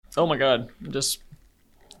Oh my God, I'm just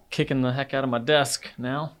kicking the heck out of my desk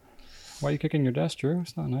now. Why are you kicking your desk, Drew?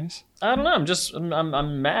 It's not nice. I don't know.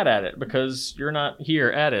 I'm mad at it because you're not here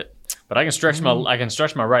at it. But I can stretch my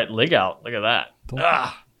right leg out. Look at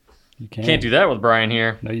that. You can't do that with Brian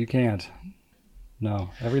here. No, you can't. No,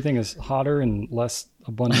 everything is hotter and less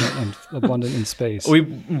abundant and abundant in space. We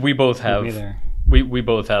both have we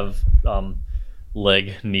both have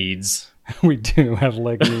leg needs. We do have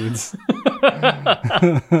leg needs.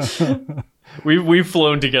 We've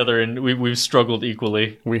flown together and we've struggled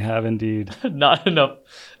equally. We have indeed. Not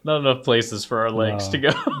enough places for our legs to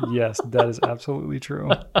go. Yes, that is absolutely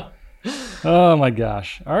true. Oh my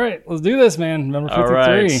gosh. All right, let's do this, man. Number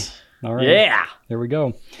 53. All right. Yeah. There we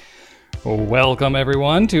go. Welcome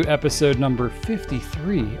everyone to episode number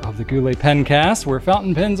 53 of the Goulet Pencast, where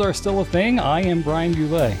fountain pens are still a thing. I am Brian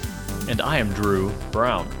Goulet. And I am Drew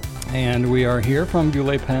Brown. And we are here from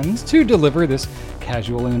Goulet Pens to deliver this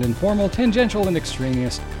casual and informal, tangential and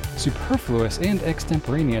extraneous, superfluous and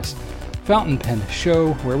extemporaneous fountain pen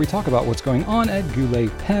show where we talk about what's going on at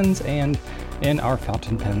Goulet Pens and in our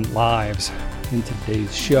fountain pen lives. In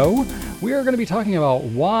today's show, we are going to be talking about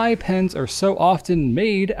why pens are so often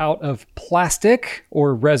made out of plastic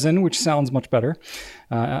or resin, which sounds much better.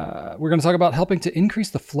 We're going to talk about helping to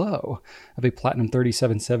increase the flow of a Platinum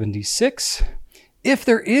 3776. If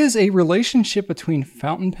there is a relationship between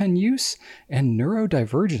fountain pen use and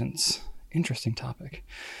neurodivergence. Interesting topic.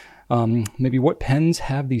 Maybe what pens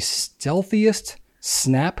have the stealthiest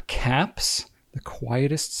snap caps, the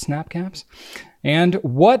quietest snap caps, and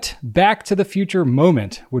what Back to the Future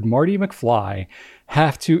moment would Marty McFly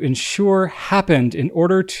have to ensure happened in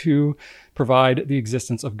order to provide the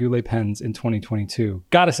existence of Goulet pens in 2022?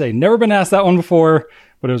 Gotta say, never been asked that one before,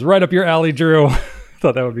 but it was right up your alley, Drew.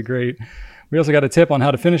 Thought that would be great. We also got a tip on how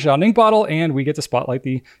to finish out an ink bottle, and we get to spotlight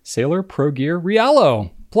the Sailor Pro Gear Realo,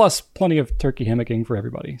 plus plenty of turkey hammocking for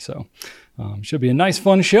everybody. So should be a nice,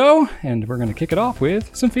 fun show, and we're going to kick it off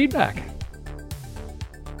with some feedback.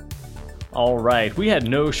 All right, we had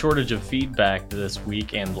no shortage of feedback this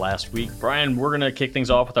week and last week. Brian, we're going to kick things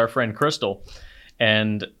off with our friend Crystal.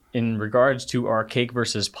 And in regards to our cake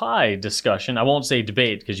versus pie discussion, I won't say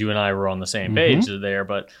debate because you and I were on the same page there,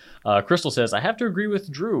 but Crystal says, I have to agree with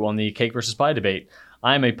Drew on the cake versus pie debate.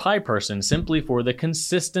 I'm a pie person simply for the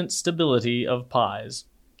consistent stability of pies.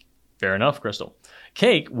 Fair enough, Crystal.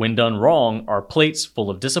 Cake, when done wrong, are plates full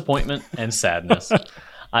of disappointment and sadness.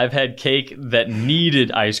 I've had cake that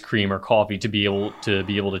needed ice cream or coffee to be able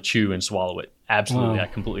to chew and swallow it. Absolutely, wow. I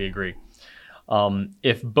completely agree.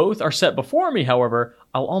 If both are set before me, however,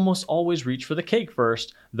 I'll almost always reach for the cake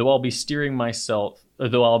first, though I'll be stealing myself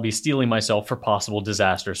for possible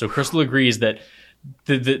disaster. So Crystal agrees that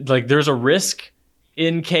there's a risk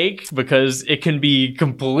in cake because it can be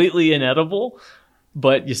completely inedible,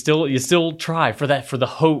 but you still try for the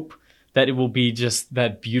hope that it will be just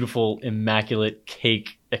that beautiful, immaculate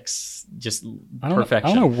cake, just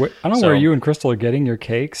perfection. I don't know where you and Crystal are getting your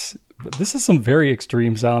cakes, but this is some very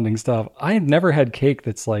extreme sounding stuff. I have never had cake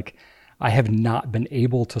that's like I have not been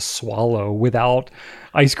able to swallow without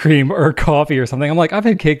ice cream or coffee or something. I'm like, I've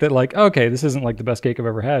had cake that like, okay, this isn't like the best cake I've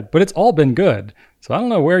ever had, but it's all been good. So I don't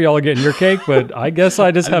know where y'all are getting your cake, but I guess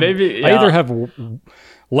I just have, I either have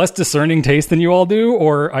less discerning taste than you all do,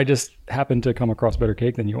 or I just happen to come across better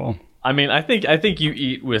cake than you all. I mean, I think you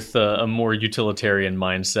eat with a more utilitarian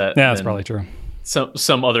mindset. Yeah, that's probably true.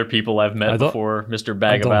 Some other people I've met before, Mr.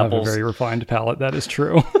 Bag of Apples. I don't have a very refined palate. That is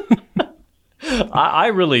true. I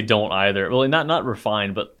really don't either. Well, not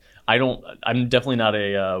refined, but I don't. I'm definitely not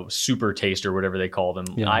a super taster, whatever they call them.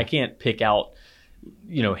 Yeah. I can't pick out,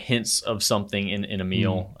 hints of something in a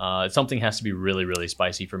meal. Something has to be really, really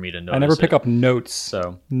spicy for me to notice. I never pick up notes.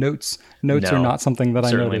 So notes are not something that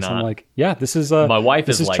I notice. Not. I'm like, yeah, this is my wife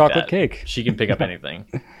is like chocolate that. Cake. She can pick up anything.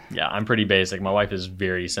 Yeah, I'm pretty basic. My wife is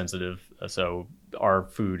very sensitive, so our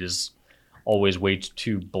food is always way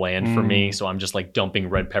too bland for me. So I'm just like dumping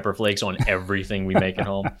red pepper flakes on everything we make at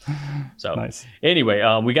home. So nice. Anyway,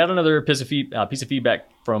 we got another piece of feedback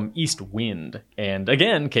from East Wind. And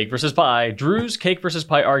again, cake versus pie. Drew's cake versus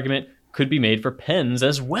pie argument could be made for pens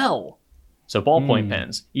as well. So ballpoint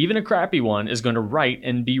pens, even a crappy one, is going to write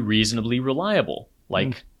and be reasonably reliable,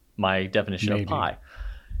 like my definition of pie.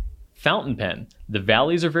 Fountain pen. The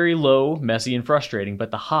valleys are very low, messy, and frustrating, but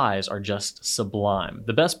the highs are just sublime.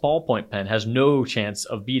 The best ballpoint pen has no chance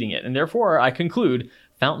of beating it, and therefore I conclude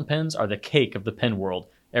fountain pens are the cake of the pen world.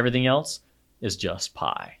 Everything else is just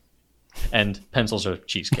pie. And pencils are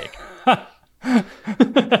cheesecake.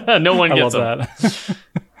 No one gets that.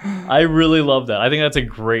 I really love that. I think that's a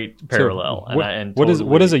great parallel. So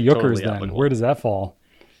what is a Yookers then? Applicable. Where does that fall?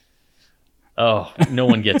 Oh, no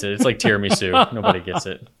one gets it. It's like tiramisu. Nobody gets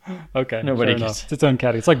it. Okay. Nobody fair enough. gets it. It's its own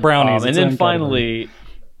category. It's like brownies. And its then own finally,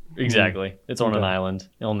 exactly, it's on an Okay. island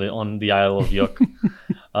on the Isle of Yuk.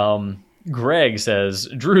 Greg says,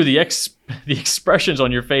 Drew, the expressions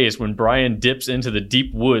on your face when Brian dips into the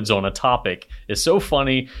deep woods on a topic is so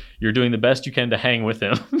funny. You're doing the best you can to hang with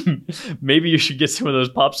him. Maybe you should get some of those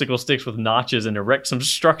popsicle sticks with notches and erect some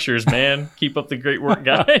structures, man. Keep up the great work,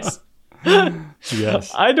 guys.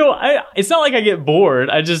 Yes. It's not like I get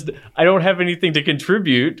bored. I don't have anything to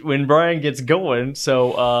contribute when Brian gets going.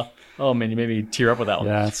 So, oh man, you made me tear up with that one.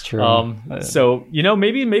 Yeah, that's true. So,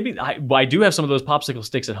 maybe I do have some of those popsicle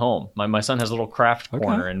sticks at home. My son has a little craft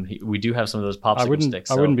corner, and we do have some of those popsicle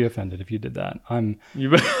sticks. I wouldn't be offended if you did that.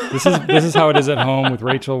 This is how it is at home with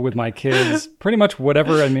Rachel, with my kids. Pretty much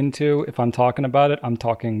whatever I'm into, if I'm talking about it, I'm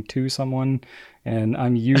talking to someone, and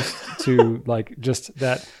I'm used to like just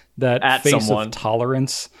that At face someone. of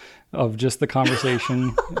tolerance of just the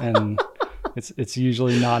conversation, and it's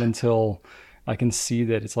usually not until I can see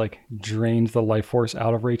that it's like drained the life force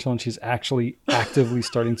out of Rachel, and she's actually actively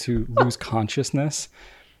starting to lose consciousness,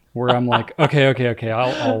 where I'm like, okay,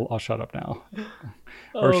 I'll shut up now.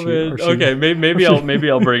 Okay, maybe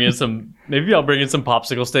I'll bring in some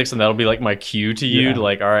popsicle sticks, and that'll be like my cue to you to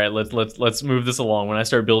like, all right, let's move this along. When I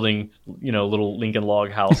start building, little Lincoln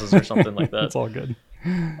log houses or something like that. It's all good.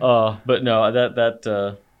 But no,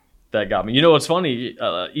 that got me. You know what's funny?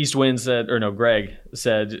 East Wind said, or no, Greg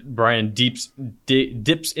said Brian dips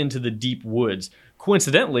into the deep woods.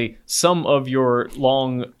 Coincidentally, some of your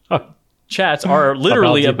long chats are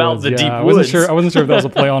literally about the deep woods. I wasn't sure if that was a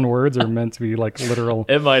play on words or meant to be like literal.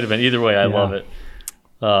 It might have been. Either way, I love it.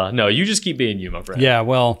 No, you just keep being you, my friend. Yeah,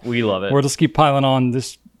 well, we love it. We'll just keep piling on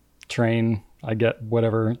this train. I get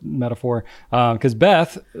whatever metaphor. Because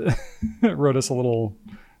Beth wrote us a little,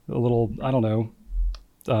 I don't know,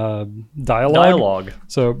 dialogue.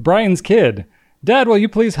 So Brian's kid. Dad, will you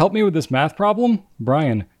please help me with this math problem?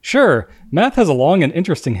 Brian, sure. Math has a long and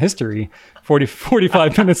interesting history.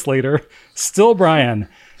 45 minutes later, still Brian.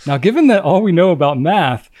 Now, given that all we know about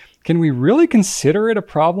math, can we really consider it a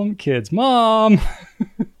problem, kids? Mom!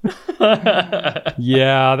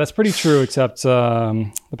 Yeah, that's pretty true, except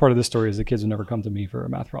the part of this story is the kids would never come to me for a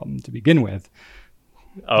math problem to begin with.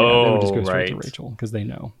 Oh, they would just go straight right. to Rachel because they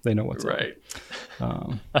know what's right.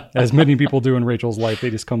 up. As many people do in Rachel's life, they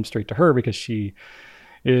just come straight to her because she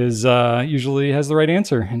is usually has the right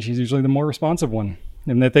answer, and she's usually the more responsive one.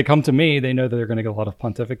 And if they come to me, they know that they're going to get a lot of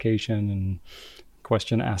pontification and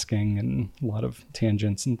question asking and a lot of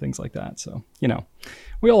tangents and things like that. So,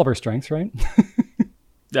 we all have our strengths, right?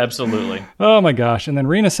 Absolutely. Oh my gosh. And then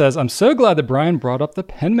Rena says, I'm so glad that Brian brought up the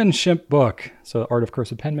penmanship book. So The Art of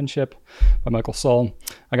Cursive Penmanship by Michael Sull.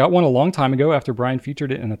 I got one a long time ago after Brian featured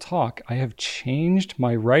it in a talk. I have changed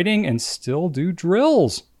my writing and still do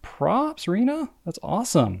drills. Props, Rena. That's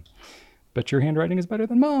awesome. Bet your handwriting is better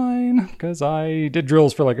than mine, because I did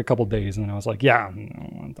drills for like a couple days and then I was like, yeah, I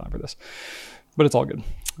don't have time for this. But it's all good.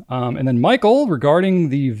 And then Michael, regarding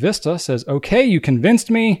the Vista, says, okay, you convinced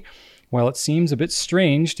me. While it seems a bit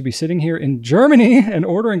strange to be sitting here in Germany and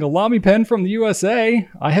ordering a Lamy pen from the USA,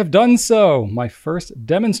 I have done so, my first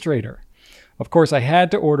demonstrator. Of course, I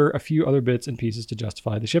had to order a few other bits and pieces to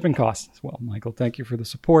justify the shipping costs. Well, Michael, thank you for the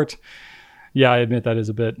support. Yeah, I admit that is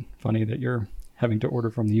a bit funny that you're having to order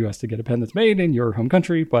from the US to get a pen that's made in your home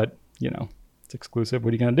country, but, it's exclusive. What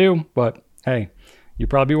are you going to do? But, hey, you'll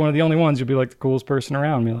probably be one of the only ones. You'll be like the coolest person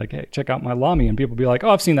around. Be like, hey, check out my Lamy. And people be like, oh,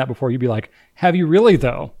 I've seen that before. You'd be like, have you really,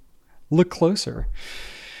 though? Look closer.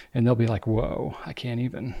 And they'll be like, whoa, I can't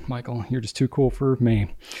even. Michael, you're just too cool for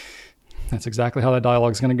me. That's exactly how that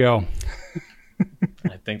dialogue is going to go.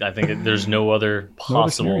 I think there's no other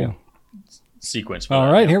possible sequence for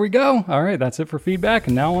All right, here we go. All right, that's it for feedback.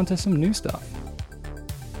 And now on to some new stuff.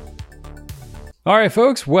 All right,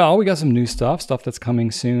 folks. Well, we got some new stuff that's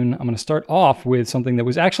coming soon. I'm going to start off with something that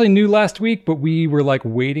was actually new last week, but we were like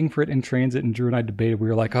waiting for it in transit, and Drew and I debated. We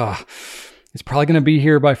were like, it's probably going to be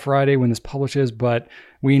here by Friday when this publishes, but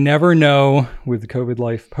we never know with the COVID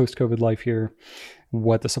life, post-COVID life here,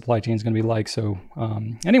 what the supply chain is going to be like. So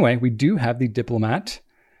anyway, we do have the Diplomat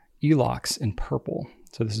E-Locks in purple.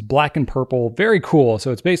 So this is black and purple. Very cool.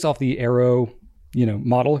 So it's based off the Aero,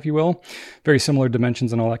 model, if you will. Very similar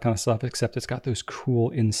dimensions and all that kind of stuff, except it's got those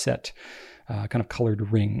cool inset kind of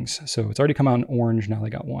colored rings. So it's already come out in orange. Now they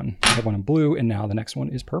got one. They have one in blue, and now the next one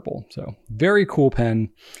is purple. So very cool pen.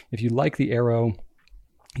 If you like the Aero,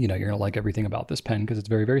 you're going to like everything about this pen because it's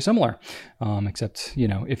very, very similar. Except,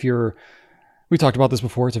 we talked about this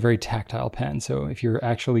before. It's a very tactile pen. So if you're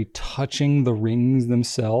actually touching the rings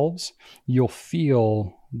themselves, you'll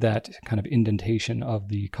feel that kind of indentation of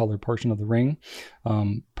the colored portion of the ring.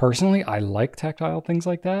 Personally, I like tactile things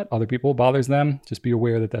like that. Other people, it bothers them. Just be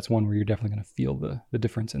aware that that's one where you're definitely going to feel the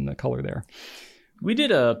difference in the color there. We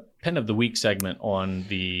did a Pen of the Week segment on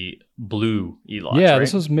the blue E-Locks, Yeah, right?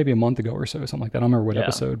 this was maybe a month ago or so, something like that. I don't remember what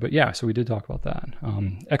episode, but yeah, so we did talk about that.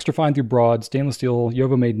 Extra fine through broad, stainless steel,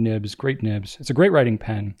 Yovo-made nibs, great nibs. It's a great writing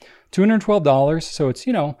pen. $212, so it's,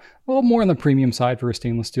 a little more on the premium side for a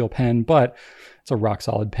stainless steel pen, but it's a rock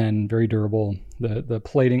solid pen, very durable. The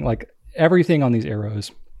plating, like everything on these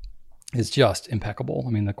arrows is just impeccable.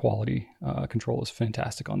 I mean, the quality control is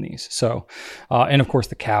fantastic on these. So, and of course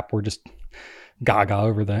the cap, we're just gaga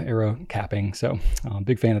over the arrow capping. So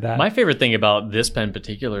big fan of that. My favorite thing about this pen in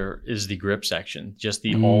particular is the grip section, just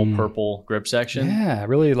the all purple grip section. Yeah,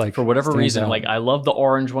 really like for whatever reason, out. like I love the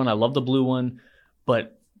orange one. I love the blue one,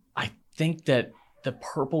 but I think that the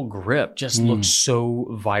purple grip just looks so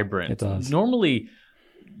vibrant. It does. Normally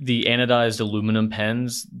the anodized aluminum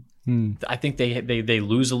pens, I think they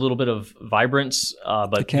lose a little bit of vibrance,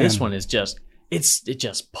 but this one is just, it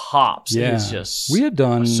just pops. Yeah. It's just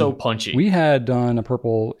so punchy. We had done a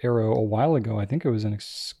purple arrow a while ago. I think it was an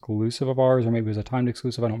exclusive of ours, or maybe it was a timed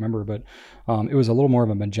exclusive. I don't remember, but it was a little more of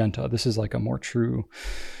a magenta. This is like a more true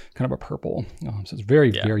kind of a purple. So it's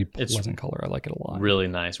very pleasant color. I like it a lot. Really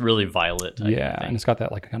nice, really violet. And it's got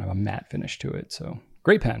that like kind of a matte finish to it. So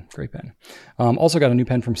great pen. Also got a new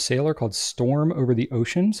pen from Sailor called Storm Over the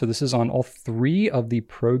Ocean. So this is on all 3 of the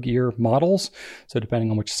Pro Gear models. So depending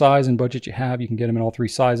on which size and budget you have, you can get them in all 3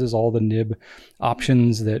 sizes, all the nib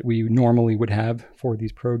options that we normally would have for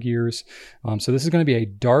these Pro Gears. So this is going to be a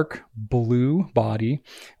dark blue body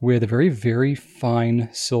with a very, very fine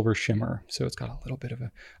silver shimmer. So it's got a little bit of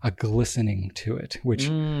a glistening to it, which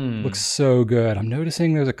looks so good. I'm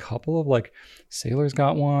noticing there's a couple of like Sailor's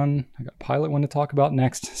got one. I got Pilot one to talk about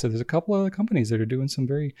next. So there's a couple of other companies that are doing some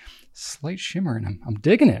very slight shimmer, and I'm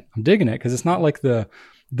digging it. Because it's not like the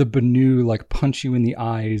Benu like punch you in the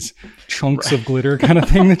eyes chunks of glitter kind of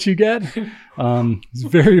thing that you get. It's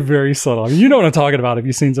very, very subtle. I mean, you know what I'm talking about if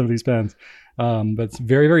you've seen some of these pens. But it's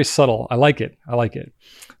very, very subtle. I like it.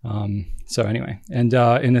 So anyway, and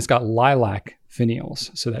it's got lilac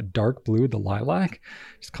finials. So that dark blue, the lilac,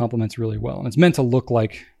 just complements really well. And it's meant to look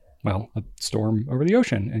like, well, a storm over the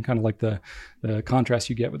ocean, and kind of like the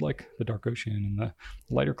contrast you get with like the dark ocean and the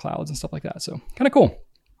lighter clouds and stuff like that. So kind of cool.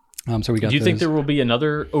 So we got. Do you think there will be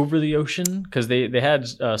another over the ocean? Because they had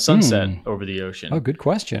Sunset over the ocean. Oh, good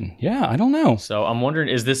question. Yeah, I don't know. So I'm wondering,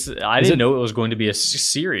 is didn't know it was going to be a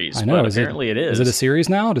series. I know. But apparently it is. Is it a series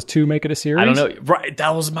now? Does 2 make it a series? I don't know. Right.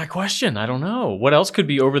 That was my question. I don't know. What else could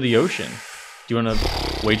be over the ocean? Do you want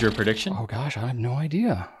to wager a prediction? Oh gosh, I have no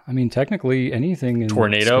idea. I mean, technically anything in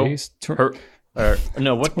tornado. Space,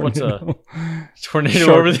 no, what's a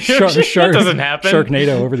tornado over the ocean? That doesn't happen.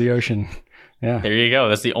 Sharknado over the ocean. Yeah. There you go.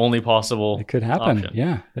 That's the only possible. It could happen. Option.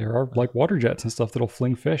 Yeah. There are like water jets and stuff that'll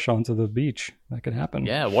fling fish onto the beach. That could happen.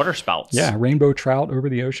 Yeah. Water spouts. Yeah. Rainbow trout over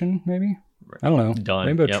the ocean, maybe. I don't know. Done.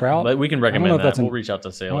 Rainbow trout. But we can recommend that. We'll reach out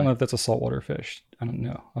to Sailor. I don't know if that's a saltwater fish. I don't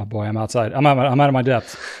know. Oh boy, I'm outside. I'm out of my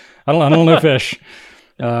depth. I don't know fish.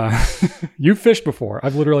 You've fished before.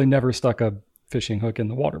 I've literally never stuck a fishing hook in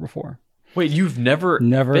the water before. Wait, you've never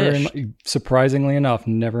fished? Surprisingly enough,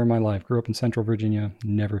 never in my life. Grew up in Central Virginia,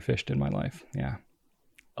 never fished in my life. Yeah.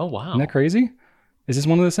 Oh, wow. Isn't that crazy? Is this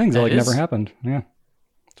one of those things that never happened? Yeah.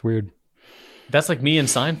 It's weird. That's like me and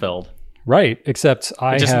Seinfeld. Right, except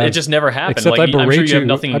it just never happened. Except I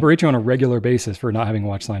berate you on a regular basis for not having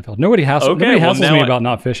watched Seinfeld. Nobody hassles me about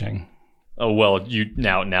not fishing. Oh well,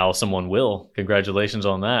 now someone will. Congratulations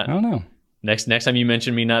on that. I don't know. Next time you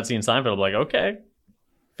mention me not seeing Seinfeld, I'm like, okay,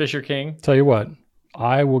 Fisher King. Tell you what,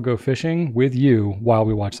 I will go fishing with you while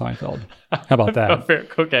we watch Seinfeld. How about that?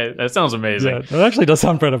 Okay, that sounds amazing. Yeah, that actually does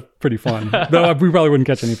sound pretty fun. Though we probably wouldn't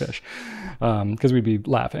catch any fish because we'd be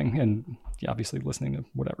laughing and obviously listening to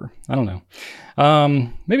whatever. I don't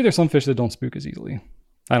know. Maybe there's some fish that don't spook as easily.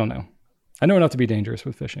 I don't know. I know enough to be dangerous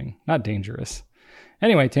with fishing. Not dangerous.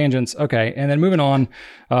 Anyway, tangents. Okay, and then moving on,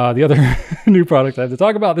 the other new product I have to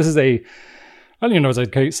talk about. This is I don't even know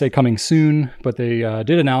if I'd say coming soon, but they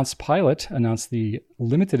did announce, Pilot announced the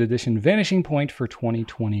limited edition Vanishing Point for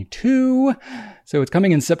 2022. So it's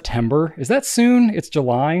coming in September. Is that soon? It's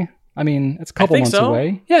July. I mean, it's a couple months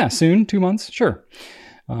away. Yeah, soon, 2 months, sure.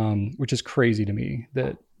 Which is crazy to me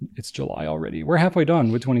that it's July already. We're halfway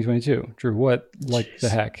done with 2022. Drew, what the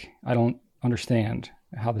heck? I don't understand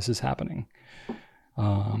how this is happening.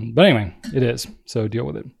 But anyway, it is. So deal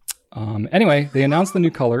with it. Anyway, they announced the new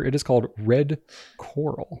color. It is called Red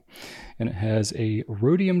Coral, and it has a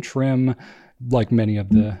rhodium trim, like many of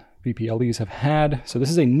the VPLEs have had. So this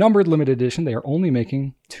is a numbered limited edition. They are only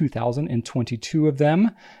making 2,022 of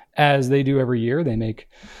them, as they do every year. They make,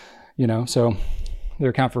 so they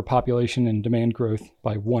account for population and demand growth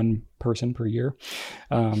by one person per year.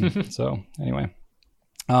 So anyway,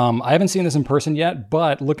 I haven't seen this in person yet,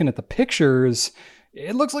 but looking at the pictures,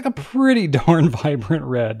 it looks like a pretty darn vibrant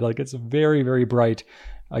red. Like it's very, very bright.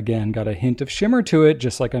 Again, got a hint of shimmer to it,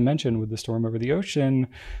 just like I mentioned with the Storm Over the Ocean.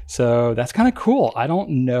 So that's kind of cool. I don't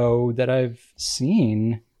know that I've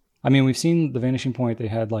seen, we've seen the Vanishing Point. They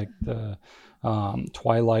had like the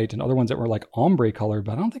Twilight and other ones that were like ombre colored,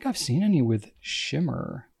 but I don't think I've seen any with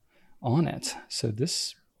shimmer on it. So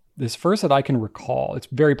this first that I can recall. It's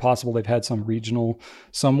very possible they've had some regional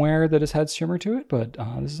somewhere that has had shimmer to it, but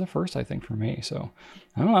this is the first, I think, for me. So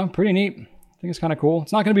I don't know, pretty neat. I think it's kind of cool.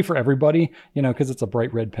 It's not going to be for everybody, because it's a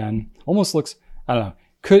bright red pen. Almost looks, I don't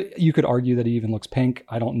know. You could argue that it even looks pink.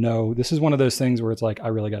 I don't know. This is one of those things where it's like, I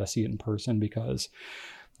really got to see it in person, because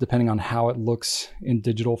depending on how it looks in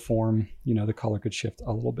digital form, the color could shift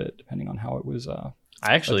a little bit depending on how it was I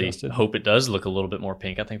actually adjusted. Hope it does look a little bit more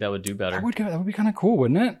pink. I think that would do better. That would be kind of cool,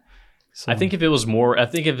 wouldn't it? So, I think if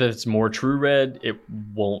it's more true red, it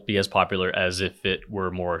won't be as popular as if it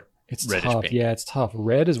were more reddish tough. pink. Yeah, it's tough.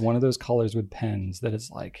 Red is one of those colors with pens that is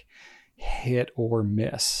like hit or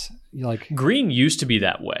miss. Like green used to be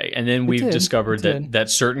that way, and then we've discovered that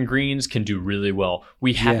certain greens can do really well.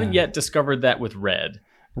 We haven't yet discovered that with red.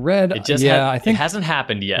 It just it hasn't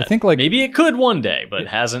happened yet. I think maybe it could one day, but it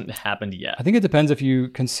hasn't happened yet. I think it depends if you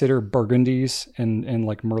consider burgundies and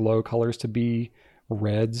like Merlot colors to be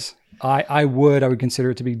reds. I would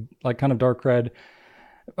consider it to be like kind of dark red.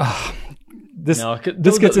 This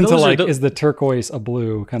gets into is the turquoise a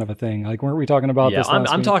blue kind of a thing? Like, weren't we talking about this last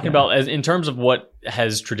I'm week? talking about as in terms of what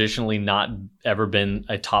has traditionally not ever been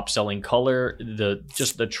a top selling color,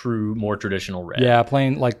 the true, more traditional red. Yeah,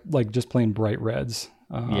 plain like just plain bright reds.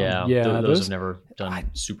 Those have never done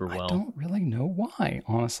super well. I don't really know why,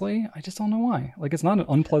 honestly. I just don't know why. Like, it's not an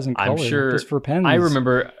unpleasant color. I'm sure just for pens. I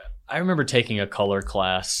remember taking a color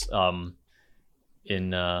class in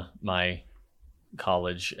my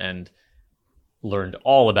college and learned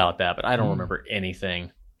all about that, but I don't remember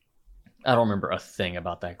anything. I don't remember a thing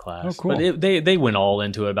about that class. Oh, cool. But they went all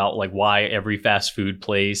into it about like why every fast food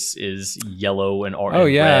place is yellow and orange. Oh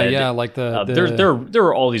yeah, red. yeah. Like there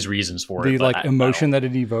are all these reasons for it. The like emotion that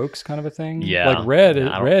it evokes, kind of a thing. Yeah. Like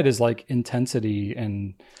red is like intensity,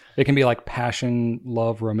 and it can be like passion,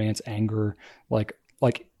 love, romance, anger. Like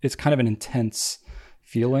it's kind of an intense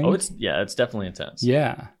feeling. Oh, it's definitely intense.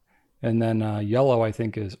 Yeah, and then yellow, I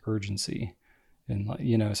think, is urgency.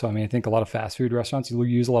 And so I think a lot of fast food restaurants, you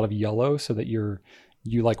use a lot of yellow so that you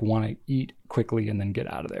like want to eat quickly and then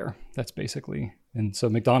get out of there. That's basically. And so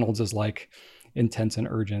McDonald's is like intense and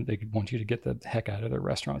urgent. They want you to get the heck out of their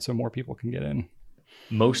restaurant so more people can get in.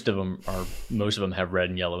 Most of them have red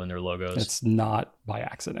and yellow in their logos. It's not by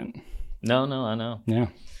accident. No, I know. Yeah.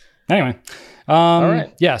 Anyway. All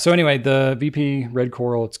right. Yeah. So anyway, the VP Red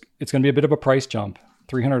Coral, it's going to be a bit of a price jump,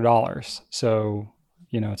 $300. So,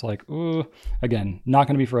 it's like, ooh, again, not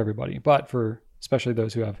going to be for everybody, but for especially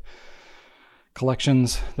those who have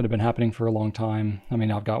collections that have been happening for a long time.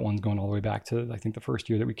 I've got ones going all the way back to, I think, the first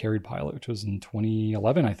year that we carried Pilot, which was in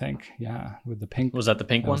 2011, I think. Yeah, with the pink. Was that the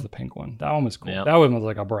pink one? That was the pink one. That one was cool. Yeah. That one was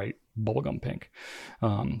like a bright bubblegum pink.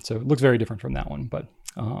 So it looks very different from that one, but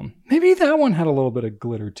maybe that one had a little bit of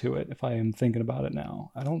glitter to it, if I am thinking about it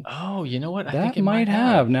now. I don't. Oh, you know what? I think it it might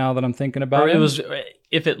have now that I'm thinking about it. It was,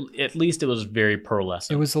 at least it was very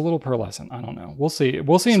pearlescent. It was a little pearlescent. I don't know. We'll see in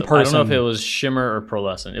person. I don't know if it was shimmer or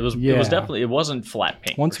pearlescent. It was definitely, it wasn't flat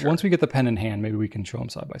pink. Once we get the pen in hand, maybe we can show them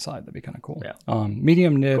side by side. That'd be kind of cool. Yeah.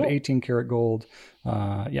 Medium nib, cool. 18 karat gold.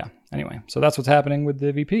 Yeah. Anyway, so that's what's happening with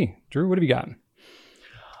the VP. Drew, what have you got?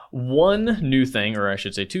 One new thing, or I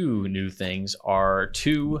should say two new things, are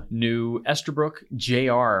two new Esterbrook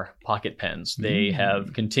JR pocket pens. They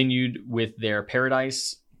have continued with their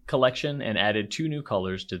Paradise collection and added two new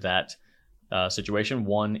colors to that situation.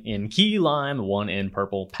 One in Key Lime, one in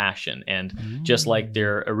Purple Passion. And just like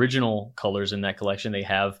their original colors in that collection, they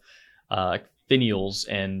have finials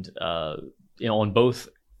and on both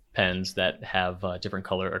pens that have different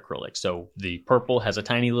color acrylic. So the purple has a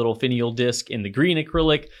tiny little finial disc in the green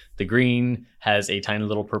acrylic. The green has a tiny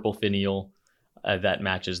little purple finial that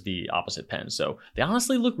matches the opposite pen. So they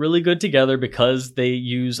honestly look really good together because they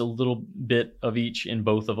use a little bit of each in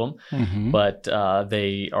both of them. But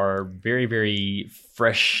they are very, very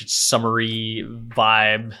fresh, summery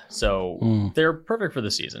vibe. So they're perfect for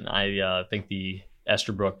the season. I think the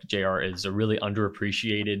Esterbrook JR is a really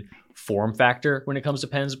underappreciated form factor when it comes to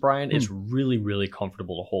pens, Brian. It's really, really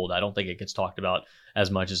comfortable to hold. I don't think it gets talked about as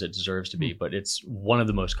much as it deserves to be, but it's one of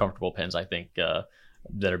the most comfortable pens, I think,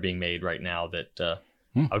 that are being made right now that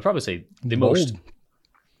I would probably say the most.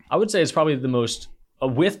 I would say it's probably the most,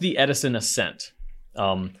 with the Edison Ascent,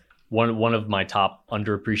 one of my top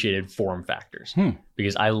underappreciated form factors,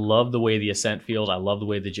 because I love the way the Ascent feels. I love the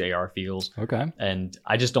way the JR feels. Okay. And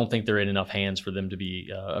I just don't think they're in enough hands for them to be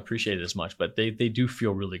appreciated as much, but they do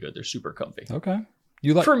feel really good. They're super comfy. Okay.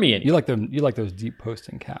 You like, for me, anyway. You like those deep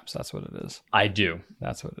posting caps. That's what it is. I do.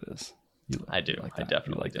 That's what it is. I do. Like I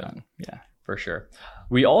definitely like do. that. Yeah. For sure.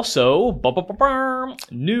 We also,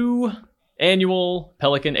 new annual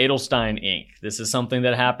Pelikan Edelstein ink. This is something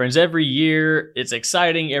that happens every year. It's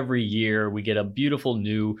exciting every year. We get a beautiful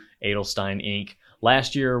new Edelstein ink.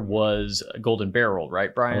 Last year was Golden Barrel,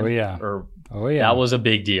 right, Brian? Oh yeah. That was a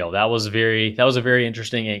big deal. That was a very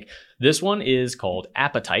interesting ink. This one is called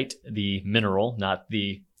Appetite, the mineral, not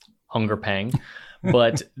the hunger pang,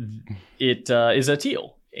 but it is a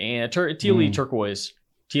teal and turquoise,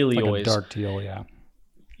 tealioise. Like a dark teal, yeah.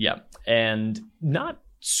 Yeah, and not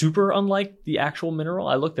super unlike the actual mineral.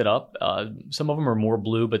 I looked it up. Some of them are more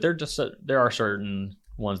blue, but there are certain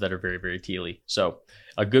ones that are very, very tealy. So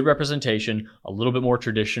a good representation, a little bit more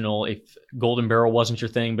traditional. If Golden Barrel wasn't your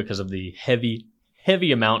thing because of the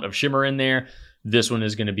heavy amount of shimmer in there, this one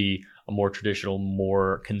is going to be a more traditional,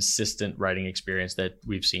 more consistent writing experience that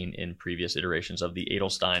we've seen in previous iterations of the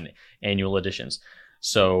Edelstein annual editions.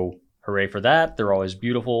 So hooray for that. They're always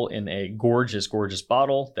beautiful in a gorgeous, gorgeous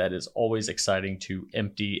bottle that is always exciting to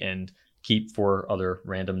empty and keep for other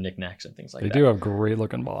random knickknacks and things like that. They do have great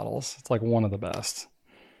looking bottles. It's like one of the best.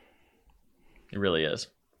 It really is.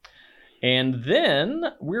 And then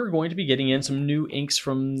we're going to be getting in some new inks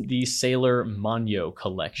from the Sailor Manyo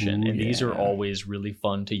collection. And these are always really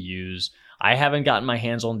fun to use. I haven't gotten my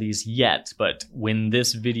hands on these yet, but when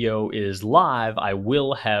this video is live, I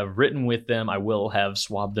will have written with them. I will have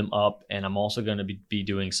swabbed them up. And I'm also going to be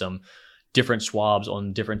doing some different swabs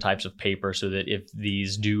on different types of paper so that if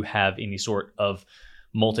these do have any sort of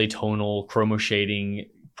multitonal chromo shading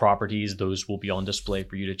properties, those will be on display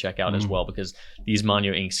for you to check out as well, because these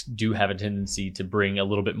Manyo inks do have a tendency to bring a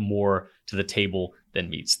little bit more to the table than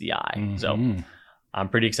meets the eye. So I'm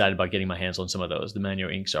pretty excited about getting my hands on some of those. The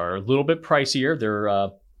Manyo inks are a little bit pricier. They're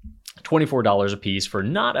 $24 a piece for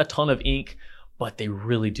not a ton of ink, but they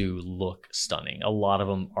really do look stunning. A lot of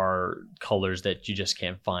them are colors that you just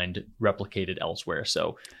can't find replicated elsewhere.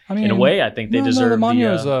 So I mean, in a way, I think they deserve the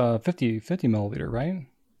Manyo is 50 milliliter, right?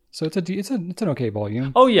 So it's an okay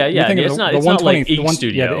volume. Oh yeah. It's not like Ink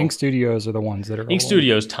Studio. Yeah, the Ink Studios are the ones that are. Ink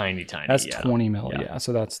Studio's tiny. That's 20 mil. Yeah,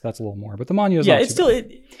 so that's a little more. But the Manyo's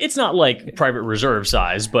it's not like Private Reserve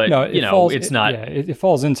size, but not. It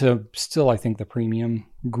falls into still, I think, the premium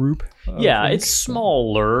group. It's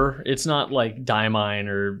smaller. It's not like Diamine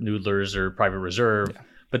or Noodlers or Private Reserve. Yeah.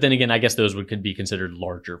 But then again, I guess those could be considered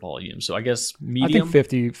larger volumes. So I guess medium. I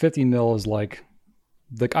think 50 mil is like.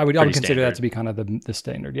 I would consider standard. That to be kind of the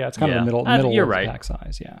standard. Yeah, it's kind of the middle you're of right. pack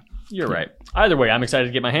size. Yeah. You're right. Either way, I'm excited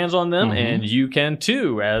to get my hands on them, and you can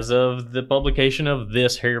too, as of the publication of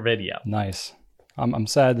this here video. Nice. I'm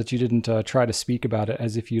sad that you didn't try to speak about it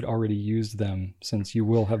as if you'd already used them, since you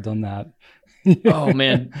will have done that. Oh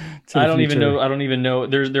man, I don't even know.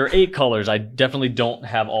 There are 8 colors. I definitely don't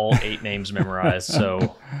have all 8 names memorized,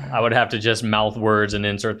 so I would have to just mouth words and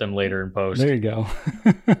insert them later in post. There you go.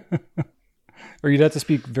 Or you'd have to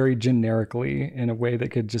speak very generically in a way that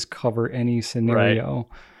could just cover any scenario.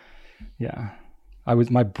 Right. Yeah.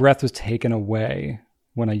 My breath was taken away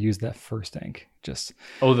when I used that first ink.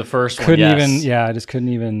 The first one, yes. I just couldn't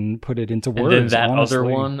even put it into words. And then that honestly. other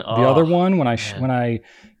one? The other one, when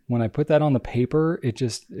I put that on the paper,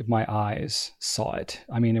 my eyes saw it.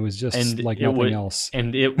 I mean, it was just nothing else.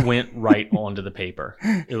 And it went right onto the paper.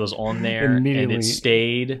 It was on there and it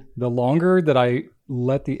stayed. The longer that I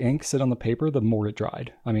let the ink sit on the paper, the more it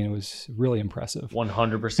dried. I mean, it was really impressive.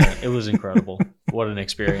 100%. It was incredible. What an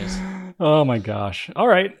experience. Oh my gosh. All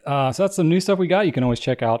right. So that's some new stuff we got. You can always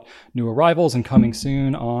check out new arrivals and coming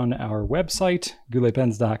soon on our website,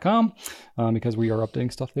 gouletpens.com, because we are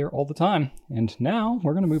updating stuff there all the time. And now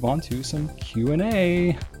we're going to move on to some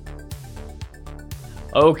Q&A.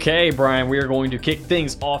 Okay, Brian, we are going to kick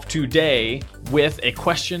things off today with a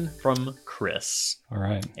question from Chris. All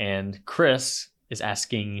right. And Chris is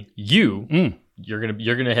asking you, you're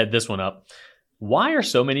gonna head this one up. Why are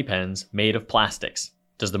so many pens made of plastics?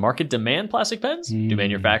 Does the market demand plastic pens? Do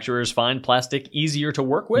manufacturers find plastic easier to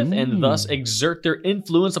work with and thus exert their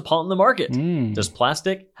influence upon the market? Does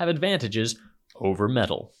plastic have advantages over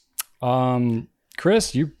metal?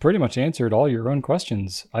 Chris, you pretty much answered all your own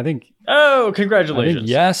questions. I think. Oh, congratulations! I think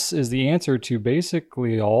yes is the answer to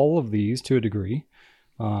basically all of these to a degree.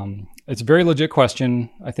 It's a very legit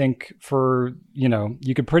question. I think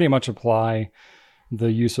you could pretty much apply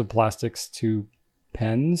the use of plastics to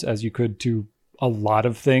pens as you could to a lot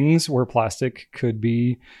of things where plastic could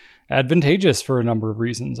be advantageous for a number of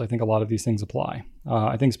reasons. I think a lot of these things apply.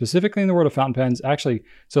 I think specifically in the world of fountain pens, actually,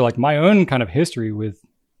 so like my own kind of history with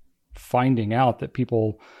finding out that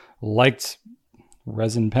people liked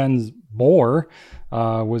resin pens more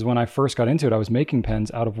was when I first got into it. I was making pens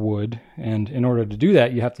out of wood, and in order to do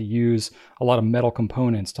that, you have to use a lot of metal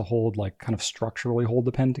components to hold, like, kind of structurally hold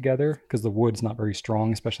the pen together, because the wood's not very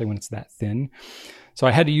strong, especially when it's that thin. So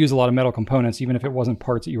I had to use a lot of metal components, even if it wasn't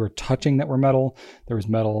parts that you were touching that were metal. There was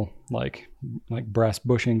metal like brass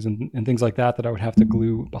bushings and things like that I would have to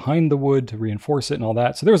glue behind the wood to reinforce it and all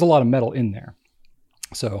that. So there was a lot of metal in there.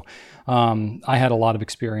 So I had a lot of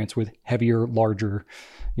experience with heavier, larger,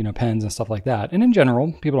 pens and stuff like that. And in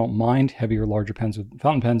general, people don't mind heavier, larger pens with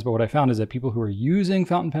fountain pens. But what I found is that people who are using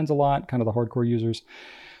fountain pens a lot, kind of the hardcore users,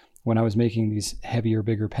 when I was making these heavier,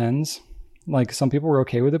 bigger pens, like, some people were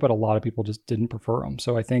okay with it, but a lot of people just didn't prefer them.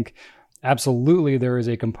 So I think absolutely there is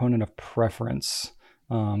a component of preference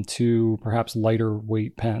to perhaps lighter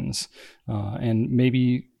weight pens, and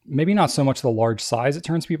maybe not so much the large size that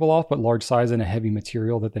turns people off, but large size in a heavy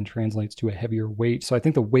material that then translates to a heavier weight. So I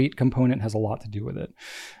think the weight component has a lot to do with it.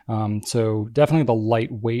 So definitely the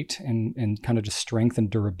light weight and kind of just strength and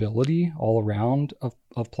durability all around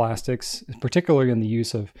of plastics, particularly in the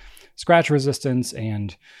use of scratch resistance.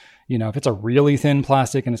 And if it's a really thin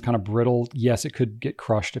plastic and it's kind of brittle, yes, it could get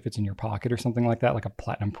crushed if it's in your pocket or something like that, like a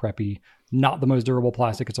Platinum Preppy. Not the most durable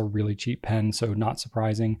plastic. It's a really cheap pen, so not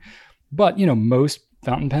surprising. But, most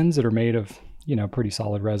fountain pens that are made of, pretty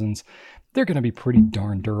solid resins, they're going to be pretty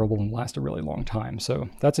darn durable and last a really long time. So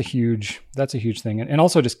that's a huge thing. And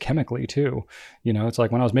also just chemically too, it's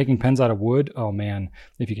like when I was making pens out of wood, oh man,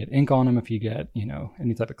 if you get ink on them, if you get,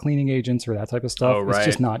 any type of cleaning agents or that type of stuff, It's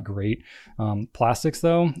just not great. Plastics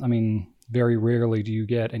though, I mean, very rarely do you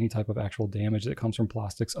get any type of actual damage that comes from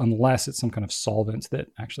plastics, unless it's some kind of solvent that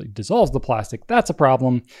actually dissolves the plastic. That's a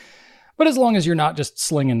problem. But as long as you're not just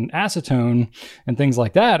slinging acetone and things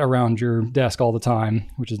like that around your desk all the time,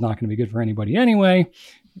 which is not going to be good for anybody anyway,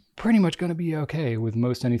 pretty much going to be okay with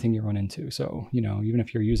most anything you run into. So, even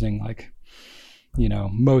if you're using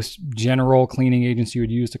most general cleaning agents you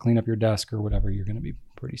would use to clean up your desk or whatever, you're going to be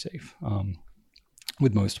pretty safe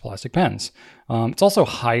with most plastic pens. It's also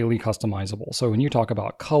highly customizable. So when you talk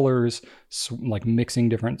about colors, like mixing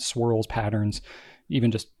different swirls, patterns, even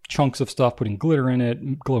just chunks of stuff, putting glitter in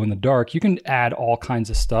it, glow in the dark, you can add all kinds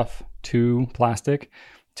of stuff to plastic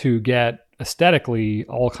to get aesthetically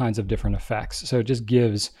all kinds of different effects. So it just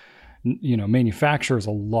gives, manufacturers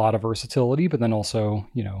a lot of versatility, but then also,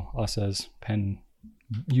 us as pen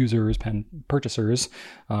users, pen purchasers,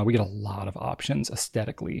 we get a lot of options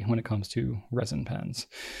aesthetically when it comes to resin pens.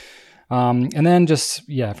 And then just,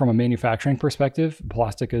 from a manufacturing perspective,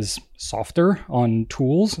 plastic is softer on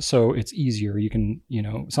tools, so it's easier. You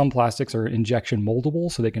can, some plastics are injection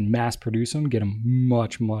moldable, so they can mass produce them, get them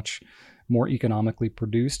much, much more economically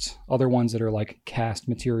produced. Other ones that are like cast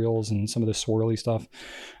materials and some of the swirly stuff,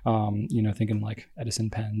 thinking like Edison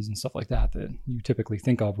pens and stuff like that you typically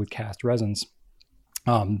think of with cast resins.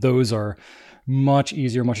 Those are much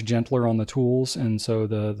easier, much gentler on the tools. And so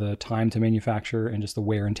the time to manufacture and just the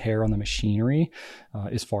wear and tear on the machinery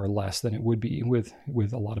is far less than it would be with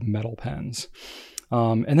a lot of metal pens.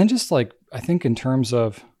 And then just like, I think in terms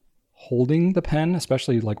of holding the pen,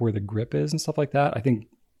 especially like where the grip is and stuff like that, I think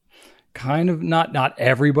kind of not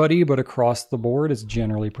everybody, but across the board, it's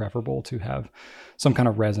generally preferable to have some kind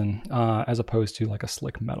of resin as opposed to like a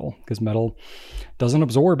slick metal, because metal doesn't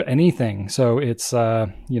absorb anything. So it's,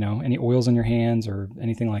 any oils in your hands or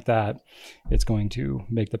anything like that, it's going to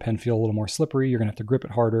make the pen feel a little more slippery. You're going to have to grip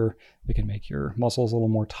it harder. It can make your muscles a little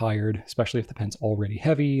more tired, especially if the pen's already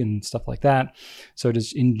heavy and stuff like that. So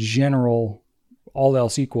just in general, all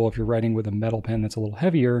else equal, if you're writing with a metal pen that's a little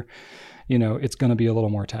heavier, it's going to be a little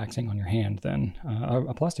more taxing on your hand than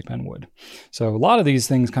a plastic pen would. So a lot of these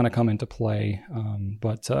things kind of come into play.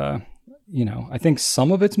 But I think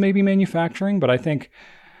some of it's maybe manufacturing, but I think,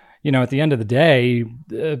 at the end of the day,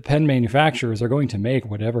 pen manufacturers are going to make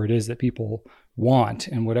whatever it is that people want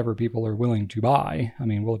and whatever people are willing to buy. I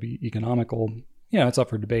mean, will it be economical? It's up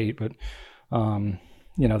for debate, but,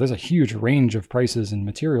 there's a huge range of prices and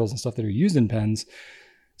materials and stuff that are used in pens.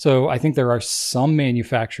 So I think there are some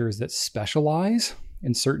manufacturers that specialize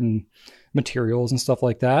in certain materials and stuff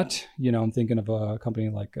like that. I'm thinking of a company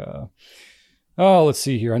like, let's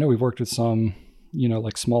see here. I know we've worked with some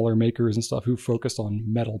like smaller makers and stuff who focused on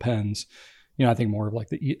metal pens. I think more of like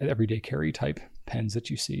the everyday carry type pens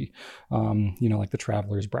that you see, like the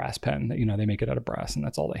Traveler's brass pen that, they make it out of brass and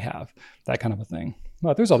that's all they have, that kind of a thing.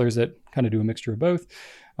 But there's others that kind of do a mixture of both.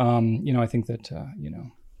 I think that,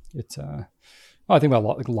 it's, I think about a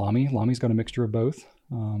lot like Lamy. Lamy's got a mixture of both,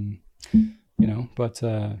 but,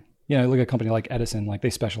 look at a company like Edison, like they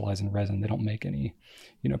specialize in resin. They don't make any,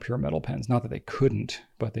 pure metal pens. Not that they couldn't,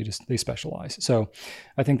 but they specialize. So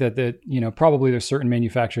I think that probably there's certain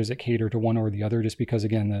manufacturers that cater to one or the other, just because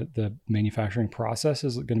again, the manufacturing process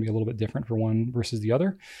is going to be a little bit different for one versus the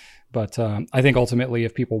other. But I think ultimately,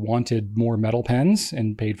 if people wanted more metal pens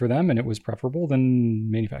and paid for them and it was preferable, then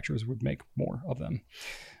manufacturers would make more of them.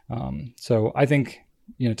 So I think,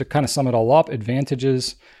 to kind of sum it all up,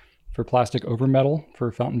 advantages for plastic over metal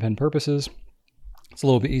for fountain pen purposes. It's a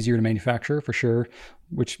little bit easier to manufacture for sure,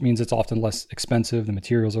 which means it's often less expensive. The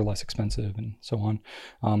materials are less expensive and so on.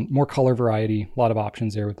 More color variety, a lot of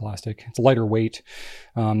options there with plastic. It's lighter weight.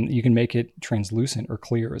 You can make it translucent or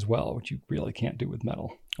clear as well, which you really can't do with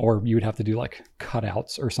metal. Or you would have to do like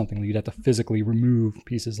cutouts or something. You'd have to physically remove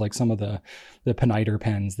pieces like some of the Peniter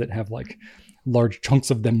pens that have like large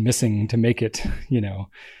chunks of them missing to make it,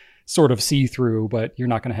 sort of see-through, but you're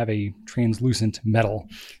not going to have a translucent metal.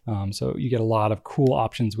 So you get a lot of cool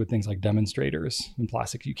options with things like demonstrators in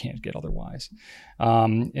plastic you can't get otherwise.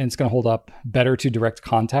 And it's going to hold up better to direct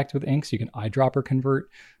contact with ink. So you can eyedropper convert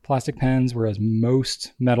plastic pens, whereas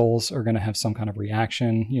most metals are going to have some kind of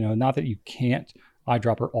reaction. Not that you can't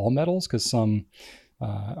eyedropper all metals, because some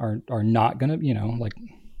are not going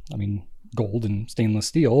to, gold and stainless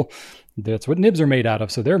steel, that's what nibs are made out of.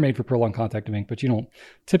 So they're made for prolonged contact of ink, but you don't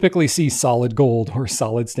typically see solid gold or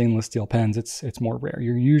solid stainless steel pens. It's more rare.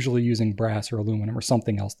 You're usually using brass or aluminum or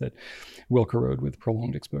something else that will corrode with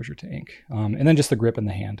prolonged exposure to ink. And then just the grip in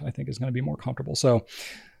the hand, I think, is going to be more comfortable. So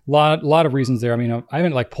a lot of reasons there. I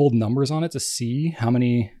haven't pulled numbers on it to see how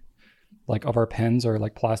many of our pens are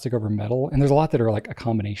plastic over metal. And there's a lot that are a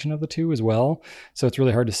combination of the two as well. So it's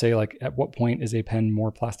really hard to say at what point is a pen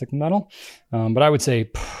more plastic than metal. But I would say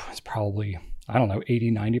it's probably,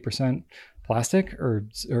 80, 90% plastic or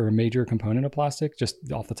a major component of plastic. Just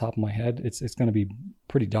off the top of my head, it's going to be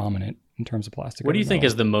pretty dominant in terms of plastic. What do you think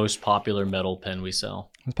is the most popular metal pen we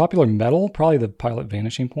sell? It's popular metal, probably the Pilot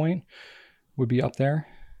Vanishing Point would be up there.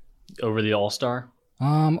 Over the All-Star?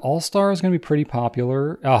 All-Star is going to be pretty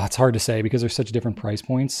popular. Oh, it's hard to say because there's such different price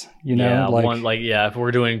points, if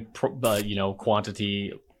we're doing,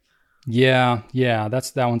 quantity. Yeah.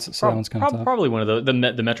 That one's kind of tough. Probably one of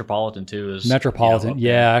the Metropolitan too is Metropolitan.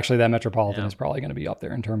 Actually that Metropolitan is probably going to be up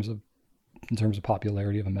there in terms of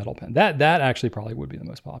popularity of a metal pen. That actually probably would be the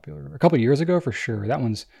most popular. A couple of years ago for sure. That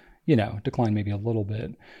one's, declined maybe a little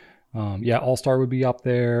bit. All-Star would be up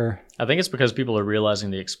there. I think it's because people are realizing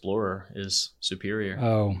the Explorer is superior.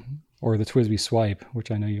 Oh, or the TWSBI Swipe, which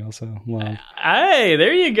I know you also love. Hey,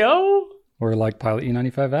 there you go. Or Pilot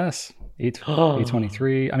E95S,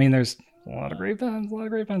 823. There's a lot of great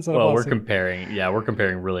pens. Well, we're comparing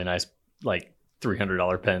really nice,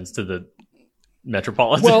 $300 pens to the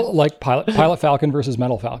Metropolitan. Well, Pilot Falcon versus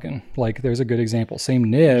Metal Falcon. There's a good example. Same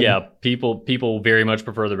nib. Yeah, people very much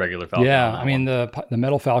prefer the regular Falcon. Yeah, the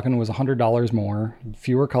Metal Falcon was $100 more,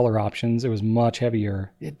 fewer color options. It was much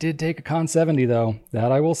heavier. It did take a Con 70 though.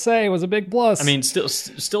 That I will say was a big plus.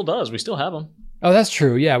 Still does. We still have them. Oh, that's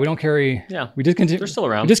true. Yeah, we don't carry. Yeah, we discontinue. They're still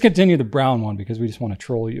around. We discontinued the brown one because we just want to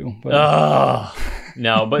troll you. But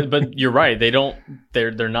no, but you're right. They don't.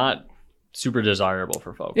 They're not super desirable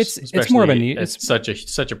for folks. It's more of a niche. It's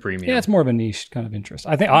such a premium. Yeah, it's more of a niche kind of interest.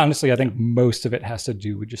 I think most of it has to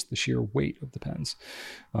do with just the sheer weight of the pens,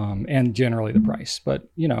 and generally the price. But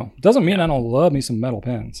doesn't mean I don't love me some metal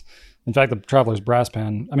pens. In fact, the Traveler's brass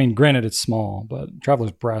pen. Granted it's small, but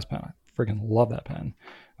Traveler's brass pen, I freaking love that pen,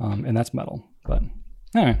 and that's metal. But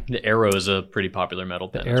anyway. The Arrow is a pretty popular metal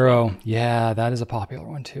pen. The Arrow, yeah, that is a popular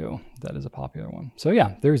one too. So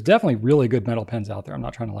yeah, there's definitely really good metal pens out there. I'm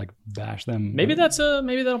not trying to bash them. Maybe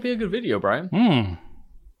that'll be a good video, Brian.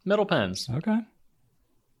 Metal pens. Okay.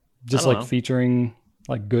 Just featuring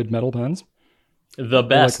good metal pens. The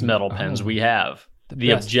best metal pens we have.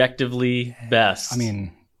 The objectively best.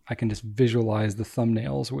 I can just visualize the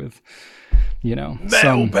thumbnails with,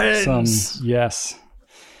 metal pens. Yes.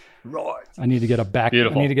 Right. I need to get a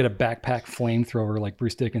Beautiful. I need to get a backpack flamethrower like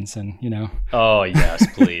Bruce Dickinson, Oh, yes,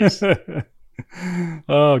 please.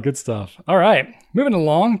 Oh, good stuff. All right. Moving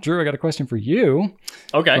along. Drew, I got a question for you.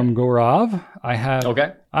 Okay. From Gaurav. I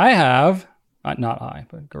have Not I,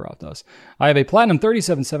 but Gaurav does. I have a Platinum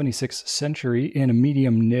 3776 Century in a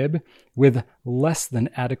medium nib with less than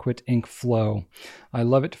adequate ink flow. I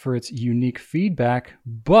love it for its unique feedback,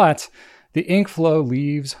 but the ink flow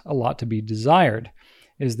leaves a lot to be desired.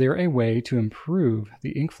 Is there a way to improve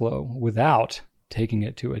the ink flow without taking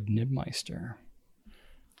it to a Nibmeister?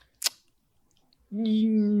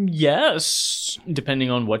 Yes,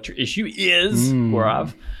 depending on what your issue is,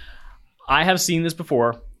 Gaurav. I have seen this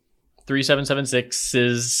before.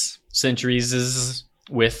 3776s, centuries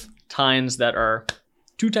with tines that are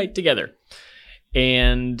too tight together.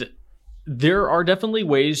 And there are definitely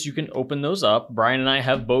ways you can open those up. Brian and I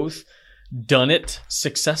have both done it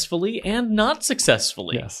successfully and not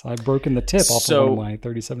successfully. Yes, I've broken the tip off of one of my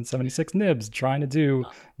 3776 nibs trying to do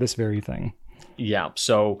this very thing. Yeah,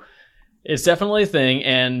 so it's definitely a thing,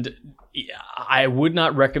 and I would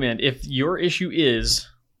not recommend, if your issue is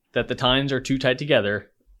that the tines are too tight together,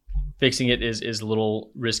 fixing it is a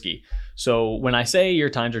little risky. So when I say your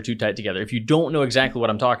tines are too tight together, if you don't know exactly what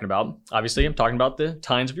I'm talking about, obviously I'm talking about the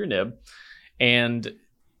tines of your nib. And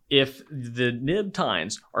if the nib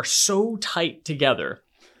tines are so tight together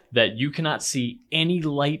that you cannot see any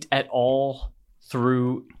light at all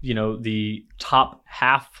through, the top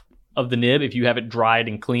half of the nib, if you have it dried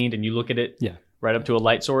and cleaned and you look at it right up to a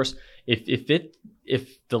light source,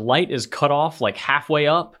 if the light is cut off like halfway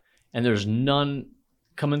up and there's none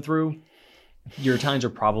coming through, your tines are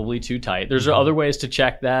probably too tight. There's other ways to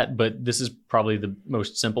check that, but this is probably the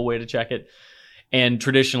most simple way to check it. And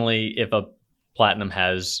traditionally, if a Platinum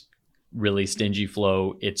has really stingy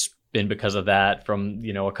flow, it's been because of that. From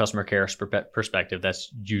a customer care perspective, that's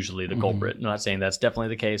usually the culprit. I'm not saying that's definitely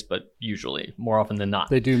the case, but usually, more often than not,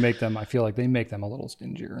 they do make them. I feel like they make them a little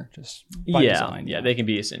stingier, just by design. Yeah, they can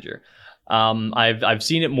be stingier. I've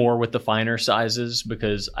seen it more with the finer sizes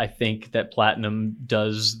because I think that Platinum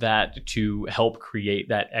does that to help create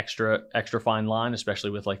that extra fine line,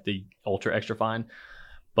 especially with like the ultra extra fine.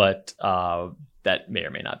 But that may or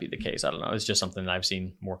may not be the case. I don't know. It's just something that I've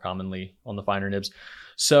seen more commonly on the finer nibs.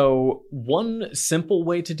 So one simple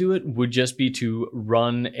way to do it would just be to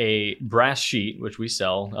run a brass sheet, which we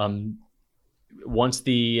sell. Once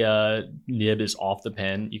the nib is off the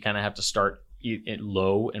pen, you kind of have to start it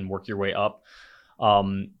low and work your way up.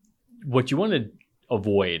 What you want to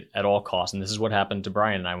avoid at all costs, and this is what happened to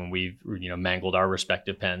Brian and I when we've mangled our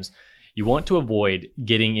respective pens, you want to avoid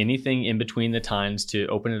getting anything in between the tines to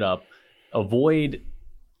open it up. Avoid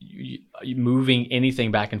moving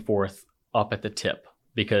anything back and forth up at the tip,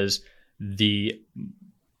 because the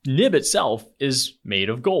nib itself is made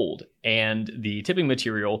of gold and the tipping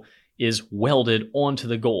material is welded onto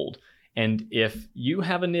the gold. And if you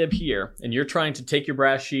have a nib here and you're trying to take your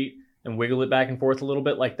brass sheet and wiggle it back and forth a little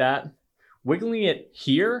bit like that, wiggling it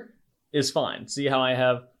here is fine. See how I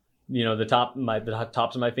have, the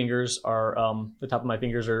tops of my fingers are, the top of my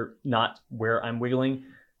fingers are not where I'm wiggling.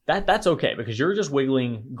 That's okay, because you're just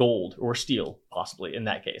wiggling gold or steel, possibly in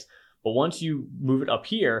that case. But once you move it up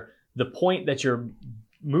here, the point that you're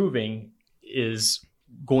moving is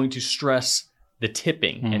going to stress the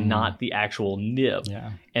tipping and not the actual nib.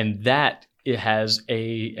 Yeah. And that it has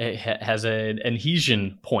an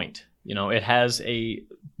adhesion point. It has a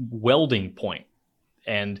welding point,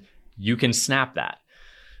 and you can snap that.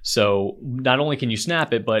 So not only can you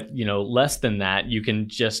snap it, but less than that, you can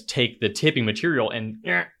just take the tipping material and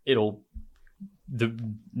the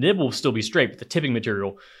nib will still be straight, but the tipping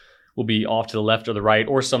material will be off to the left or the right,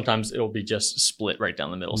 or sometimes it'll be just split right down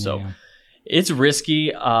the middle. Yeah. So it's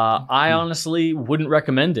risky. I honestly wouldn't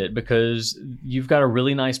recommend it, because you've got a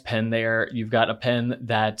really nice pen there. You've got a pen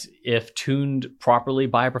that, if tuned properly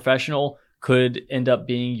by a professional, could end up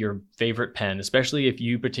being your favorite pen, especially if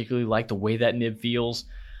you particularly like the way that nib feels.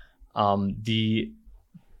 The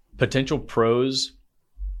potential pros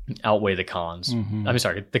outweigh the cons. I'm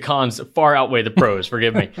sorry, the cons far outweigh the pros.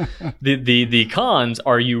 Forgive me. The cons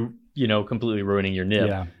are you completely ruining your nib.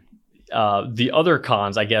 Yeah. The other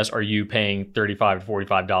cons, I guess, are you paying $35 to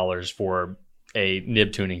 $45 for a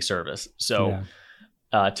nib tuning service. So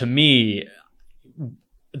to me,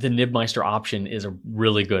 the Nibmeister option is a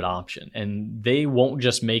really good option. And they won't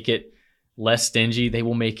just make it less stingy, they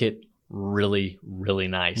will make it really, really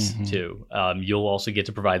nice too. You'll also get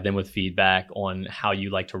to provide them with feedback on how you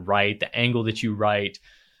like to write, the angle that you write.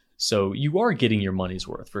 So you are getting your money's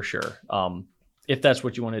worth for sure. If that's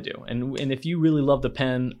what you want to do. And if you really love the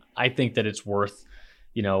pen, I think that it's worth,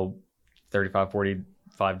 $35,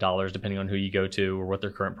 $45, depending on who you go to or what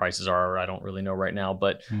their current prices are. I don't really know right now,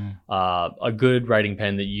 but a good writing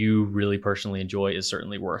pen that you really personally enjoy is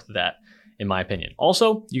certainly worth that, in my opinion.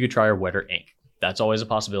 Also, you could try a wetter ink. That's always a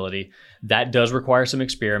possibility. That does require some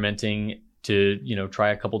experimenting. to,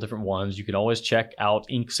 try a couple different ones. You can always check out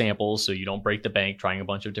ink samples so you don't break the bank trying a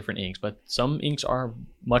bunch of different inks, but some inks are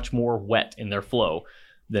much more wet in their flow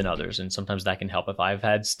than others, and sometimes that can help. If I've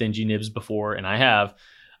had stingy nibs before, and I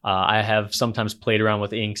have sometimes played around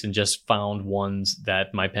with inks and just found ones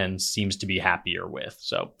that my pen seems to be happier with.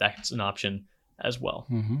 So that's an option as well.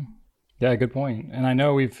 Mm-hmm. Yeah, good point. And I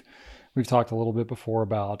know we've talked a little bit before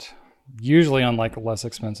about, usually on like less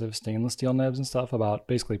expensive stainless steel nibs and stuff, about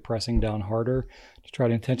basically pressing down harder to try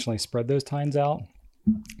to intentionally spread those tines out.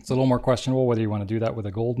 It's a little more questionable whether you want to do that with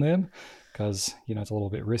a gold nib, because it's a little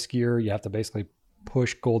bit riskier. You have to basically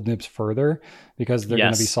push gold nibs further because they're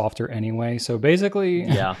going to be softer anyway. So basically,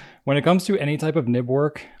 when it comes to any type of nib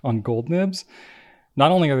work on gold nibs,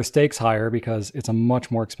 not only are the stakes higher because it's a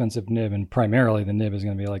much more expensive nib, and primarily the nib is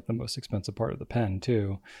going to be like the most expensive part of the pen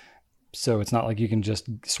too. So it's not like you can just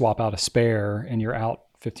swap out a spare and you're out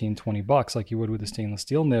 $15-$20 like you would with a stainless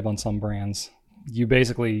steel nib on some brands. You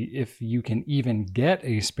basically, if you can even get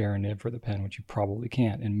a spare nib for the pen, which you probably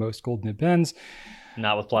can't in most gold nib pens.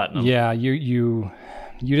 Not with platinum. Yeah, you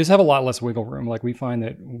just have a lot less wiggle room. Like we find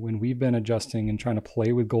that when we've been adjusting and trying to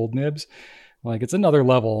play with gold nibs, like it's another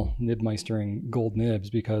level nib meistering gold nibs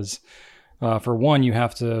because for one, you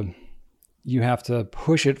have to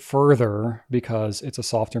push it further because it's a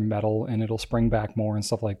softer metal and it'll spring back more and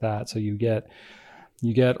stuff like that. So you get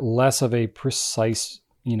less of a precise,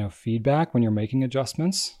 feedback when you're making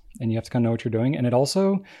adjustments, and you have to kind of know what you're doing. And it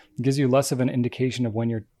also gives you less of an indication of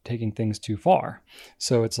when you're taking things too far.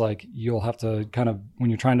 So it's like you'll have to kind of,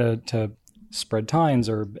 when you're trying to spread tines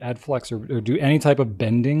or add flex or do any type of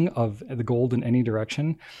bending of the gold in any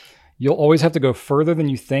direction, you'll always have to go further than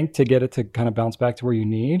you think to get it to kind of bounce back to where you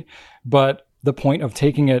need. But the point of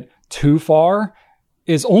taking it too far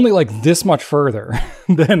is only like this much further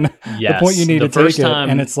than the point you need to take it.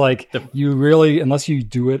 And it's like you really, unless you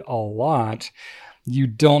do it a lot, you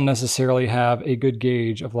don't necessarily have a good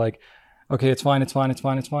gauge of like, okay, it's fine.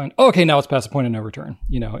 Okay, now it's past the point of no return.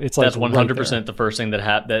 It's like that's 100% the first thing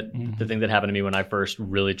the thing that happened to me when I first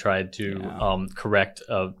really tried to correct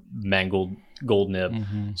a mangled gold nib.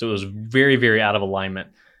 Mm-hmm. So it was very, very out of alignment.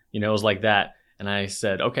 It was like that. And I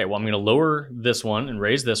said, okay, well, I'm going to lower this one and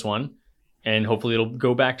raise this one, and hopefully it'll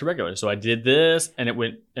go back to regular. So I did this, and it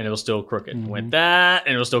went, and it was still crooked. Mm-hmm. I went that,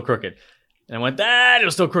 and it was still crooked. And I went that, and it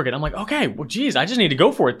was still crooked. I'm like, okay, well, geez, I just need to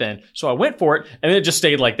go for it then. So I went for it, and it just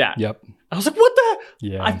stayed like that. Yep. I was like, what the?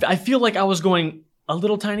 Yeah. I feel like I was going a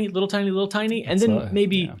little tiny, and then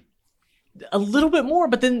maybe a little bit more,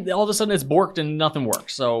 but then all of a sudden it's borked and nothing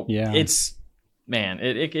works. So it's, man,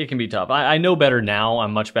 it can be tough. I know better now.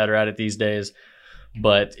 I'm much better at it these days.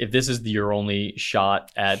 But if this is your only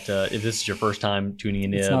shot at, if this is your first time tuning a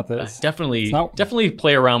nib, definitely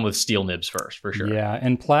play around with steel nibs first, for sure. Yeah,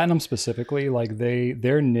 and platinum specifically, like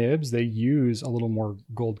their nibs, they use a little more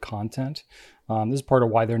gold content. This is part of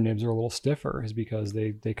why their nibs are a little stiffer, is because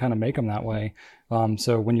they kind of make them that way.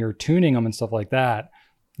 So when you're tuning them and stuff like that,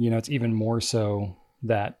 it's even more so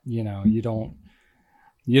that you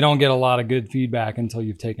don't get a lot of good feedback until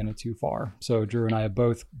you've taken it too far. So Drew and I have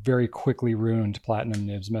both very quickly ruined platinum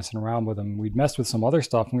nibs messing around with them. We'd messed with some other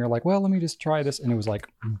stuff and we were like, well, let me just try this. And it was like,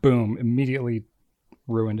 boom, immediately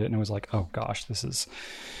ruined it. And it was like, oh gosh, this is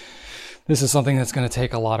something that's going to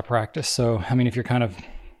take a lot of practice. So, I mean, if you're kind of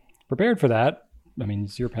prepared for that, I mean,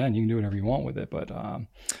 it's your pen. You can do whatever you want with it, but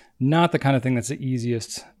not the kind of thing that's the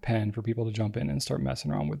easiest pen for people to jump in and start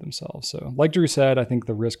messing around with themselves. So like Drew said, I think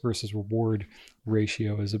the risk versus reward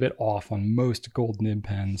ratio is a bit off on most gold nib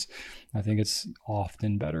pens. I think it's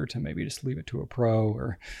often better to maybe just leave it to a pro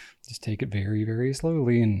or just take it very, very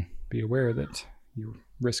slowly and be aware that your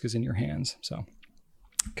risk is in your hands. So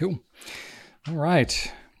cool. All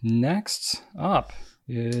right. Next up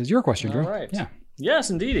is your question, Drew. All right. Yeah.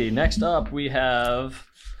 Yes, indeedy. Next up, we have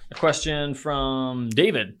a question from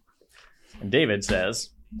David. And David says,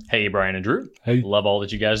 hey, Brian and Drew. Hey. Love all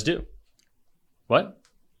that you guys do. What?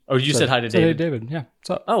 Oh, you said hi to David. Hey, David. Yeah. What's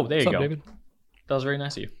up? Oh, there you go. What's up, David? That was very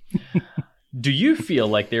nice of you. Do you feel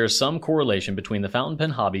like there is some correlation between the fountain pen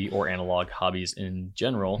hobby or analog hobbies in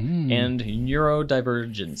general and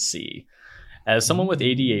neurodivergency? As someone with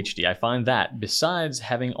ADHD, I find that, besides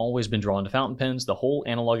having always been drawn to fountain pens, the whole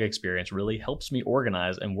analog experience really helps me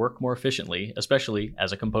organize and work more efficiently, especially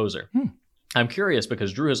as a composer. I'm curious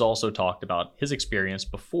because Drew has also talked about his experience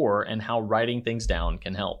before and how writing things down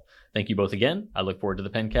can help. Thank you both again. I look forward to the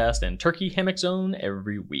Pencast and Turkey Hammock Zone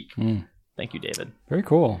every week. Thank you, David. Very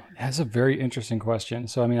cool. That's a very interesting question.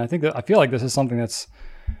 So, I mean, I feel like this is something that's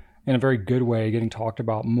in a very good way, getting talked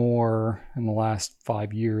about more in the last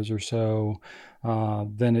 5 years or so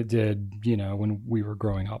than it did, when we were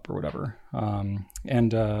growing up or whatever.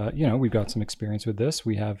 We've got some experience with this.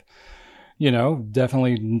 We have,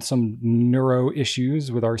 definitely some neuro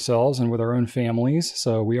issues with ourselves and with our own families.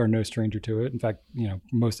 So we are no stranger to it. In fact,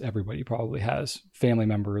 most everybody probably has family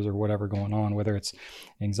members or whatever going on, whether it's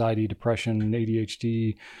anxiety, depression,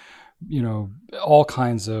 ADHD, all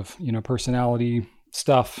kinds of, personality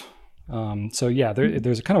stuff.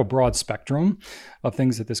 There's a kind of a broad spectrum of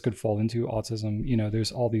things that this could fall into. Autism,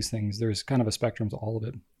 there's all these things. There's kind of a spectrum to all of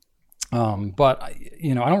it. But I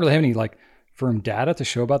don't really have any firm data to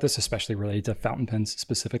show about this, especially related to fountain pens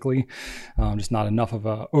specifically. Just not enough of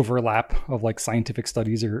a overlap of scientific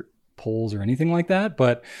studies or polls or anything like that.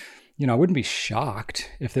 But I wouldn't be shocked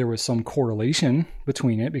if there was some correlation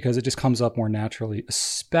between it, because it just comes up more naturally,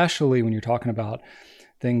 especially when you're talking about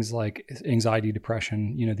things like anxiety,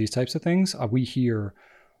 depression, these types of things. We hear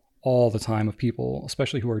all the time of people,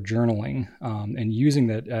 especially who are journaling and using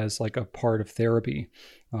that as a part of therapy,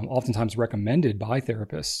 oftentimes recommended by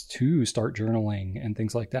therapists to start journaling and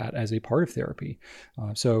things like that as a part of therapy.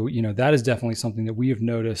 That is definitely something that we have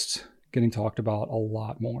noticed getting talked about a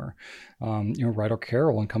lot more. Realo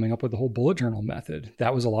Carroll and coming up with the whole bullet journal method.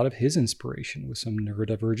 That was a lot of his inspiration with some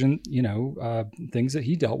neurodivergent, things that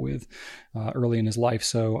he dealt with early in his life.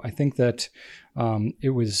 So I think that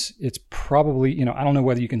it's probably, I don't know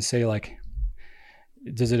whether you can say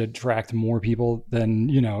does it attract more people than,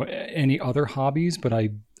 any other hobbies, but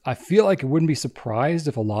I feel like I wouldn't be surprised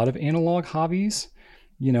if a lot of analog hobbies,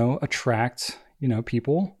 attract,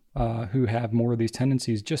 people who have more of these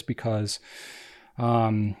tendencies, just because,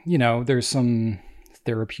 there's some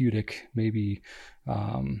therapeutic maybe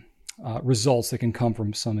results that can come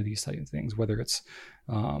from some of these type of things, whether it's,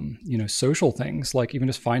 social things, like even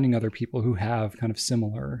just finding other people who have kind of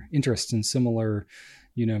similar interests and similar,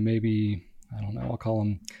 maybe, I don't know, I'll call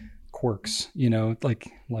them quirks, you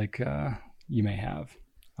may have.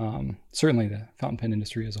 Certainly the fountain pen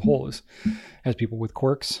industry as a whole has people with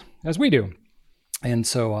quirks, as we do. And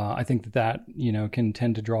so I think that, can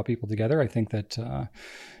tend to draw people together. I think that,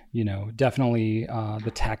 definitely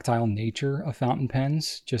the tactile nature of fountain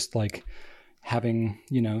pens, just having,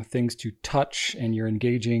 things to touch, and you're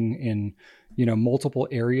engaging in, multiple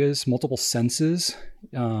areas, multiple senses,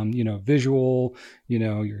 visual,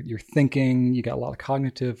 you're thinking, you got a lot of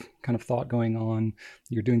cognitive kind of thought going on.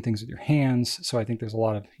 You're doing things with your hands. So I think there's a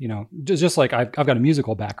lot of, just like I've got a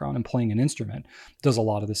musical background, and playing an instrument does a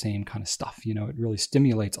lot of the same kind of stuff. It really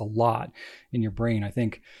stimulates a lot in your brain. I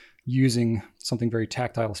think using something very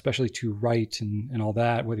tactile, especially to write and all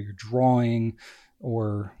that, whether you're drawing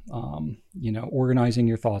or, organizing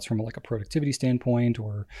your thoughts from a productivity standpoint,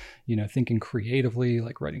 or, thinking creatively,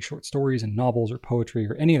 like writing short stories and novels or poetry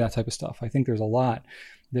or any of that type of stuff. I think there's a lot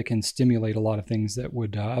that can stimulate a lot of things that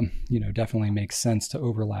would, definitely make sense to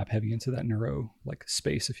overlap heavy into that neuro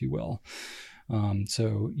space, if you will.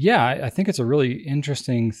 I think it's a really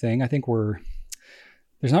interesting thing. I think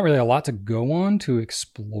there's not really a lot to go on to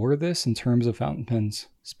explore this in terms of fountain pens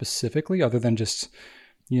specifically, other than just,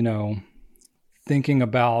 thinking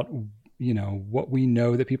about, what we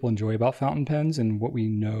know that people enjoy about fountain pens, and what we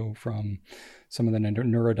know from some of the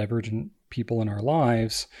neurodivergent people in our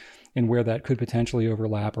lives, and where that could potentially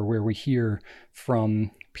overlap, or where we hear from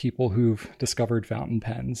people who've discovered fountain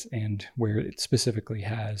pens, and where it specifically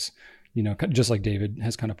has, just like David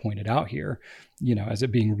has kind of pointed out here, as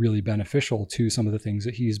it being really beneficial to some of the things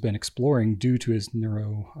that he's been exploring due to his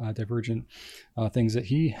neurodivergent things that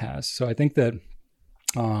he has. So I think that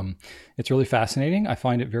it's really fascinating. I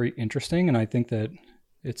find it very interesting. And I think that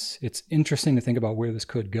it's interesting to think about where this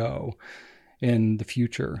could go in the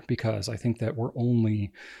future, because I think that we're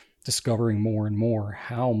only discovering more and more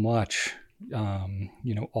how much,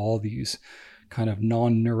 all these kind of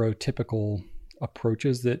non-neurotypical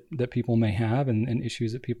approaches that people may have, and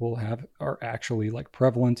issues that people have, are actually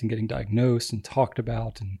prevalent and getting diagnosed and talked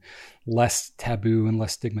about, and less taboo and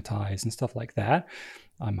less stigmatized and stuff like that.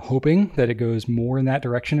 I'm hoping that it goes more in that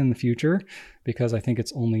direction in the future, because I think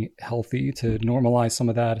it's only healthy to normalize some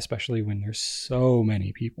of that, especially when there's so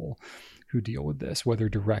many people who deal with this, whether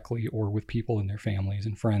directly or with people in their families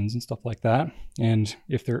and friends and stuff like that. And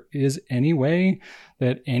if there is any way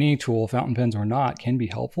that any tool, fountain pens or not, can be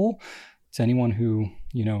helpful to anyone who,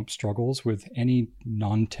 struggles with any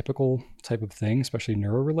non-typical type of thing, especially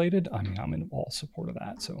neuro-related, I'm in all support of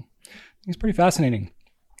that. So I think it's pretty fascinating.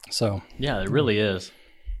 So yeah, it really is.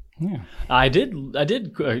 Yeah, I did,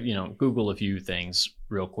 Google a few things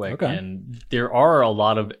real quick, okay. And there are a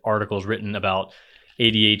lot of articles written about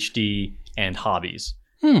ADHD and hobbies.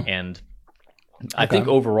 And I think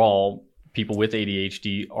overall, people with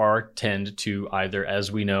ADHD tend to either,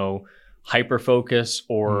 as we know, hyper focus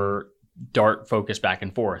or dart focus back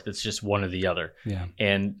and forth. It's just one or the other. Yeah.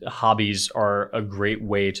 And hobbies are a great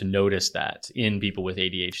way to notice that in people with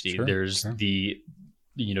ADHD. There's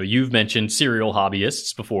you've mentioned serial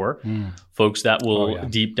hobbyists before, folks that will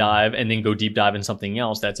deep dive and then go deep dive in something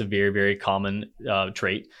else. That's a very, very common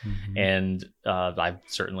trait. And I've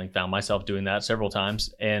certainly found myself doing that several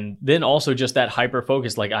times. And then also just that hyper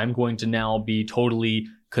focus, like I'm going to now be totally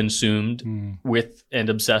consumed with and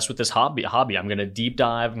obsessed with this hobby. I'm going to deep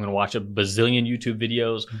dive. I'm going to watch a bazillion YouTube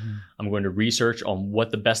videos. I'm going to research on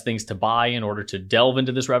what the best things to buy in order to delve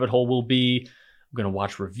into this rabbit hole will be. I'm going to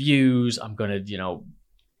watch reviews. I'm going to,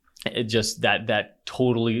 just that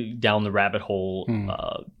totally down the rabbit hole,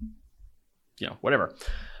 whatever.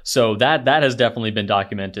 So that has definitely been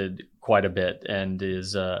documented quite a bit and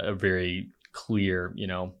is a very clear,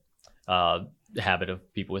 habit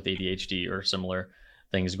of people with ADHD or similar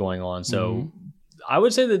things going on. So I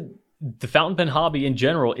would say that the fountain pen hobby in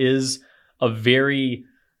general is a very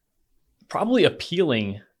probably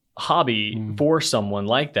appealing hobby for someone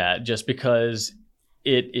like that, just because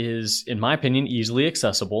it is, in my opinion, easily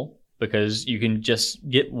accessible, because you can just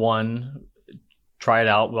get one, try it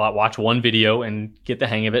out, watch one video and get the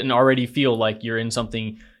hang of it and already feel like you're in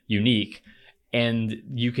something unique. And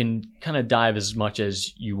you can kind of dive as much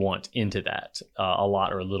as you want into that, a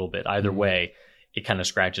lot or a little bit. Either way, it kind of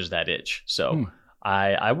scratches that itch. So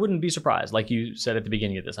I wouldn't be surprised. Like you said at the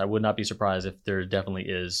beginning of this, I would not be surprised if there definitely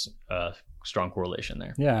is a strong correlation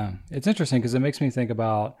there. Yeah, it's interesting because it makes me think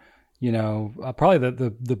about, probably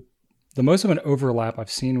the most of an overlap I've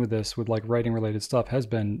seen with this, with like writing related stuff, has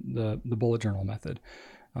been the bullet journal method.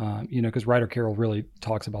 Because Ryder Carroll really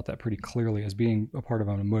talks about that pretty clearly as being a part of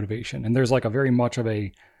a motivation. And there's like a very much of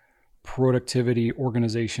a productivity,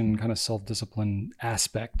 organization, kind of self-discipline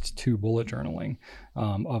aspect to bullet journaling,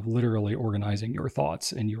 of literally organizing your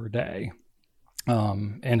thoughts in your day.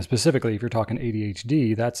 And specifically, if you're talking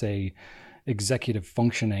ADHD, that's a executive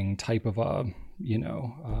functioning type of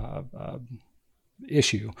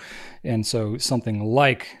issue. And so something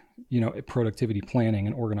like, productivity planning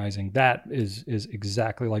and organizing, that is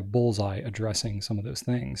exactly like bullseye addressing some of those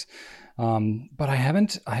things. But I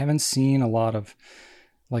haven't seen a lot of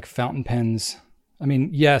like fountain pens. I mean,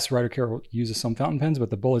 yes, Ryder Carroll uses some fountain pens, but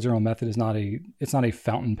the bullet journal method is not a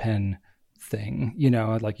fountain pen thing.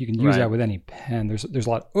 Like you can use that with any pen. There's a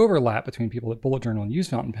lot of overlap between people that bullet journal and use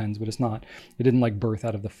fountain pens, but it didn't like birth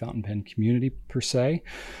out of the fountain pen community per se.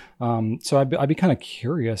 So I'd be kind of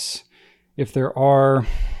curious if there are,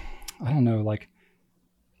 I don't know, like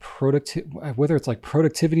whether it's like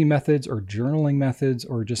productivity methods or journaling methods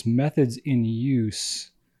or just methods in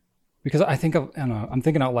use. Because I'm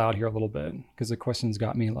thinking out loud here a little bit because the question's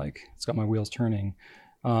got me like, it's got my wheels turning.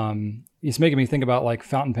 It's making me think about like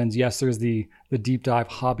fountain pens. Yes, there's the deep dive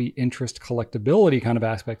hobby interest collectability kind of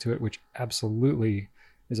aspect to it, which absolutely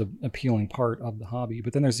is an appealing part of the hobby.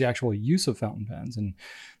 But then there's the actual use of fountain pens and,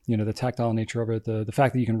 the tactile nature of it, the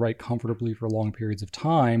fact that you can write comfortably for long periods of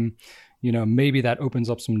time. Maybe that opens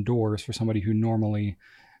up some doors for somebody who normally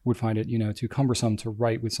would find it, too cumbersome to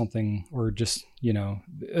write with something, or just,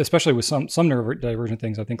 especially with some neurodivergent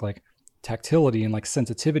things. I think like tactility and like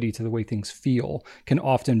sensitivity to the way things feel can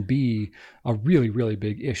often be a really, really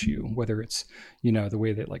big issue, whether it's, the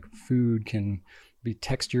way that like food can be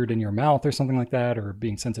textured in your mouth or something like that, or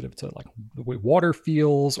being sensitive to like the way water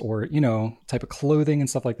feels, or, type of clothing and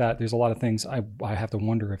stuff like that. There's a lot of things I have to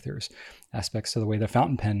wonder if there's aspects to the way the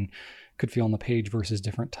fountain pen could feel on the page versus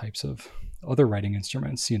different types of other writing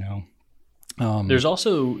instruments, There's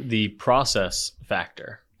also the process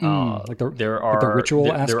factor. Like the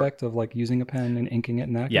ritual aspect of like using a pen and inking it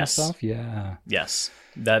and that kind of stuff. Yeah. Yes.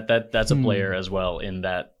 That's a player as well in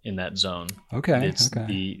that zone. Okay. It's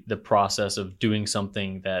the process of doing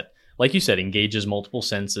something that, like you said, engages multiple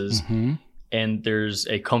senses, and there's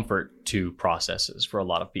a comfort to processes for a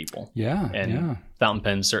lot of people. Yeah. And fountain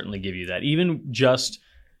pens certainly give you that. Even just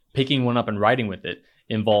picking one up and writing with it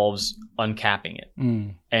involves uncapping it.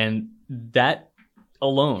 And that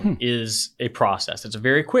alone is a process. It's a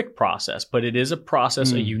very quick process, but it is a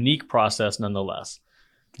process, a unique process nonetheless.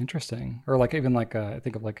 Interesting. Or like even like I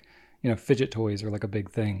think of like, fidget toys are like a big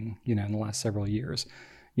thing, in the last several years.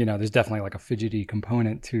 there's definitely like a fidgety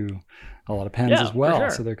component to a lot of pens Yeah, as well. for sure.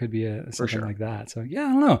 So there could be something like that. So yeah,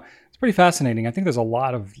 I don't know. It's pretty fascinating. I think there's a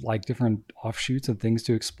lot of like different offshoots of things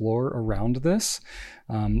to explore around this.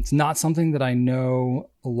 It's not something that I know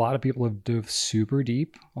a lot of people have dove super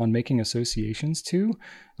deep on making associations to.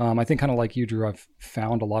 I think kind of like you, Drew, I've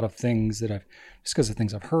found a lot of things that I've, just because of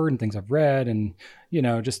things I've heard and things I've read and,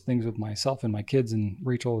 just things with myself and my kids and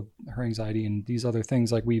Rachel, her anxiety and these other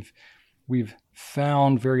things. Like we've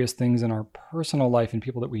found various things in our personal life and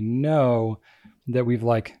people that we know that we've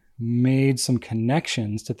like made some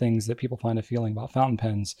connections to things that people find appealing about fountain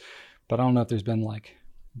pens. But I don't know if there's been like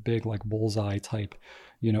big, like bullseye type,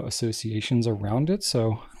 associations around it.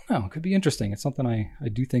 So I don't know, it could be interesting. It's something I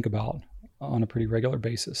do think about on a pretty regular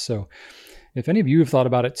basis. So if any of you have thought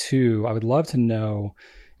about it too, I would love to know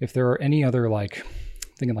if there are any other like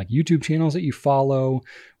thinking like YouTube channels that you follow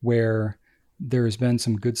where there's been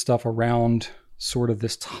some good stuff around sort of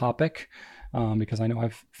this topic, because I know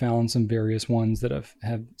I've found some various ones that have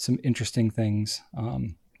had some interesting things.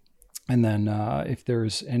 And then if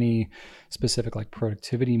there's any specific like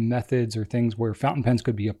productivity methods or things where fountain pens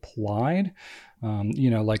could be applied,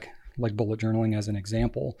 like bullet journaling as an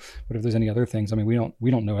example. But if there's any other things, I mean,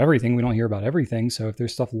 we don't know everything. We don't hear about everything. So if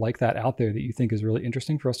there's stuff like that out there that you think is really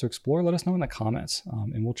interesting for us to explore, let us know in the comments,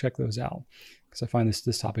 and we'll check those out because I find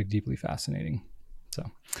this topic deeply fascinating. So,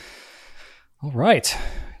 all right.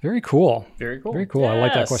 Very cool. Very cool. Very cool. Yes. I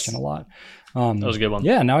like that question a lot. That was a good one.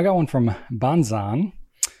 Yeah. Now I got one from Banzan.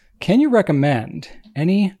 Can you recommend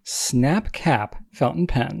any snap cap fountain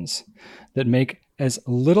pens that make as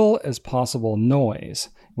little as possible noise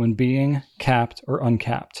when being capped or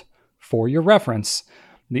uncapped? For your reference,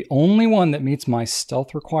 the only one that meets my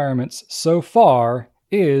stealth requirements so far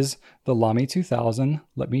is the Lamy 2000.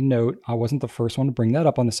 Let me note, I wasn't the first one to bring that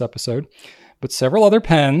up on this episode, but several other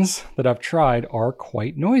pens that I've tried are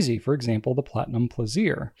quite noisy. For example, the Platinum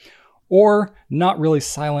Plaisir, or not really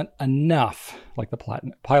silent enough, like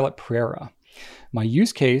the Pilot Prera. My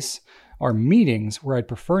use case are meetings where I'd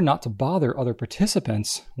prefer not to bother other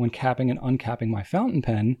participants when capping and uncapping my fountain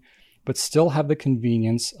pen, but still have the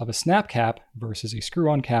convenience of a snap cap versus a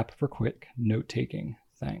screw-on cap for quick note-taking.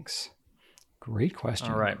 Thanks. Great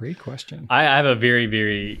question. All right. Great question. I have a very,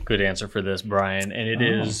 very good answer for this, Brian, and it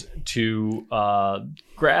is to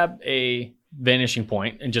grab a vanishing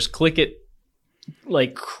point and just click it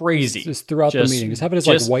like crazy. Just throughout the meeting. Just have it as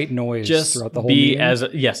like white noise throughout the whole meeting.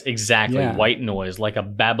 Yes, exactly. Yeah. White noise, like a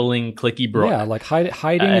babbling, clicky brook. Yeah, like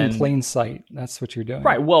hiding in plain sight. That's what you're doing.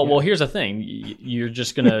 Right. Well, here's the thing. You're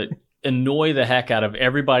just going to annoy the heck out of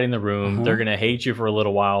everybody in the room. They're going to hate you for a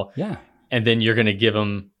little while. Yeah. And then you're going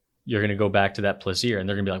to go back to that Plaisir and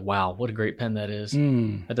they're going to be like, wow, what a great pen that is.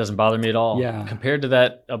 That doesn't bother me at all. Yeah. Compared to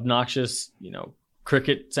that obnoxious,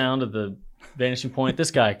 cricket sound of the vanishing point,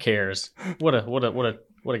 this guy cares. What a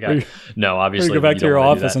guy. No, obviously. You go back to your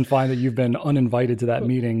office and find that you've been uninvited to that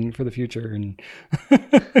meeting for the future, and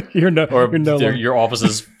your office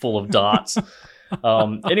is full of dots.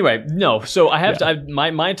 Anyway, no. So I have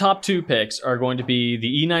my top two picks are going to be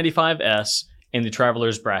the E95S and the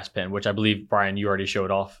Traveler's Brass Pen, which I believe, Brian, you already showed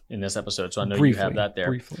off in this episode, so I know you have that there.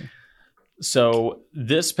 Briefly. So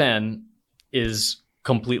this pen is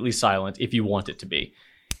completely silent if you want it to be.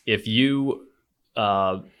 If you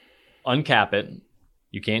uncap it,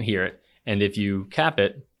 you can't hear it. And if you cap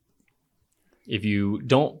it, if you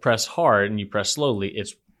don't press hard and you press slowly,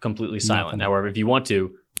 it's completely silent. However, if you want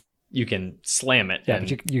to, you can slam it. Yeah, and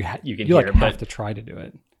but you can hear like it. Have to try to do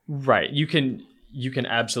it. Right. You can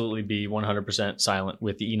absolutely be 100% silent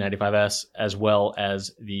with the E95S as well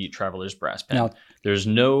as the Traveler's Brass Pen. Now, there's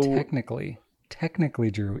no... Technically,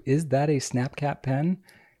 Drew, is that a snap cap pen?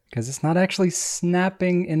 Because it's not actually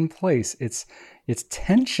snapping in place. It's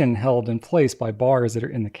tension held in place by bars that are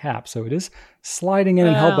in the cap. So it is sliding in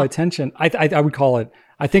and held by tension. I would call it,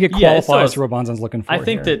 I think it qualifies for what Bonzan's looking for. I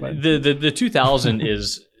think that the 2000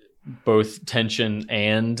 is both tension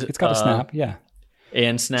and... It's got a snap, yeah.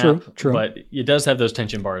 And snap. True. But it does have those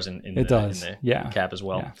tension bars in the cap as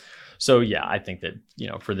well. Yeah. So yeah, I think that,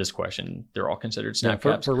 for this question, they're all considered snap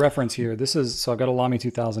caps. For reference here, so I've got a Lamy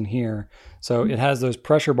 2000 here. So it has those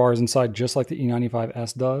pressure bars inside just like the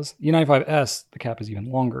E95S does. E95S, the cap is even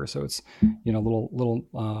longer. So it's, little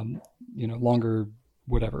longer,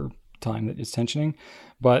 whatever time that it's tensioning.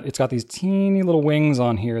 But it's got these teeny little wings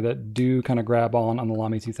on here that do kind of grab on the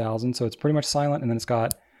Lamy 2000. So it's pretty much silent. And then it's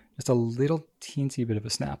got just a little teensy bit of a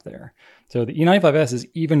snap there. So the E95S is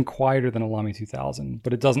even quieter than a Lamy 2000,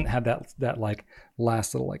 but it doesn't have that like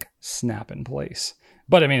last little like snap in place.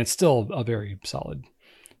 But I mean, it's still a very solid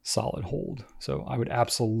hold. So I would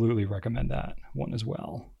absolutely recommend that one as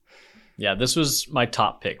well. Yeah, this was my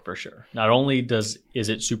top pick for sure. Not only is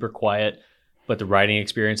it super quiet, but the writing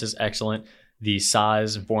experience is excellent. The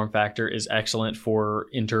size and form factor is excellent for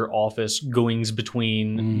inter-office goings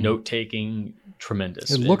between, note-taking,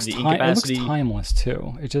 tremendous. It looks timeless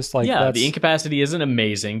too. It's just like, the Incapacity isn't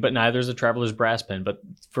amazing, but neither is the Traveler's Brass Pen. But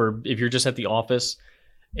if you're just at the office,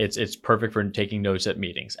 it's perfect for taking notes at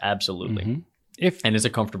meetings. Absolutely. And it's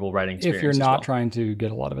a comfortable writing experience. If you're not trying to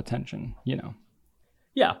get a lot of attention,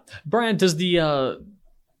 Yeah. Brian, does the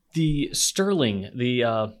Sterling,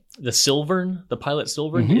 the Silvern, the Pilot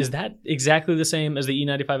Silvern, is that exactly the same as the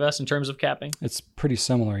E95S in terms of capping? It's pretty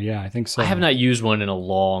similar. Yeah, I think so. I have not used one in a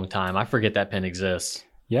long time. I forget that pen exists.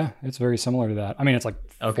 Yeah, it's very similar to that. I mean, it's like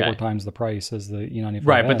 4 times the price as the E95S.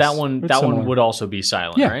 Right, but that one would also be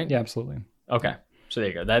silent, right? Yeah, absolutely. Okay. So there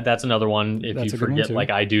you go. That's another one. If you forget, like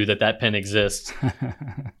I do, that pen exists.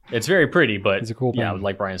 It's very pretty, but it's a cool pen. Yeah,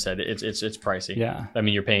 like Brian said, it's pricey. Yeah. I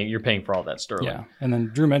mean, you're paying for all that Sterling. Yeah. And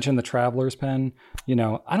then Drew mentioned the Traveler's pen.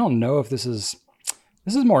 I don't know if this is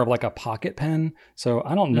more of like a pocket pen. So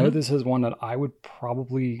I don't know. This is one that I would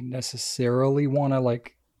probably necessarily want to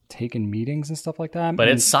like take in meetings and stuff like that. But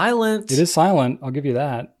it's silent. It is silent. I'll give you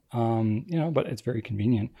that. But it's very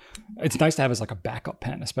convenient. It's nice to have as like a backup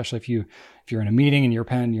pen, especially if you're in a meeting and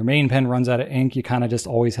your main pen runs out of ink. You kind of just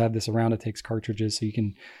always have this around. It takes cartridges, so you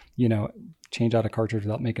can, change out a cartridge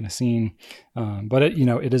without making a scene. But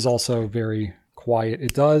it is also very quiet.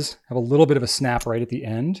 It does have a little bit of a snap right at the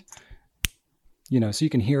end, so you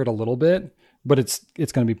can hear it a little bit, but it's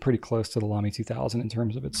going to be pretty close to the Lamy 2000 in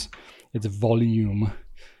terms of its volume.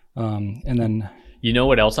 And then. You know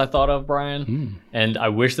what else I thought of, Brian? And I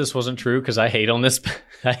wish this wasn't true because I hate on this.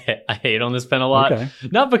 I hate on this pen a lot. Okay.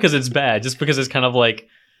 Not because it's bad, just because it's kind of like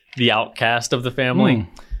the outcast of the family.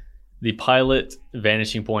 The Pilot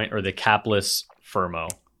Vanishing Point or the capless Firmo.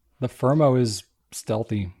 The Firmo is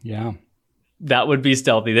stealthy. Yeah. That would be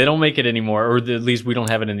stealthy. They don't make it anymore, or at least we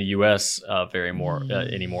don't have it in the U.S.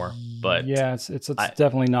 anymore. But yeah, it's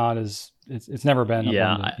definitely not as it's never been.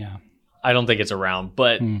 I don't think it's around,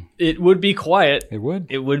 but it would be quiet. It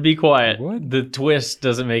would be quiet. It would. The twist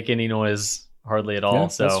doesn't make any noise hardly at all. Yeah,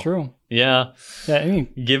 so that's true. Yeah. Yeah. I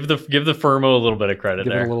mean, give the Firmo a little bit of credit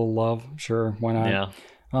there. Give it a little love. Sure. Why not?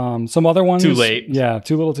 Yeah. Some other ones. Too late. Yeah.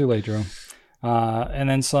 Too little, too late, Drew. And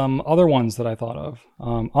then some other ones that I thought of.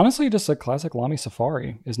 Honestly, just a classic Lamy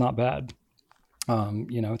Safari is not bad.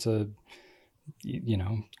 It's a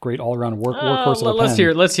great all around workhorse of a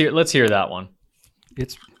pen. Let's hear that one.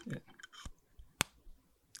 It's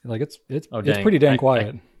pretty dang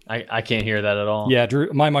quiet. I can't hear that at all. Yeah,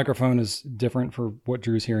 Drew, my microphone is different for what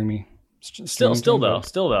Drew's hearing me. Still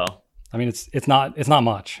though. I mean, it's not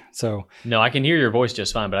much. So no, I can hear your voice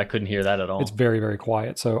just fine, but I couldn't hear that at all. It's very, very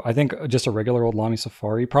quiet. So I think just a regular old Lamy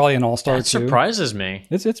Safari, probably an All-Star too. That surprises me.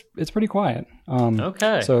 It's pretty quiet.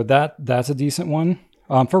 Okay. So that's a decent one.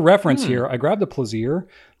 For reference here, I grabbed a Plaisir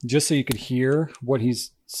just so you could hear what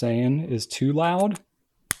he's saying is too loud.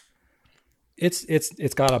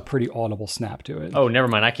 It's got a pretty audible snap to it. Oh, never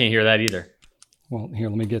mind. I can't hear that either. Well, here,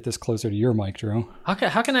 let me get this closer to your mic, Drew. How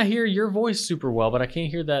can I hear your voice super well, but I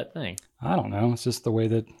can't hear that thing? I don't know. It's just the way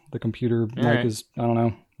that the computer mic is. I don't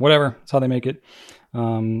know. Whatever. That's how they make it.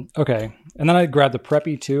 Okay. And then I grabbed the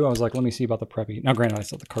Preppy too. I was like, let me see about the Preppy. Now, granted, I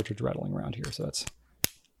still have the cartridge rattling around here, so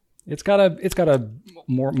it's got a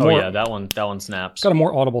more. Oh yeah, that one snaps. It's got a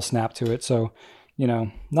more audible snap to it. So,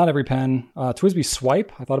 not every pen. Twisby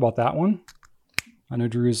Swipe. I thought about that one. I know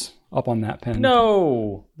Drew's up on that pen.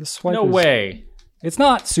 No. The Swipe no way. It's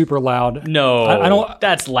not super loud. No. I don't.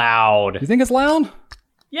 That's loud. You think it's loud?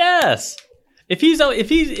 Yes. If he's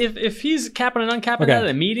capping and uncapping that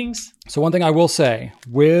at meetings. So one thing I will say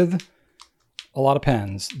with a lot of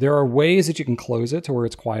pens, there are ways that you can close it to where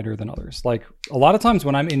it's quieter than others. Like a lot of times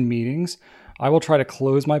when I'm in meetings, I will try to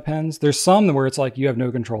close my pens. There's some where it's like you have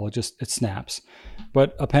no control. It snaps.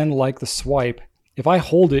 But a pen like the Swipe, if I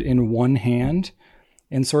hold it in one hand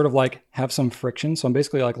and sort of like have some friction. So I'm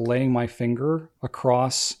basically like laying my finger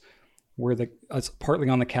across where it's partly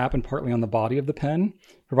on the cap and partly on the body of the pen,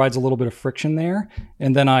 provides a little bit of friction there.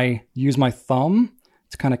 And then I use my thumb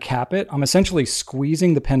to kind of cap it. I'm essentially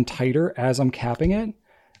squeezing the pen tighter as I'm capping it.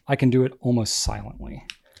 I can do it almost silently.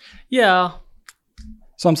 Yeah.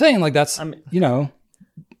 So I'm saying like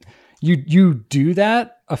you do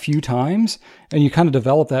that a few times and you kind of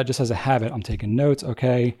develop that just as a habit. I'm taking notes.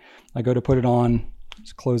 Okay. I go to put it on.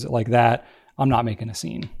 Just close it like that. I'm not making a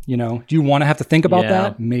scene. Do you want to have to think about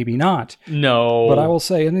that? Maybe not. No. But I will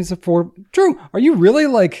say, and these are for Drew. Are you really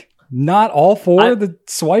like not all for the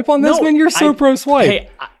Swipe on this one? You're so pro Swipe.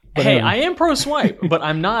 Hey, I am pro Swipe, but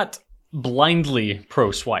I'm not blindly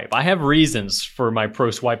pro swipe. I have reasons for my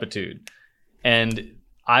pro swipitude. And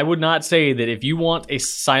I would not say that if you want a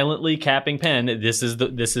silently capping pen, this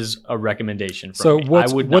is a recommendation from me.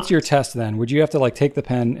 So what's your test then? Would you have to like take the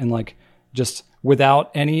pen and like just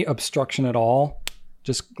without any obstruction at all,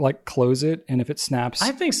 just like close it, and if it snaps?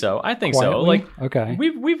 I think so. Quietly? Like, okay.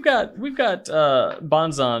 We've got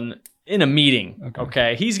Bonzon in a meeting.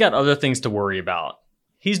 Okay. He's got other things to worry about.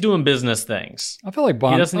 He's doing business things. I feel like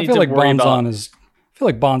Bonzon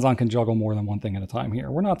can juggle more than one thing at a time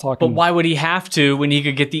here. We're not talking. But why would he have to when he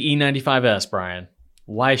could get the E95S, Brian?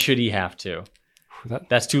 Why should he have to?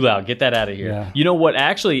 That's too loud. Get that out of here. Yeah. You know what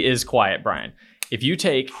actually is quiet, Brian? If you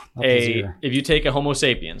take a Homo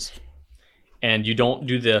sapiens and you don't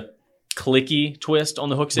do the clicky twist on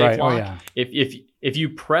the hook safe lock, if you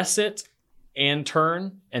press it and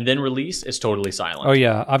turn and then release, it's totally silent. Oh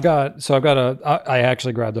yeah, I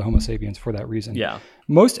actually grabbed the Homo sapiens for that reason. Yeah.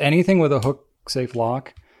 Most anything with a hook safe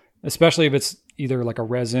lock, especially if it's either like a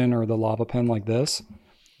resin or the lava pen like this,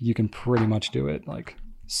 you can pretty much do it like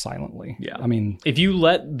silently. Yeah. I mean, if you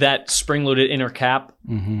let that spring-loaded inner cap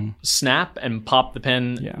snap and pop the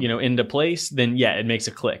pen, into place, then it makes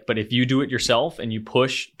a click. But if you do it yourself and you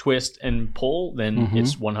push, twist, and pull, then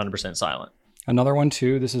it's 100% silent. Another one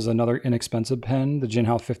too. This is another inexpensive pen, the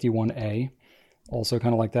Jinhao 51A. Also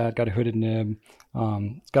kind of like that. Got a hooded nib.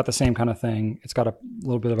 It's got the same kind of thing. It's got a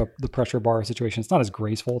little bit of the pressure bar situation. It's not as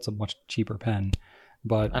graceful. It's a much cheaper pen.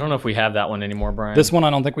 But I don't know if we have that one anymore, Brian. This one I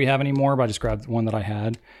don't think we have anymore, but I just grabbed the one that I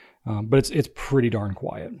had. But it's pretty darn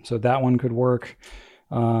quiet. So that one could work.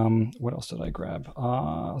 What else did I grab?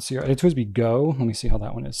 Let's see. It was Go. Let me see how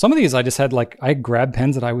that one is. Some of these I just had I grabbed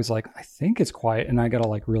pens that I was like, I think it's quiet, and I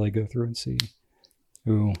gotta really go through and see.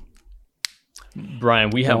 Ooh.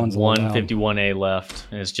 Brian, we have one 51A left,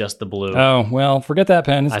 and it's just the blue. Oh, well, forget that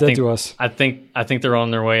pen. It's dead to us. I think they're on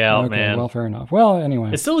their way out, man. Well, fair enough. Well,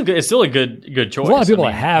 anyway. It's still a good choice. A lot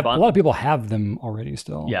of people have them already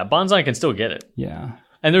still. Yeah, Bonsai can still get it. Yeah.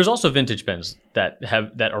 And there's also vintage pens that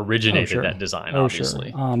originated that design,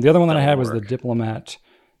 obviously. Sure. The other one that I had was the Diplomat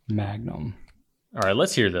Magnum. All right,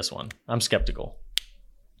 let's hear this one. I'm skeptical.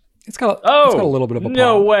 It's got a little bit of a pop.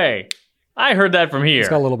 No way. I heard that from here. It's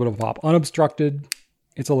got a little bit of a pop. Unobstructed.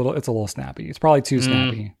 It's a little snappy. It's probably too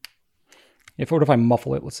snappy. What if I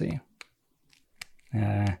muffle it? Let's see.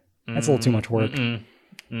 That's a little too much work. I'm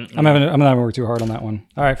not work too hard on that one.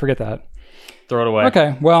 All right, forget that. Throw it away.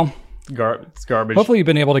 Okay, well, it's garbage. Hopefully you've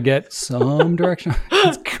been able to get some direction.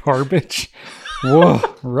 It's garbage. Whoa,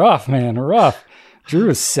 rough, man, rough. Drew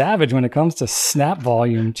is savage when it comes to snap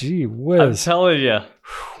volume. Gee whiz. I'm telling you.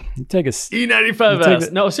 You take a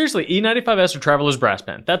E95S. No, seriously, E95S or Traveler's Brass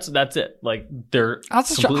Pen. That's it. Like they're I was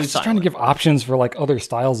just trying to give options for like other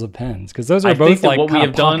styles of pens because those are both like kind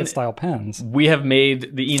of pocket style pens. We have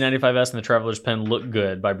made the E95S and the Traveler's Pen look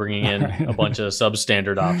good by bringing in a bunch of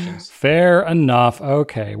substandard options. Fair enough.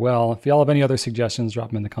 Okay. Well, if y'all have any other suggestions, drop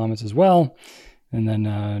them in the comments as well. And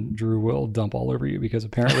then Drew will dump all over you because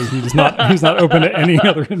apparently he's not open to any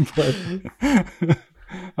other input.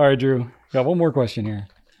 All right, Drew. Got one more question here.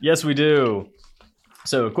 Yes, we do.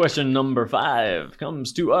 So question number 5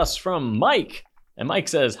 comes to us from Mike. And Mike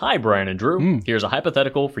says, "Hi, Brian and Drew. Here's a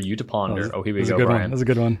hypothetical for you to ponder." Here we go, Brian. That's a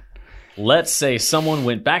good one. Let's say someone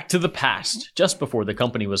went back to the past just before the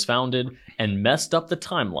company was founded and messed up the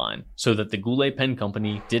timeline so that the Goulet Pen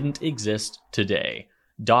Company didn't exist today.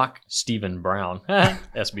 Doc Stephen Brown,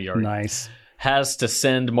 SBR, nice, has to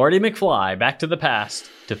send Marty McFly back to the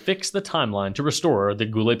past to fix the timeline to restore the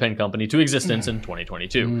Goulet Pen Company to existence in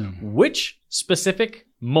 2022. Which specific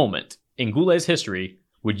moment in Goulet's history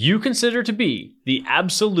would you consider to be the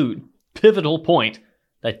absolute pivotal point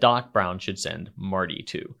that Doc Brown should send Marty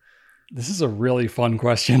to? This is a really fun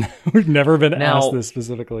question. We've never been asked this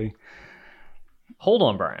specifically. Hold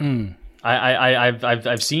on, Brian.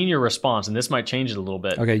 I've seen your response, and this might change it a little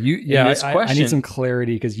bit. Okay, I need some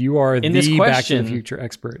clarity because you are the Back to the Future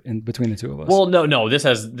expert in between the two of us. Well, no, this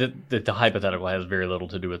has the hypothetical has very little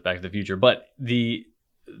to do with Back to the Future, but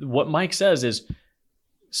what Mike says is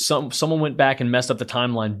someone went back and messed up the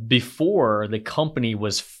timeline before the company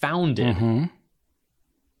was founded,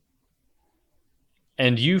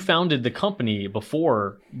 and you founded the company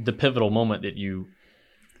before the pivotal moment that you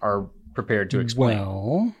are prepared to explain.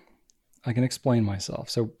 Well, I can explain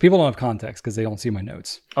myself. So people don't have context because they don't see my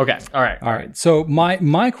notes. Okay. All right. So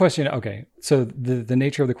my question, okay. So the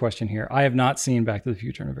nature of the question here, I have not seen Back to the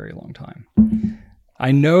Future in a very long time.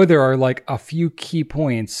 I know there are like a few key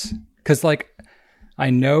points because like,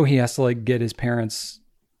 I know he has to like get his parents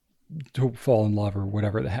to fall in love or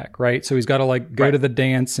whatever the heck. Right. So he's got to like go to the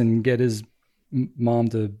dance and get his mom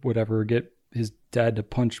to whatever, get his dad to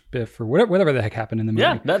punch Biff or whatever the heck happened in the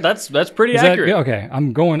movie. Yeah, that's pretty accurate. Okay,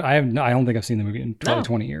 I'm going. I don't think I've seen the movie in probably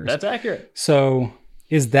 20 years. That's accurate. So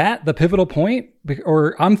is that the pivotal point?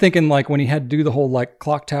 Or I'm thinking like when he had to do the whole like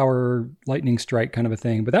clock tower lightning strike kind of a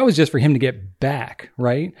thing, but that was just for him to get back,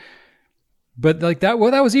 right? But like that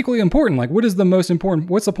was equally important. Like, what is the most important?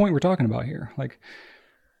 What's the point we're talking about here? Like,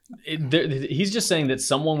 he's just saying that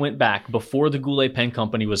someone went back before the Goulet Pen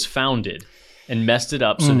Company was founded and messed it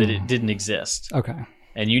up so that it didn't exist. Okay.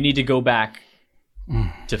 And you need to go back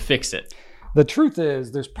to fix it. The truth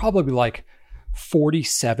is, there's probably like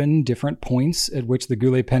 47 different points at which the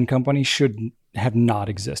Goulet Pen Company should have not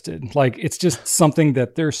existed. Like, it's just something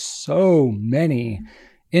that there's so many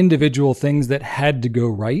individual things that had to go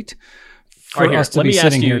right for us to be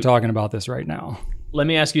sitting here talking about this right now. Let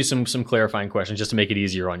me ask you some clarifying questions just to make it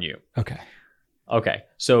easier on you. Okay.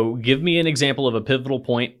 So give me an example of a pivotal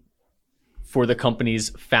point for the company's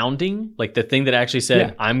founding, like the thing that actually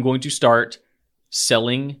said, I'm going to start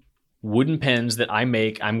selling wooden pens that I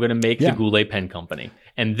make. I'm going to make the Goulet Pen Company.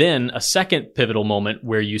 And then a second pivotal moment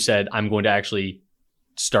where you said, I'm going to actually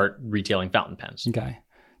start retailing fountain pens. Okay.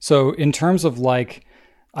 So in terms of like,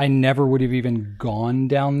 I never would have even gone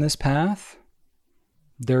down this path.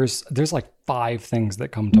 There's like 5 things that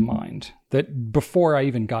come to mind that before I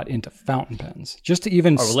even got into fountain pens, just to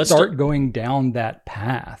even start going down that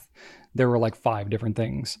path, there were like 5 different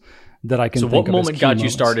things that I can think of. So what moment got you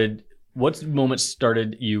started? What moment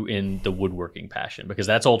started you in the woodworking passion? Because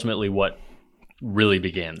that's ultimately what really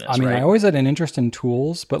began this. I mean, right? I always had an interest in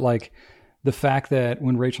tools, but like the fact that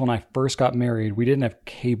when Rachel and I first got married, we didn't have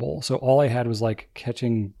cable. So all I had was like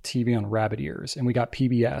catching TV on rabbit ears, and we got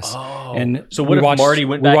PBS. Oh. And so what if Marty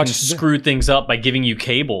went back and screwed things up by giving you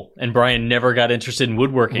cable, and Brian never got interested in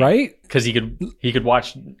woodworking? Right. Because he could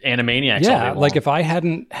watch Animaniacs all day long. Like if I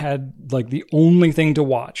hadn't had like the only thing to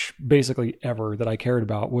watch basically ever that I cared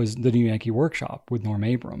about was the New Yankee Workshop with Norm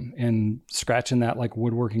Abram and scratching that like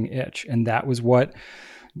woodworking itch. And that was what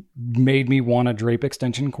made me want to drape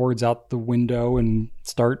extension cords out the window and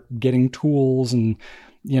start getting tools. And,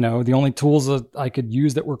 you know, the only tools that I could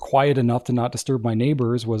use that were quiet enough to not disturb my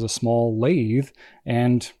neighbors was a small lathe.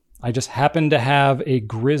 And I just happened to have a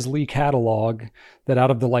Grizzly catalog that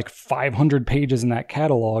out of the like 500 pages in that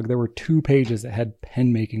catalog, there were 2 pages that had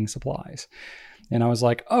pen making supplies. And I was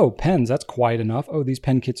like, oh, pens, that's quiet enough. Oh, these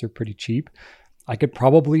pen kits are pretty cheap. I could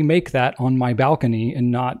probably make that on my balcony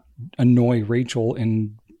and not annoy Rachel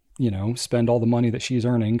and, you know, spend all the money that she's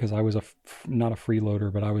earning, because I was not a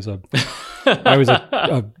freeloader, but I was a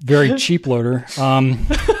very cheap loader.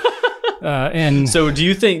 And so do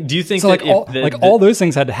you think so that all those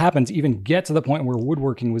things had to happen to even get to the point where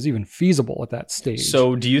woodworking was even feasible at that stage?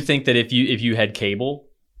 So do you think that if you had cable,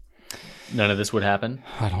 none of this would happen?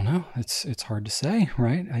 I don't know. It's hard to say,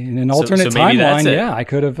 right? In an alternate timeline, I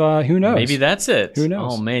could have. Who knows? Maybe that's it. Who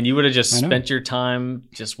knows? Oh man, you would have just spent your time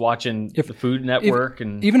just watching the Food Network,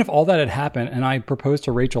 and even if all that had happened, and I proposed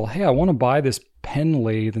to Rachel, hey, I want to buy this pen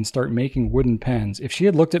lathe and start making wooden pens. If she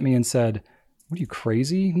had looked at me and said, "What are you,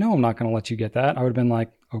 crazy? No, I'm not going to let you get that," I would have been like,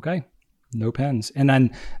 okay. No pens. And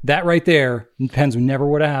then that right there, pens never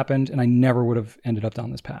would have happened, and I never would have ended up down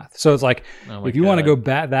this path. So it's like, if you want to go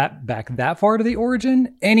back that far to the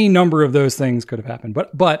origin, any number of those things could have happened.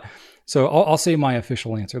 But so I'll say my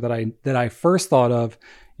official answer that I first thought of,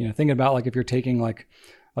 you know, thinking about like if you're taking like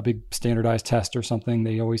a big standardized test or something,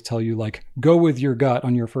 they always tell you like, go with your gut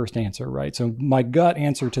on your first answer, right? So my gut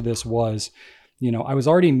answer to this was, you know, I was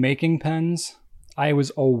already making pens. I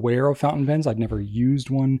was aware of fountain pens. I'd never used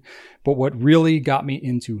one. But what really got me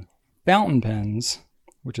into fountain pens,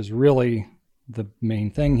 which is really the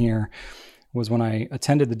main thing here, was when I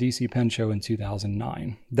attended the DC Pen Show in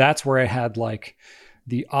 2009. That's where I had like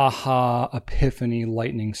the aha epiphany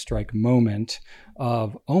lightning strike moment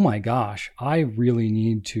of, oh my gosh, I really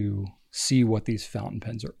need to see what these fountain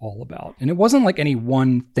pens are all about. And it wasn't like any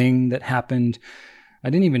one thing that happened. I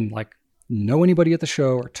didn't even like know anybody at the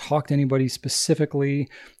show or talk to anybody specifically.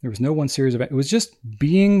 There was no one series event. It was just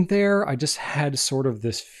being there. I just had sort of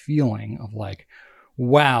this feeling of like,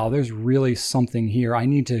 wow, there's really something here. I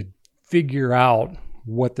need to figure out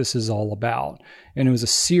what this is all about. And it was a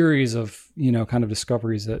series of, you know, kind of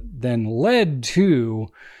discoveries that then led to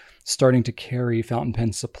starting to carry fountain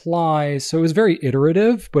pen supplies. So it was very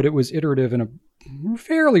iterative, but it was iterative in a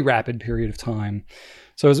fairly rapid period of time.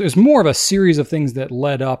 So it was more of a series of things that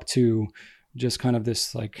led up to just kind of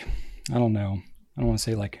this, like, I don't want to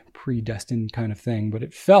say like predestined kind of thing, but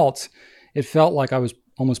it felt like I was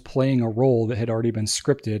almost playing a role that had already been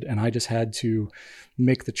scripted, and I just had to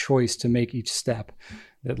make the choice to make each step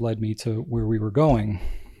that led me to where we were going.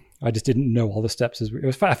 I just didn't know all the steps.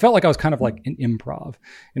 I felt like I was kind of like an improv,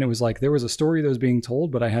 and it was like there was a story that was being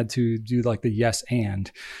told, but I had to do like the yes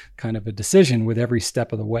and kind of a decision with every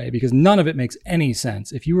step of the way, because none of it makes any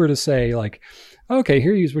sense. If you were to say like, okay,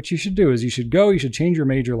 here's what you should do is you should change your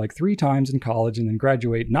major like 3 times in college and then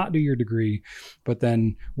graduate, not do your degree, but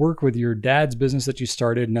then work with your dad's business that you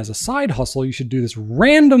started. And as a side hustle, you should do this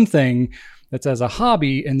random thing that's as a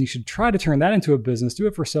hobby, and you should try to turn that into a business, do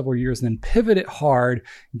it for several years, and then pivot it hard,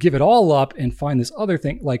 give it all up, and find this other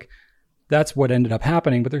thing. Like, that's what ended up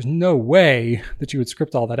happening, but there's no way that you would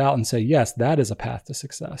script all that out and say, yes, that is a path to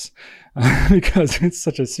success, because it's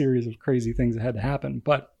such a series of crazy things that had to happen.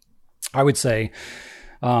 But I would say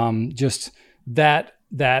just that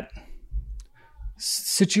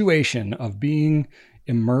situation of being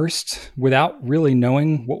immersed without really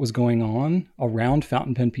knowing what was going on around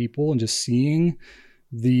fountain pen people and just seeing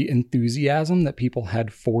the enthusiasm that people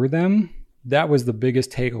had for them, that was the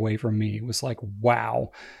biggest takeaway from me. It was like,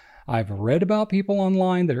 wow, I've read about people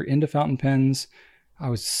online that are into fountain pens. I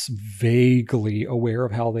was vaguely aware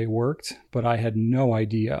of how they worked, but I had no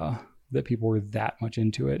idea that people were that much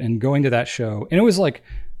into it. And going to that show, and it was like,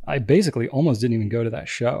 I basically almost didn't even go to that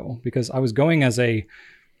show because I was going as a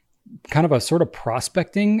kind of a sort of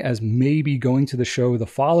prospecting as maybe going to the show the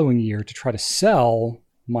following year to try to sell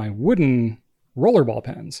my wooden rollerball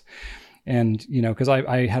pens. And, you know, because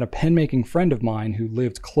I had a pen making friend of mine who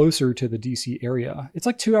lived closer to the DC area. It's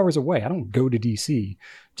like 2 hours away. I don't go to DC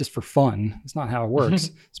just for fun. It's not how it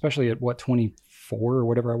works, especially at 24 or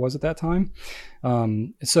whatever I was at that time.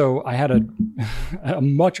 So I had a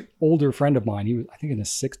much older friend of mine. He was, I think, in his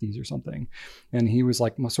 60s or something. And he was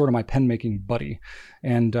like sort of my pen making buddy.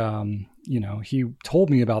 And, you know, he told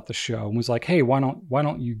me about the show and was like, hey, why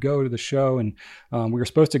don't you go to the show? And we were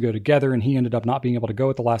supposed to go together, and he ended up not being able to go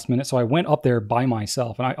at the last minute. So I went up there by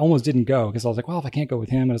myself, and I almost didn't go because I was like, well, if I can't go with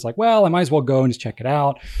him, and it's like, well, I might as well go and just check it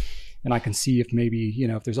out. And I can see if maybe, you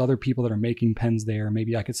know, if there's other people that are making pens there,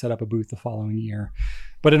 maybe I could set up a booth the following year.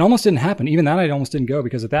 But it almost didn't happen. Even that, I almost didn't go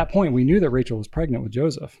because at that point we knew that Rachel was pregnant with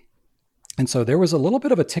Joseph. And so there was a little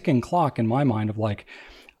bit of a ticking clock in my mind of like,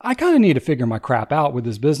 I kind of need to figure my crap out with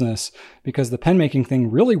this business because the pen making thing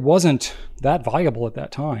really wasn't that viable at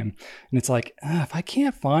that time. And it's like, if I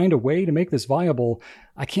can't find a way to make this viable,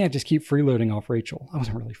 I can't just keep freeloading off Rachel. I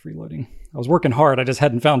wasn't really freeloading. I was working hard. I just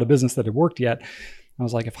hadn't found a business that had worked yet. I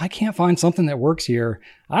was like, if I can't find something that works here,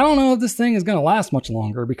 I don't know if this thing is going to last much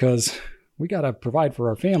longer because we got to provide for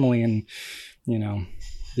our family. And, you know,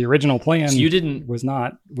 the original plan was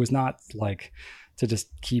not like to just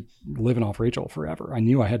keep living off Rachel forever. I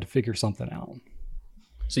knew I had to figure something out.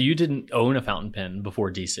 So you didn't own a fountain pen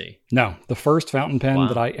before DC? No, the first fountain pen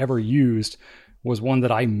that I ever used was one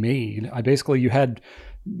that I made. You had,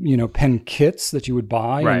 you know, pen kits that you would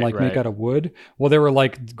buy and make out of wood. Well, there were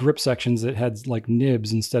like grip sections that had like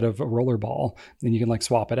nibs instead of a roller ball, and you can like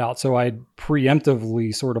swap it out. So I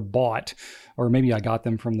preemptively sort of bought, or maybe I got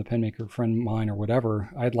them from the pen maker friend of mine or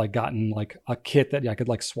whatever. I'd like gotten like a kit that I could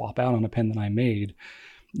like swap out on a pen that I made,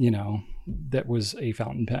 you know, that was a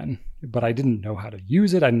fountain pen, but I didn't know how to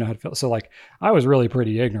use it. I didn't know how to fill. So like I was really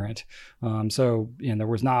pretty ignorant. So, you know, there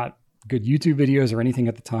was not good YouTube videos or anything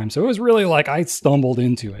at the time. So it was really like I stumbled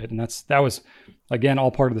into it. And that was, again, all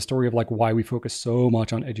part of the story of like why we focus so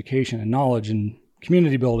much on education and knowledge and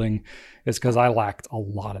community building is because I lacked a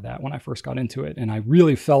lot of that when I first got into it. And I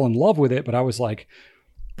really fell in love with it. But I was like,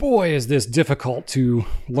 boy, is this difficult to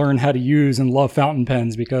learn how to use and love fountain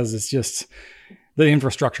pens because it's just, the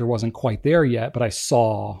infrastructure wasn't quite there yet, but I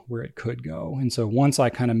saw where it could go. And so once I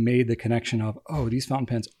kind of made the connection of, oh, these fountain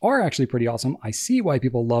pens are actually pretty awesome. I see why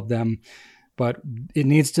people love them, but it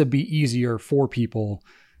needs to be easier for people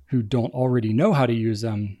who don't already know how to use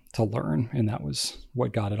them to learn. And that was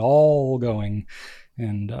what got it all going.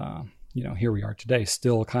 And, you know, here we are today,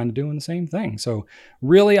 still kind of doing the same thing. So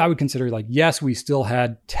really, I would consider like, yes, we still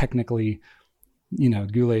had technically, you know,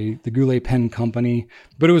 the Goulet Pen Company,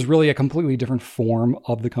 but it was really a completely different form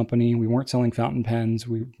of the company. We weren't selling fountain pens.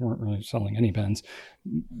 We weren't really selling any pens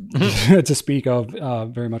to speak of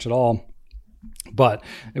very much at all. But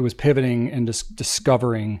it was pivoting and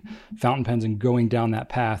discovering fountain pens and going down that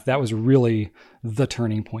path. That was really the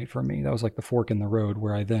turning point for me. That was like the fork in the road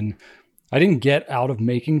where I didn't get out of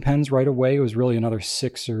making pens right away. It was really another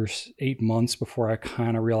 6 or 8 months before I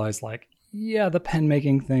kind of realized like, yeah, the pen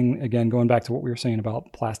making thing, again, going back to what we were saying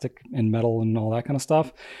about plastic and metal and all that kind of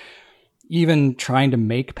stuff, even trying to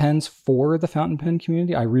make pens for the fountain pen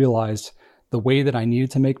community, I realized the way that I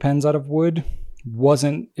needed to make pens out of wood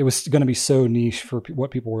it was going to be so niche for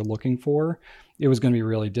what people were looking for. it was going to be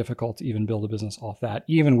really difficult to even build a business off that,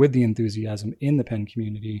 even with the enthusiasm in the pen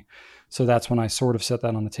community. So that's when I sort of set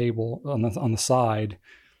that on the table, on the side.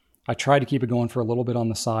 I tried to keep it going for a little bit on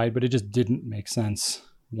the side, but it just didn't make sense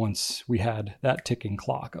once we had that ticking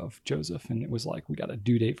clock of Joseph. And it was like, we got a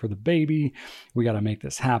due date for the baby. We got to make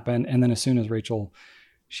this happen. And then as soon as Rachel,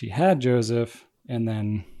 she had Joseph, and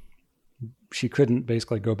then she couldn't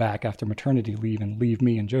basically go back after maternity leave and leave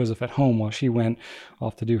me and Joseph at home while she went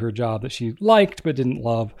off to do her job that she liked but didn't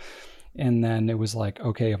love. And then it was like,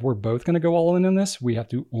 okay, if we're both going to go all in on this, we have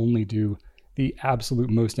to only do the absolute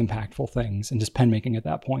most impactful things. And just pen making at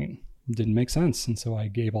that point didn't make sense. And so I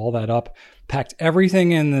gave all that up, packed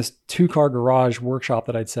everything in this 2-car garage workshop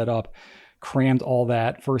that I'd set up, crammed all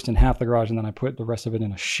that first in half the garage, and then I put the rest of it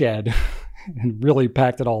in a shed and really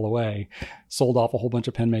packed it all away, sold off a whole bunch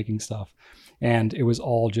of pen making stuff. And it was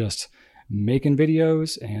all just making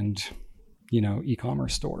videos and,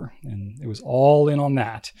 e-commerce store. And it was all in on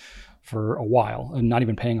that for a while, and not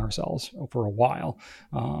even paying ourselves for a while,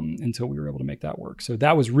 until we were able to make that work. So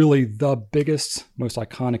that was really the biggest, most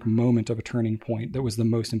iconic moment of a turning point that was the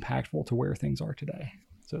most impactful to where things are today.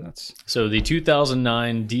 So the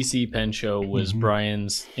 2009 DC Pen Show was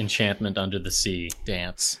Brian's Enchantment Under the Sea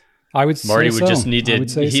dance. I would say Marty would just need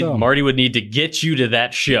to. Marty would need to get you to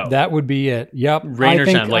that show. That would be it. Yep. Rain or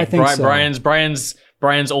shine. Like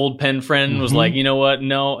Brian's old pen friend was like, you know what?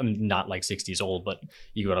 No, I'm not like 60s old, but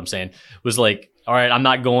you know what I'm saying. Was like, all right, I'm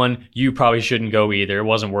not going. You probably shouldn't go either. It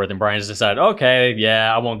wasn't worth it. And Brian's decided, okay,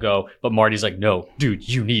 yeah, I won't go. But Marty's like, no, dude,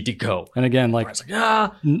 you need to go. And again, like,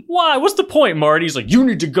 Brian's like, why? What's the point, Marty? He's like, you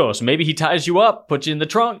need to go. So maybe he ties you up, puts you in the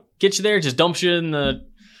trunk, gets you there, just dumps you on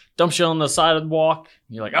the side of the walk.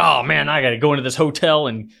 You're like, oh man, I got to go into this hotel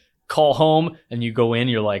and call home. And you go in,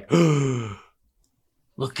 you're like,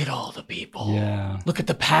 look at all the people. Yeah. Look at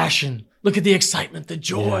the passion. Look at the excitement, the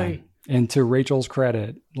joy. Yeah. And to Rachel's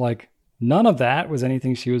credit, like, none of that was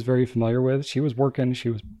anything she was very familiar with. She was working, she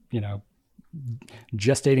was,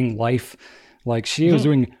 gestating life. Like, she was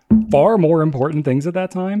doing far more important things at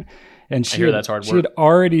that time. And I hear that's hard work. She had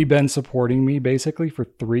already been supporting me basically for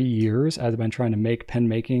 3 years as I've been trying to make pen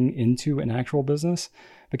making into an actual business.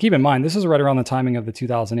 But keep in mind, this is right around the timing of the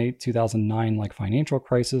 2008, 2009 like financial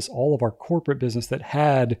crisis. All of our corporate business that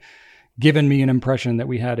had given me an impression that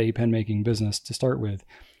we had a pen making business to start with,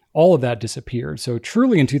 all of that disappeared. So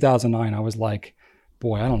truly in 2009, I was like,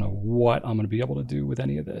 boy, I don't know what I'm going to be able to do with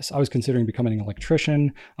any of this. I was considering becoming an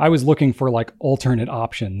electrician. I was looking for like alternate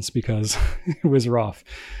options because it was rough.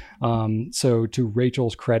 So to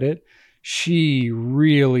Rachel's credit, she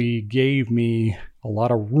really gave me a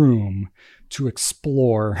lot of room to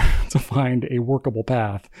explore, to find a workable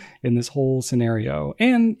path in this whole scenario.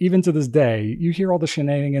 And even to this day, you hear all the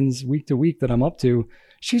shenanigans week to week that I'm up to.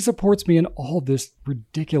 She supports me in all this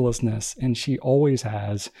ridiculousness, and she always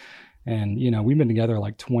has. And, we've been together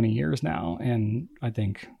like 20 years now. And I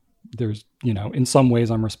think there's, in some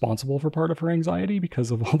ways I'm responsible for part of her anxiety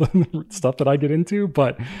because of all the stuff that I get into.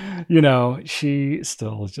 But, she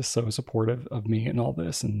still is just so supportive of me and all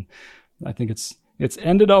this. And I think it's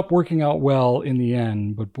ended up working out well in the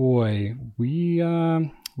end. But boy, we've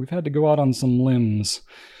had to go out on some limbs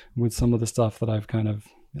with some of the stuff that I've kind of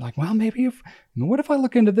like, well, what if I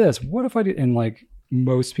look into this? What if I do? And like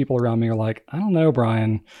most people around me are like, I don't know,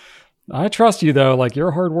 Brian. I trust you though. Like, you're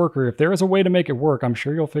a hard worker. If there is a way to make it work, I'm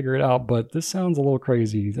sure you'll figure it out. But this sounds a little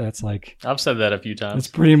crazy. That's like, I've said that a few times. It's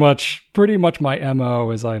pretty much my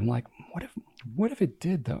MO is I'm like, what if it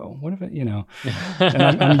did though? What if it,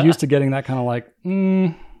 and I'm used to getting that kind of like,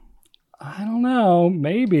 I don't know,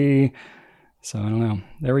 maybe. So I don't know.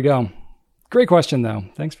 There we go. Great question though.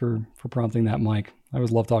 Thanks for prompting that, Mike. I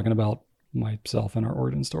always love talking about myself and our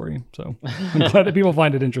origin story. So I'm glad that people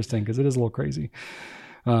find it interesting because it is a little crazy.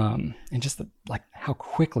 And just how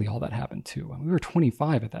quickly all that happened too. I mean, we were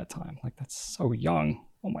 25 at that time. Like, that's so young.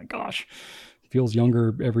 Oh my gosh. Feels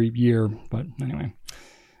younger every year. But anyway.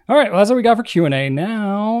 All right. Well, that's what we got for Q&A.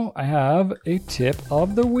 Now I have a tip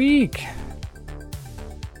of the week.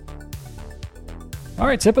 All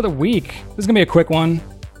right. Tip of the week. This is going to be a quick one.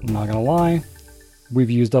 I'm not going to lie. We've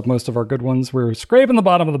used up most of our good ones. We're scraping the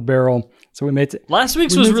bottom of the barrel. So we made it. Last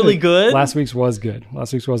week's was really good. Last week's was good.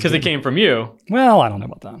 Because it came from you. Well, I don't know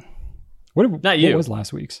about that. Not you. What was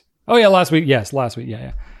last week's? Oh, yeah, last week. Yes, last week.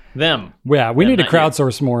 Yeah. Them. Yeah, we need to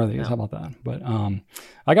crowdsource more of these. Yeah. How about that? But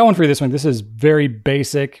I got one for you this week. This is very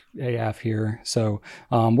basic AF here. So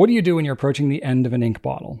what do you do when you're approaching the end of an ink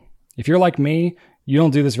bottle? If you're like me, you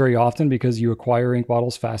don't do this very often because you acquire ink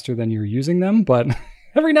bottles faster than you're using them. But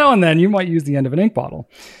every now and then you might use the end of an ink bottle.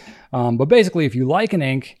 But basically, if you like an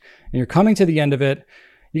ink and you're coming to the end of it,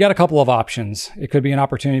 you got a couple of options. It could be an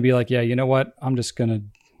opportunity to be like, yeah, you know what? I'm just going to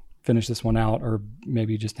finish this one out, or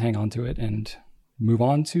maybe just hang on to it and move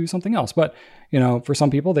on to something else. But, for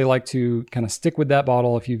some people, they like to kind of stick with that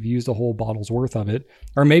bottle if you've used a whole bottle's worth of it.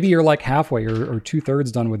 Or maybe you're like halfway or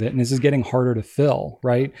 2/3 done with it, and this is getting harder to fill,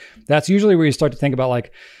 right? That's usually where you start to think about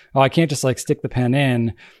like, oh, I can't just like stick the pen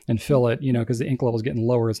in and fill it, because the ink level is getting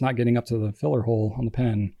lower. It's not getting up to the filler hole on the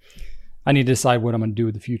pen. I need to decide what I'm going to do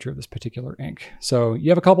with the future of this particular ink. So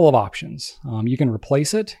you have a couple of options. You can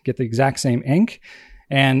replace it, get the exact same ink,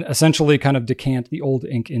 and essentially kind of decant the old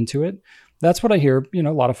ink into it. That's what I hear, a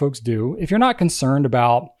lot of folks do. If you're not concerned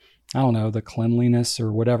about, I don't know, the cleanliness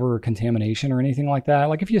or whatever, or contamination or anything like that,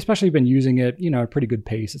 like if you especially been using it, at a pretty good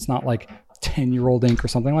pace, it's not like 10-year-old ink or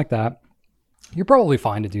something like that, you're probably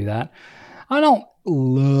fine to do that. I don't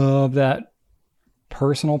love that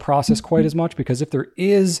personal process quite as much, because if there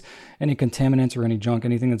is any contaminants or any junk,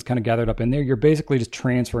 anything that's kind of gathered up in there, you're basically just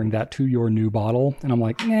transferring that to your new bottle. And I'm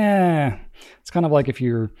like, it's kind of like if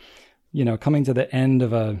you're, coming to the end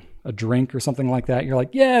of a drink or something like that, you're like,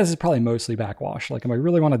 yeah, this is probably mostly backwash. Like, am I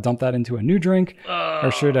really want to dump that into a new drink,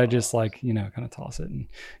 or should I just kind of toss it and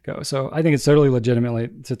go? So I think it's totally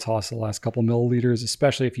legitimate to toss the last couple milliliters,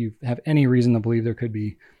 especially if you have any reason to believe there could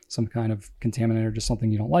be some kind of contaminant or just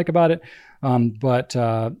something you don't like about it. But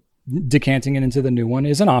decanting it into the new one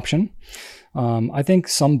is an option. I think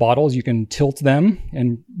some bottles you can tilt them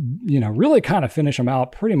and, really kind of finish them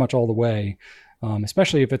out pretty much all the way.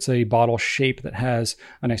 Especially if it's a bottle shape that has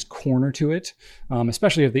a nice corner to it,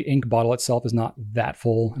 especially if the ink bottle itself is not that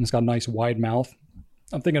full and it's got a nice wide mouth.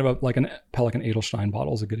 I'm thinking about like a Pelikan Edelstein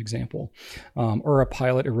bottle is a good example, or a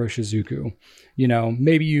Pilot Iroshizuku.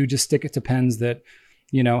 Maybe you just stick it to pens that,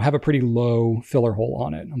 have a pretty low filler hole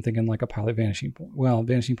on it. I'm thinking like a Pilot Vanishing Point. Well,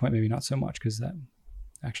 Vanishing Point maybe not so much, because that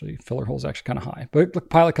actually filler hole is actually kind of high. But like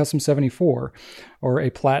Pilot Custom 74 or a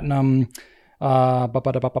Platinum,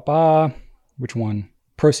 which one?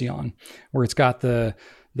 Procyon, where it's got the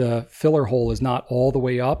filler hole is not all the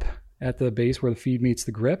way up at the base where the feed meets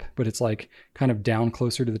the grip, but it's like kind of down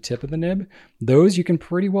closer to the tip of the nib. Those you can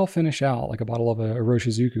pretty well finish out, like a bottle of a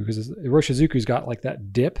Iroshizuku, because Iroshizuku's got like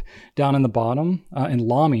that dip down in the bottom, and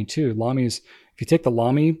Lamy too. Lamy's, if you take the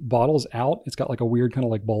Lamy bottles out, it's got like a weird kind of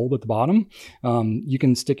like bulb at the bottom. You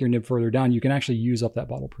can stick your nib further down. You can actually use up that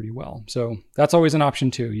bottle pretty well. So that's always an option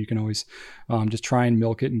too. You can always just try and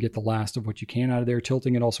milk it and get the last of what you can out of there,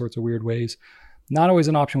 tilting it all sorts of weird ways. Not always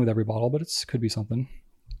an option with every bottle, but it could be something.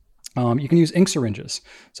 You can use ink syringes.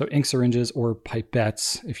 So ink syringes or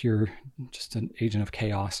pipettes, if you're just an agent of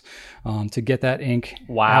chaos, to get that ink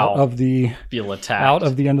out of the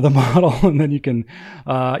end of the bottle. And then you can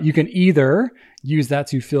either use that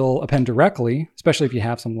to fill a pen directly, especially if you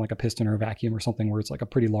have something like a piston or a vacuum or something where it's like a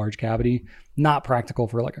pretty large cavity. Not practical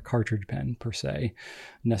for like a cartridge pen per se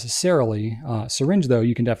necessarily. Syringe though,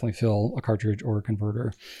 you can definitely fill a cartridge or a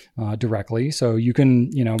converter directly. So you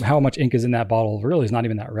can, how much ink is in that bottle really is not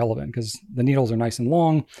even that relevant, because the needles are nice and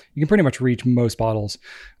long. You can pretty much reach most bottles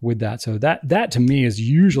with that. So that to me is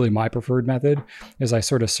usually my preferred method, is I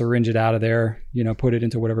sort of syringe it out of there, put it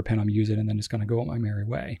into whatever pen I'm using, and then just kind of go on my merry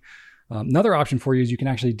way. Another option for you is you can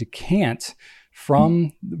actually decant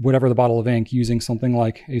from whatever the bottle of ink using something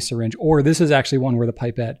like a syringe, or this is actually one where the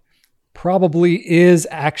pipette probably is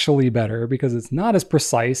actually better because it's not as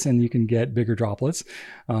precise and you can get bigger droplets.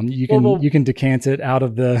 You can decant it out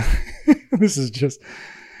of the, this is just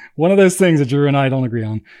one of those things that Drew and I don't agree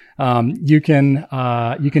on. You can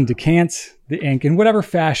decant the ink in whatever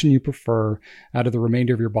fashion you prefer out of the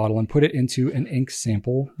remainder of your bottle and put it into an ink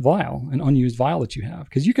sample vial, an unused vial that you have,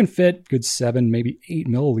 because you can fit good 7, maybe 8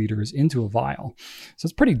 milliliters into a vial. So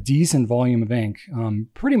it's pretty decent volume of ink.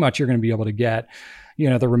 Pretty much you're going to be able to get,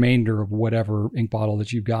 the remainder of whatever ink bottle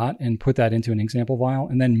that you've got and put that into an ink sample vial.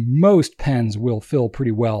 And then most pens will fill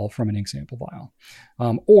pretty well from an ink sample vial.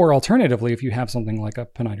 Or alternatively, if you have something like a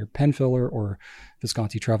Pennider pen filler or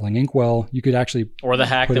Visconti traveling inkwell, you could actually... Or the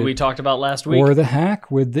hack that we talked about last week. Or the hack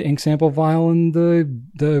with the ink sample vial and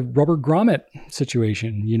the rubber grommet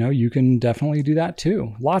situation. You can definitely do that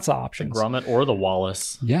too. Lots of options. The grommet or the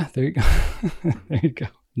Wallace. Yeah, there you go. There you go.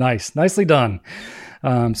 Nice. Nicely done.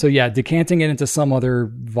 So yeah, decanting it into some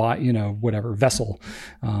other, vessel.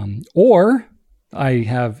 Or I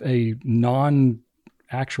have a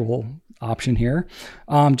non-actual option here.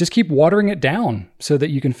 Just keep watering it down so that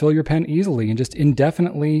you can fill your pen easily, and just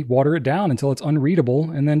indefinitely water it down until it's unreadable,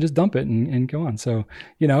 and then just dump it and go on. So,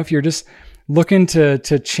 if you're just looking to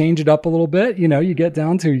change it up a little bit, you get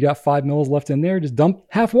down to, you got 5 mils left in there, just dump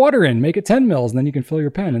half water in, make it 10 mils, and then you can fill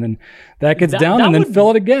your pen, and then that gets down, and then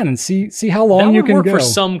fill it again and see how long you can go. That would work for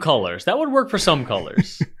some colors. That would work for some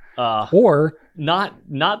colors. Or not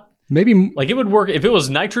Maybe like it would work if it was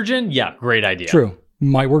nitrogen. Yeah, great idea. True.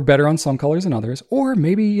 Might work better on some colors than others. Or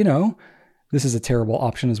maybe, this is a terrible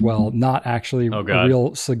option as well. Not actually a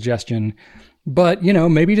real suggestion. But,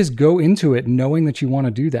 maybe just go into it knowing that you want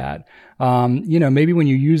to do that. Maybe when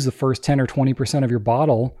you use the first 10 or 20% of your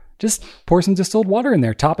bottle, just pour some distilled water in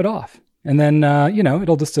there, top it off. And then,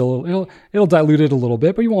 it'll distill, it'll dilute it a little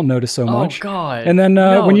bit, but you won't notice so much. Oh, God. And then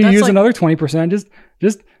when you use another 20%,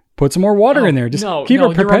 just put some more water in there. Just keep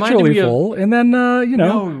it perpetually full. And then,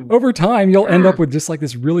 over time, you'll end up with just like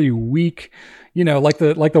this really weak, like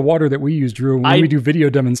the water that we use, Drew, when we do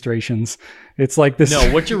video demonstrations. It's like this.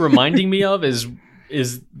 No, what you're reminding me of is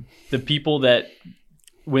the people that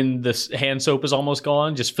when the hand soap is almost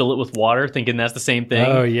gone, just fill it with water, thinking that's the same thing.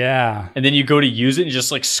 Oh, yeah. And then you go to use it and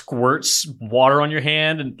just like squirts water on your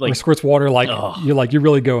hand and like or squirts water you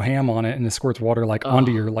really go ham on it and it squirts water like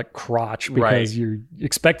onto your like crotch because you're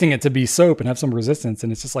expecting it to be soap and have some resistance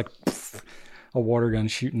and it's just like a water gun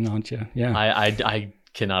shooting onto you. Yeah. I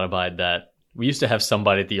cannot abide that. We used to have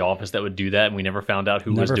somebody at the office that would do that and we never found out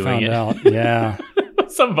who was doing it. Yeah.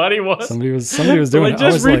 Somebody was doing like, it.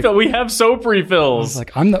 Just refill. We have soap refills. I was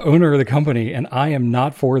like, I'm the owner of the company and I am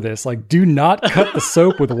not for this. Like, do not cut the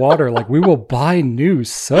soap with water. Like, we will buy new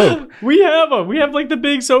soap. We have them. We have like the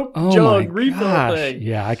big soap jug refill thing.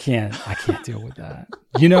 Yeah, I can't deal with that.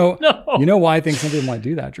 You know why I think some people might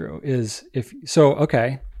do that, Drew, is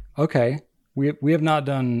okay. We have not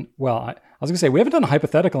done I was going to say, we haven't done a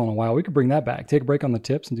hypothetical in a while. We could bring that back. Take a break on the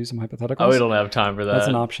tips and do some hypotheticals. Oh, we don't have time for that. That's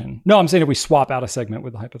an option. No, I'm saying if we swap out a segment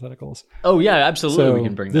with the hypotheticals. Oh, yeah, absolutely. So we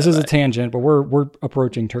can bring that This is back. a tangent, but we're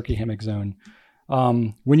approaching turkey hammock zone.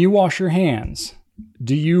 When you wash your hands,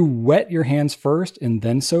 do you wet your hands first and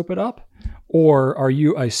then soap it up? Or are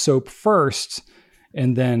you a soap first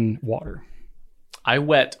and then water? I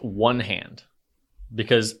wet one hand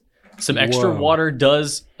because some extra water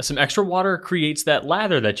creates that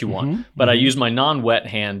lather that you want, but I use my non-wet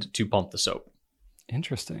hand to pump the soap.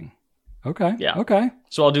 Interesting. Okay. Yeah. Okay.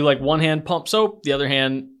 So I'll do like one hand pump soap, the other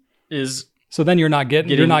hand is so then you're not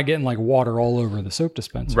getting like water all over the soap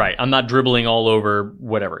dispenser. Right. I'm not dribbling all over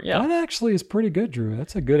whatever. Yeah. That actually is pretty good, Drew.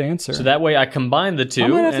 That's a good answer. So that way I combine the two. I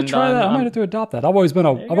might have to try that. I might have to adopt that. I've always been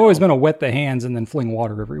a wet the hands and then fling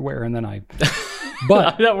water everywhere and then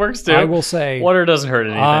but that works too. I will say water doesn't hurt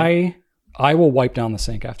anything. I will wipe down the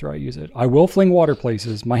sink after I use it. I will fling water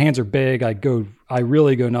places. My hands are big. I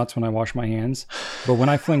really go nuts when I wash my hands. But when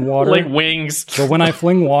I fling water, like wings. But when I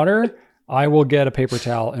fling water, I will get a paper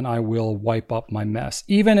towel and I will wipe up my mess.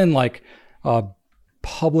 Even in like a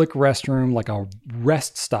public restroom, like a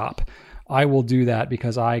rest stop, I will do that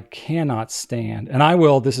because I cannot stand. And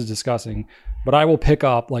this is disgusting, but I will pick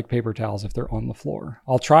up like paper towels if they're on the floor.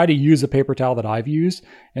 I'll try to use a paper towel that I've used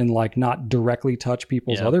and like not directly touch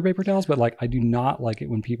people's other paper towels, but like I do not like it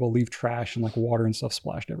when people leave trash and like water and stuff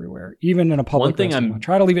splashed everywhere, even in a public restroom. I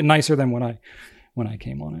try to leave it nicer than when I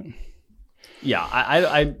came on it. Yeah,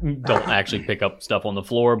 I don't actually pick up stuff on the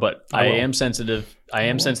floor, but I am sensitive. I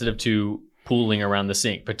am sensitive to pooling around the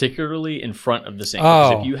sink, particularly in front of the sink.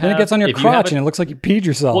 Oh, then it gets on your crotch and it looks like you peed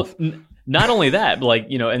yourself. Well, not only that, but like,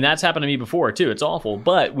 and that's happened to me before too. It's awful.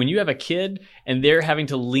 But when you have a kid and they're having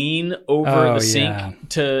to lean over the sink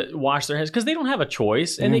to wash their hands because they don't have a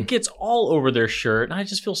choice and it gets all over their shirt. And I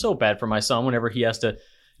just feel so bad for my son whenever he has to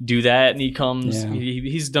do that. And he comes,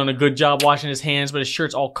 he's done a good job washing his hands, but his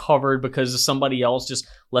shirt's all covered because somebody else just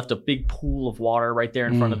left a big pool of water right there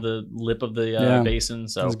in front of the lip of the basin.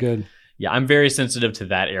 So that's good. Yeah, I'm very sensitive to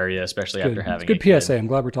that area, especially after having it's good PSA. I'm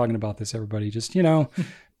glad we're talking about this, everybody. Just,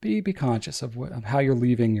 be conscious of how you're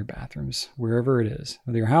leaving your bathrooms, wherever it is,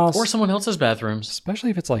 whether your house or someone else's bathrooms. Especially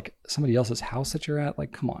if it's like somebody else's house that you're at.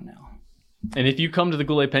 Like, come on now. And if you come to the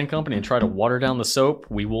Goulet Pen Company and try to water down the soap,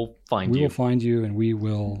 we will find you. We will find you, and we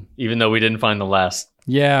will. Even though we didn't find the last.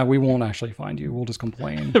 Yeah, we won't actually find you. We'll just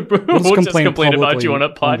complain. We'll just complain about you on a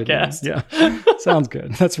podcast. Yeah, sounds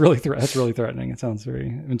good. That's really threatening. It sounds very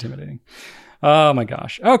intimidating. Oh my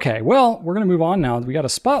gosh. Okay, well, we're going to move on now. We got a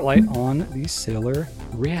spotlight on the Sailor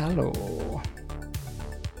Realo.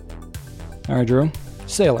 All right, Drew.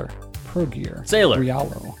 Sailor Pro Gear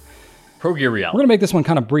Realo. Pro Gear Realo. We're going to make this one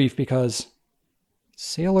kind of brief because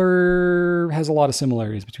Sailor has a lot of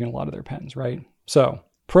similarities between a lot of their pens, right? So,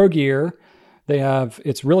 Pro Gear,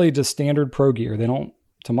 it's really just standard Pro Gear. They don't,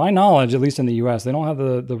 to my knowledge, at least in the US, they don't have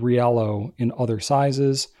the Realo in other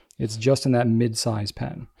sizes. It's just in that mid-size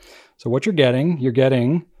pen. So what you're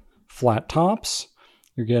getting flat tops,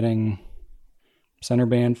 you're getting center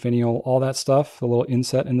band, finial, all that stuff, the little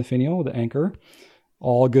inset in the finial, the anchor,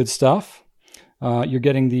 all good stuff. You're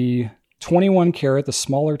getting the 21 karat, the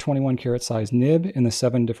smaller 21 karat size nib in the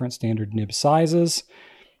 7 different standard nib sizes.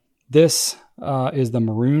 This is the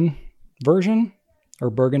maroon version, or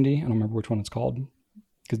burgundy. I don't remember which one it's called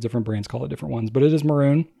because different brands call it different ones, but it is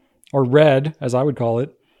maroon, or red as I would call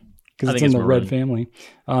it, because it's in the maroon red family.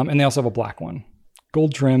 And they also have a black one.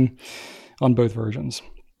 Gold trim on both versions.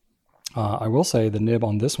 I will say the nib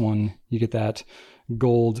on this one, you get that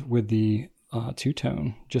gold with the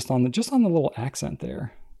two-tone just on the little accent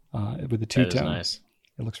there with the two-tone. That is nice.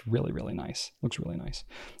 It looks really, really nice. Looks really nice.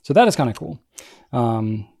 So that is kind of cool.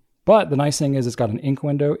 But the nice thing is it's got an ink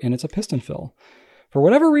window and it's a piston fill. For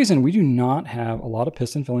whatever reason, we do not have a lot of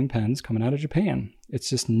piston filling pens coming out of Japan. It's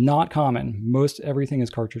just not common. Most everything is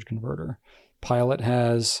cartridge converter. Pilot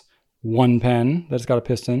has one pen that's got a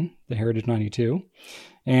piston, the Heritage 92,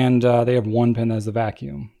 and they have one pen that has the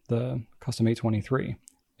vacuum, the Custom 823.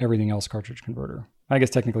 Everything else cartridge converter. I guess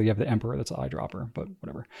technically you have the Emperor that's an eyedropper, but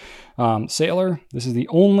whatever. Sailor, this is the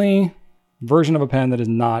only version of a pen that is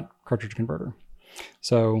not cartridge converter.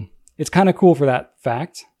 So it's kind of cool for that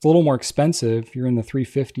fact. It's a little more expensive. You're in the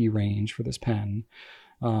 $350 range for this pen,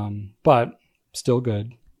 but still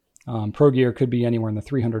good. Pro Gear could be anywhere in the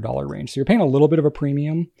 $300 range. So you're paying a little bit of a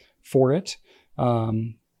premium for it.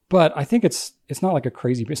 But I think it's not like a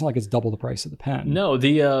crazy, it's not like it's double the price of the pen. No,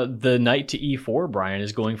 the Knight to E4, Brian,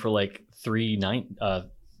 is going for like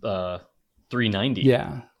 $390.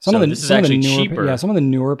 Yeah. Some of the cheaper. Yeah, some of the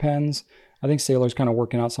newer pens, I think Sailor's kind of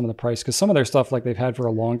working out some of the price because some of their stuff, like they've had for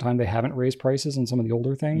a long time, they haven't raised prices on some of the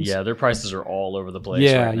older things. Yeah, their prices are all over the place.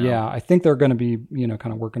 Yeah, right now. yeah. I think they're going to be,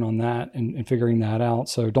 kind of working on that and figuring that out.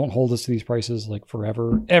 So don't hold us to these prices like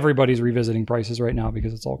forever. Everybody's revisiting prices right now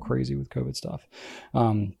because it's all crazy with COVID stuff.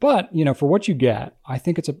 But for what you get, I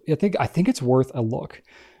think it's worth a look.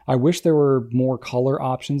 I wish there were more color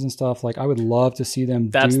options and stuff. Like I would love to see them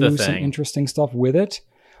do some interesting stuff with it.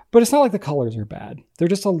 But it's not like the colors are bad. They're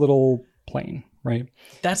just a little plain, right?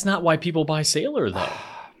 That's not why people buy Sailor though.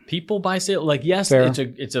 People buy Sailor. Like, yes, Fair.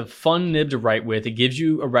 it's a fun nib to write with. It gives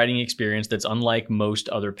you a writing experience that's unlike most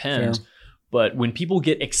other pens. Fair. But when people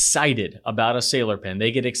get excited about a Sailor pen,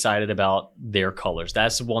 they get excited about their colors.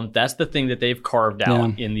 That's the thing that they've carved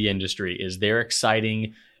out in the industry is their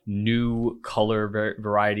exciting new color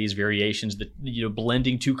varieties, variations that,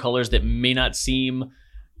 blending two colors that may not seem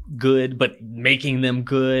good, but making them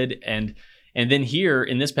good. And then here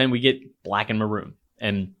in this pen, we get black and maroon,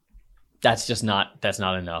 and that's not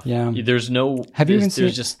enough. Yeah. There's no, have you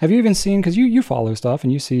even seen, cause you follow stuff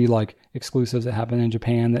and you see like exclusives that happen in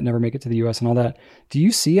Japan that never make it to the US and all that. Do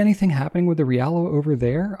you see anything happening with the Realo over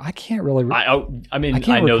there? I can't really, I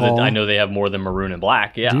know they have more than maroon and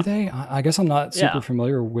black. Yeah. Do they? I guess I'm not super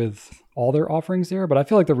familiar with all their offerings there, but I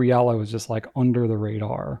feel like the Realo is just like under the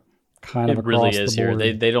radar kind of across the board. It really is here.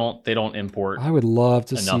 They don't import. I would love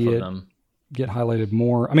to see it get highlighted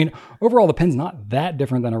more. I mean, overall, the pen's not that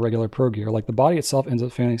different than a regular Pro Gear. Like the body itself ends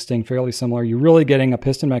up staying fairly similar. You're really getting a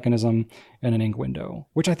piston mechanism and an ink window,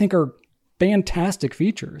 which I think are fantastic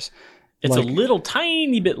features. It's a little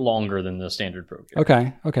tiny bit longer than the standard Pro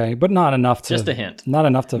Gear. Okay, but not enough to just a hint. Not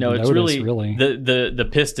enough to notice. It's really. The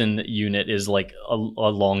piston unit is like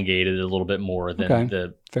elongated a little bit more than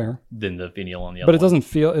the finial on the other. But it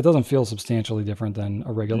doesn't feel substantially different than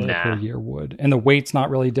a regular Pro Gear would, and the weight's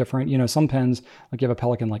not really different. Some pens, like you have a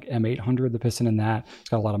Pelican like M800, the piston in that it's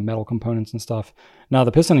got a lot of metal components and stuff. Now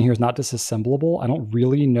the piston in here is not disassemblable. I don't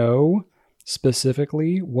really know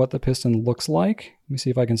specifically what the piston looks like. Let me see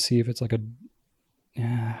if I can see if it's like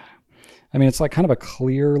it's like kind of a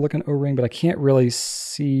clear looking O-ring, but I can't really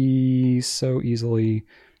see so easily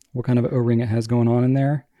what kind of O-ring it has going on in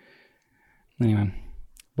there. Anyway,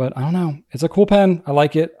 but I don't know. It's a cool pen. I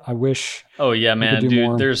like it. I wish. Oh yeah, man, dude.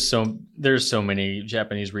 More. There's so many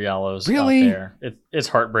Japanese Realos really? out there. It's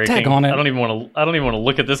heartbreaking. Tag on it. I don't even want to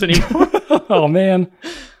look at this anymore. Oh man.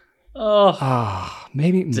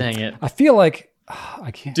 Maybe. Dang it! I feel like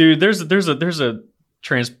I can't. Dude, there's a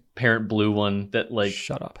transparent blue one that like.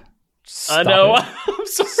 Shut up. I know. I'm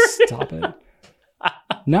sorry. Stop it.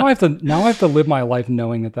 Now I have to live my life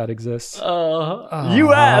knowing that exists.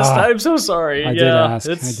 You asked. I'm so sorry. I did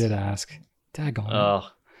ask. Daggone.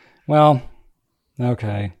 Well,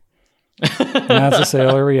 okay. That's a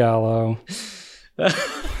Sailor Realo.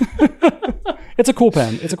 It's a cool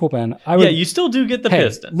pen. You still do get the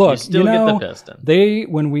piston. Look, you still get the piston.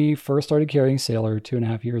 When we first started carrying Sailor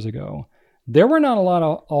 2.5 years ago, there were not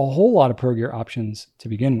a whole lot of Pro Gear options to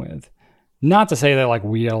begin with. Not to say that like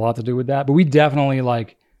we had a lot to do with that, but we definitely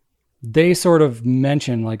they sort of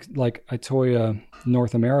mentioned like Itoya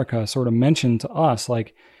North America sort of mentioned to us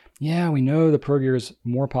like, yeah, we know the Pro Gear is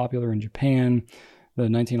more popular in Japan. The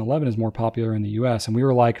 1911 is more popular in the US. And we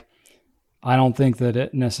were like, I don't think that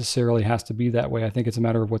it necessarily has to be that way. I think it's a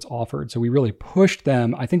matter of what's offered. So we really pushed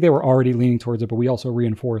them. I think they were already leaning towards it, but we also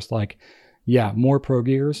reinforced like, yeah, more pro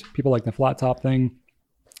gears. People like the flat top thing.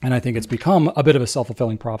 And I think it's become a bit of a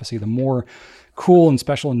self-fulfilling prophecy. The more cool and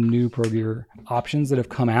special and new pro gear options that have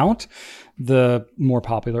come out, the more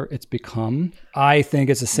popular it's become. I think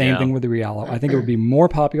it's the same thing with the Realo. I think it would be more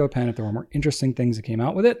popular pen if there were more interesting things that came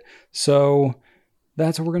out with it. So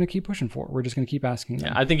that's what we're going to keep pushing for. We're just going to keep asking them.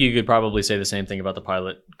 Yeah, I think you could probably say the same thing about the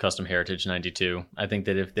Pilot Custom Heritage 92. I think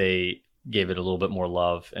that if they gave it a little bit more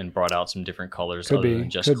love and brought out some different colors than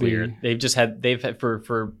just clear, they've had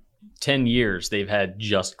for 10 years, they've had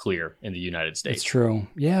just clear in the United States. It's true.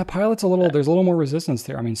 Yeah, Pilot's there's a little more resistance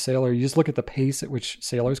there. I mean, Sailor, you just look at the pace at which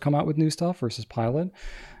Sailors come out with new stuff versus Pilot.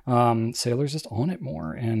 Sailor's just on it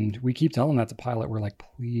more. And we keep telling that to Pilot. We're like,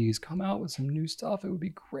 please come out with some new stuff. It would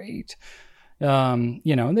be great. And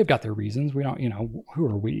they've got their reasons. We don't, who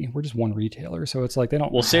are we? We're just one retailer. So it's like they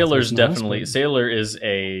don't. Well, Sailor's definitely, Sailor is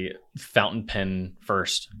a fountain pen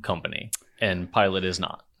first company and Pilot is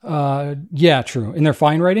not. Yeah, true. In their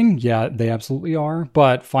fine writing, yeah, they absolutely are.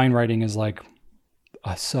 But fine writing is like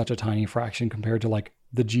such a tiny fraction compared to like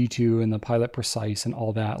the G2 and the Pilot Precise and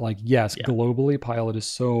all that. Like, yes, globally, Pilot is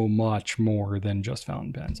so much more than just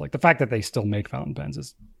fountain pens. Like the fact that they still make fountain pens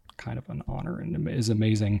is kind of an honor and is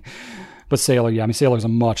amazing. But Sailor, Sailor's a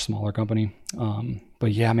much smaller company.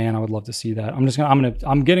 But yeah, man, I would love to see that.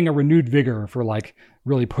 I'm getting a renewed vigor for like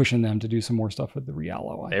really pushing them to do some more stuff with the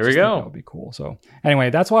Realo. There we go. That would be cool. So anyway,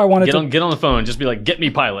 that's why I wanted to get on the phone. Just be like, get me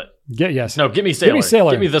Pilot. Get me Sailor. Give me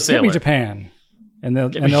Sailor. Give me the Sailor. Give me Japan. And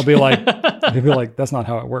they'll be like, that's not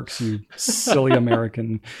how it works, you silly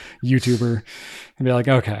American YouTuber. And be like,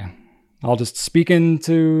 okay, I'll just speak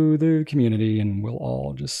into the community and we'll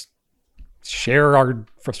all just share our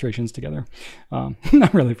frustrations together.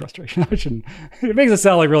 Not really frustration. It makes it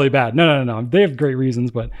sound like really bad. No. They have great reasons,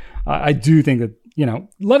 but I do think that,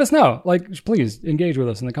 let us know. Like, please engage with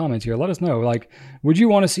us in the comments here. Let us know. Like, would you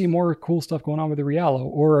want to see more cool stuff going on with the Realo?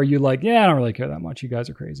 Or are you like, yeah, I don't really care that much. You guys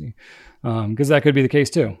are crazy. Because that could be the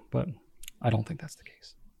case too, but I don't think that's the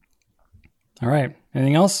case. All right.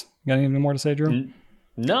 Anything else? You got anything more to say, Drew?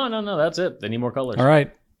 No. That's it. They need more colors. All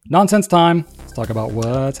right. Nonsense time. Let's talk about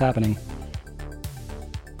what's happening.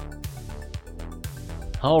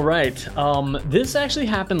 All right. This actually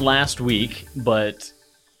happened last week, but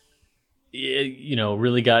it,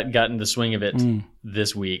 really got in the swing of it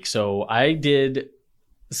this week. So I did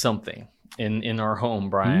something in our home,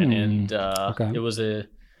 Brian, and it was a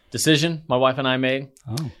decision my wife and I made,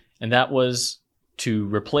 and that was to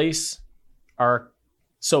replace our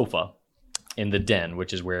sofa in the den,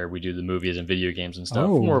 which is where we do the movies and video games and stuff.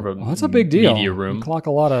 More of that's a big deal. Media room. You clock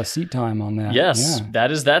a lot of seat time on that. Yes,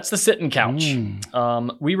 that's the sitting couch.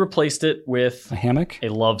 We replaced it with a hammock, a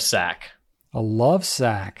love sack. A love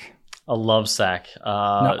sack.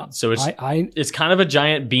 So it's kind of a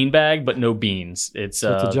giant bean bag, but no beans. It's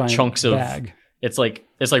a giant chunks of bag. It's like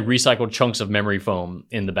recycled chunks of memory foam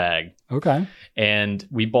in the bag. Okay. And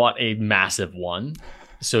we bought a massive one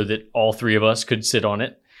so that all three of us could sit on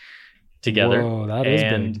it together. Whoa, that is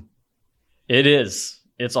big. It is.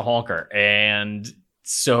 It's a honker. And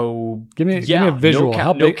so give me a visual.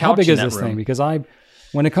 How big is this thing? Because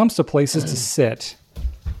when it comes to places to sit,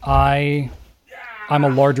 I'm a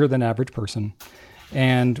larger than average person.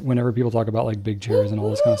 And whenever people talk about like big chairs and all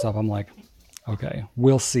this kind of stuff, I'm like, okay,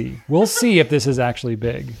 we'll see. We'll see if this is actually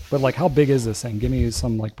big. But like, how big is this thing? Give me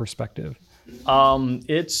some like perspective.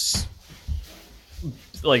 It's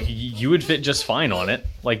like you would fit just fine on it.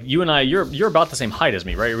 Like you and I, you're about the same height as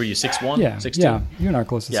me, right? Were you 6'1"? Yeah, 6'2"? Yeah, you and I are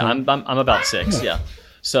close to the same. I'm about 6. Yeah.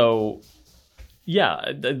 So yeah,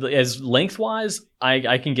 as lengthwise,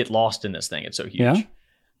 I can get lost in this thing. It's so huge. Yeah.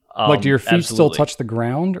 Like, do your feet still touch the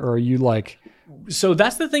ground, or are you like? So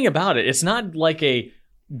that's the thing about it. It's not like a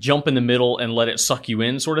jump in the middle and let it suck you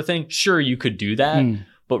in sort of thing. Sure, you could do that,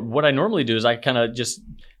 but what I normally do is I kind of just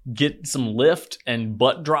get some lift and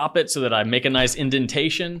butt drop it so that I make a nice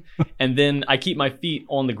indentation, and then I keep my feet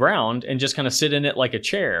on the ground and just kind of sit in it like a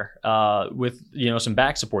chair with some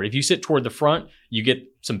back support. If you sit toward the front, you get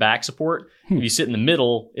some back support. If you sit in the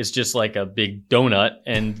middle, it's just like a big donut,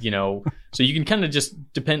 and so you can kind of just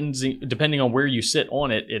depending on where you sit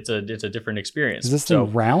on it, it's a different experience. Is this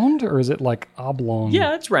thing round or is it like oblong?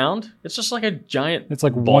 Yeah, it's round. It's just like a giant. It's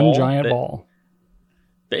like one giant ball.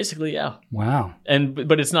 Basically, yeah. Wow.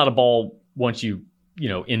 But it's not a ball once you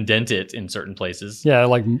indent it in certain places. Yeah,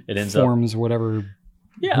 like it ends forms up, whatever.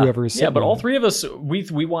 Yeah, whoever is. Yeah, but all three of us we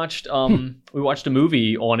watched we watched a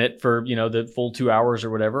movie on it for the full 2 hours or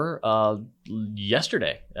whatever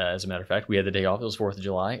yesterday. As a matter of fact, we had the day off. It was 4th of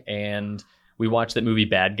July, and We watched that movie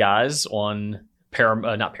Bad Guys on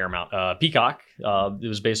not Paramount, Peacock. It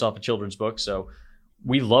was based off a children's book, so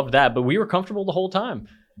we loved that. But we were comfortable the whole time.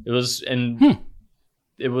 It was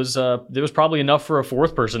there was probably enough for a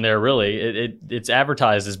fourth person there. Really, it's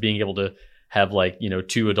advertised as being able to have like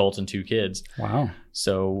 2 adults and 2 kids. Wow.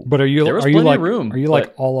 So, but are you like room? Are you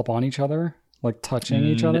like all up on each other, like touching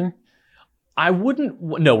each other? I wouldn't.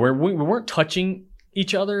 No, we weren't touching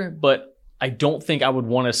each other, but I don't think I would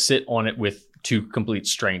want to sit on it with 2 complete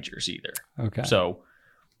strangers either. Okay. So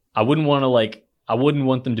I wouldn't want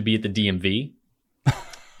them to be at the DMV,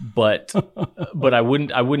 but I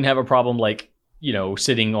wouldn't have a problem like,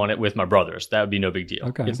 sitting on it with my brothers. That would be no big deal.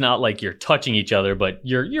 Okay. It's not like you're touching each other, but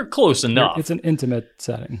you're close enough. It's an intimate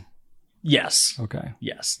setting. Yes. Okay.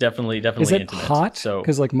 Yes, definitely Is it intimate. hot? So,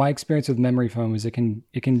 because like my experience with memory foam is it can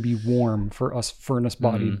be warm for us furnace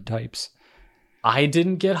bodied types. I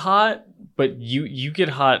didn't get hot, but you get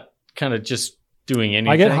hot kind of just doing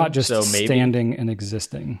anything. I get hot just so maybe. Standing and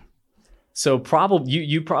existing. So probably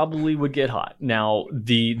you probably would get hot. Now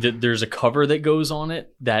there's a cover that goes on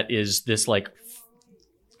it that is this like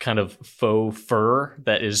kind of faux fur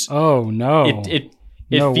that is. Oh no! It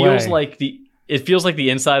no feels way. like the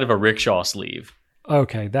inside of a rickshaw sleeve.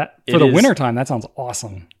 Okay, for the wintertime, that sounds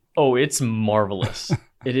awesome. Oh, it's marvelous.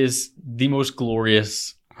 It is the most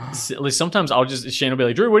glorious. Like sometimes Shane will be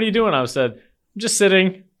like, Drew, what are you doing? I said, I'm just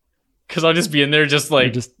sitting, because I'll just be in there just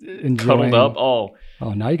like cuddled up.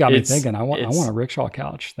 Oh, now you got me thinking. I want a rickshaw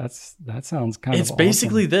couch. That sounds kind of. It's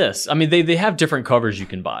basically this. I mean, they have different covers you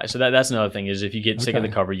can buy. So that's another thing is if you get sick of the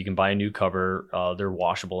cover, you can buy a new cover. They're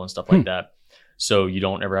washable and stuff like that. So you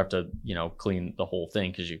don't ever have to clean the whole thing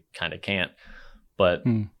because you kind of can't. But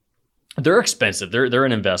they're expensive. They're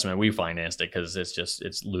an investment. We financed it because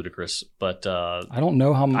it's ludicrous. But I don't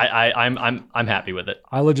know how. I'm happy with it.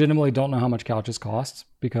 I legitimately don't know how much couches cost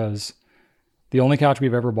because the only couch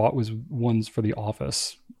we've ever bought was ones for the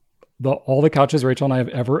office. All the couches Rachel and I have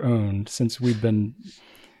ever owned since we've been,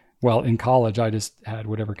 in college, I just had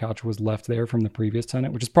whatever couch was left there from the previous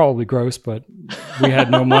tenant, which is probably gross, but we had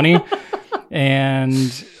no money.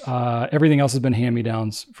 And everything else has been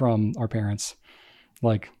hand-me-downs from our parents.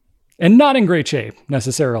 And not in great shape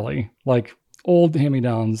necessarily. Like old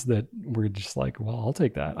hand-me-downs that were just like, well, I'll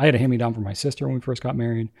take that. I had a hand-me-down from my sister when we first got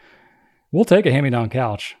married. We'll take a hand-me-down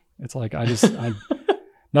couch. It's like,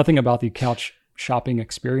 nothing about the couch shopping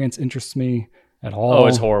experience interests me at all. Oh,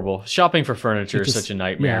 it's horrible. Shopping for furniture is such a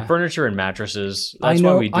nightmare. Yeah. Furniture and mattresses. That's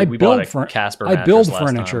why we bought a Casper mattress. I build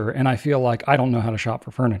furniture and I feel like I don't know how to shop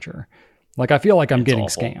for furniture. Like I feel like I'm getting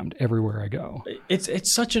scammed everywhere I go.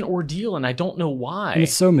 It's such an ordeal and I don't know why. And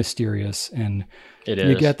it's so mysterious and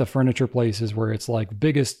you get the furniture places where it's like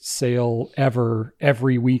biggest sale ever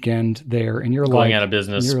every weekend there and you're going out of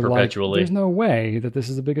business perpetually. There's no way that this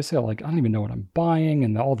is the biggest sale. Like I don't even know what I'm buying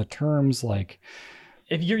and all the terms like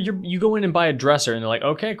if you go in and buy a dresser and they're like,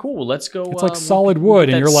 okay, cool, let's go. It's like solid wood,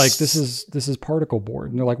 and you're like, this is particle board,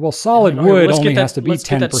 and they're like, well, solid wood only has to be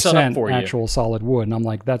 10% actual solid wood, and I'm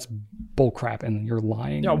like, that's bullcrap, and you're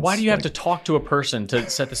lying. Yeah, why do you have to talk to a person to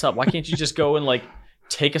set this up? Why can't you just go and like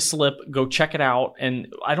take a slip, go check it out?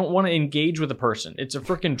 And I don't want to engage with a person. It's a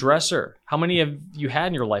freaking dresser. How many have you had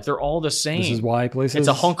in your life? They're all the same. This is why places. It's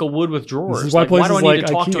a hunk of wood with drawers. This is why places why do I need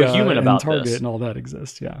to talk to a human about Target this? And all that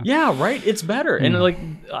exists. Yeah. Yeah, right. It's better. And like,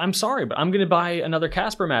 I'm sorry, but I'm going to buy another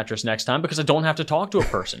Casper mattress next time because I don't have to talk to a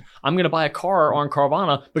person. I'm going to buy a car on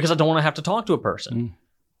Carvana because I don't want to have to talk to a person.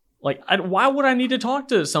 Like, why would I need to talk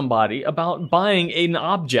to somebody about buying an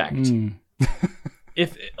object?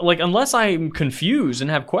 If unless I'm confused and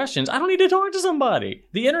have questions, I don't need to talk to somebody.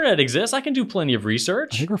 The internet exists. I can do plenty of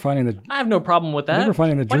research. I think we're finding I have no problem with that. I think we're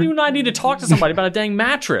finding that Why do you not need to talk to somebody about a dang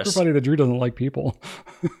mattress? We're finding that Drew doesn't like people.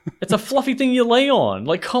 It's a fluffy thing you lay on.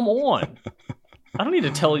 Like, come on. I don't need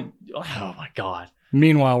to tell you. Oh my God.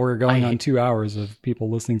 Meanwhile, we're going on 2 hours of people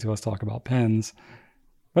listening to us talk about pens.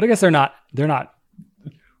 But I guess they're not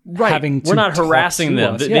right. We're not harassing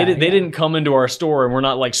them. They didn't come into our store and we're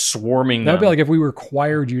not like swarming them. That would be like if we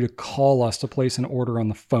required you to call us to place an order on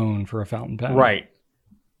the phone for a fountain pen. Right.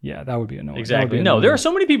 Yeah, that would be annoying. Exactly. No, there are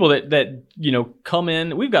so many people that come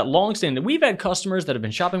in. We've got we've had customers that have been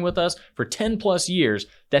shopping with us for 10 plus years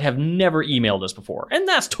that have never emailed us before. And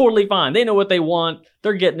that's totally fine. They know what they want.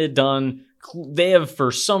 They're getting it done. They have,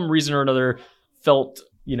 for some reason or another, felt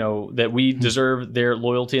that we deserve their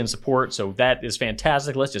loyalty and support. So that is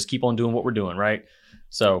fantastic. Let's just keep on doing what we're doing, right?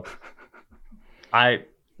 So I've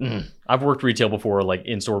worked retail before, like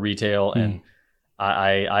in-store retail, and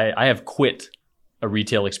I have quit a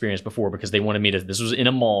retail experience before because they wanted me to, this was in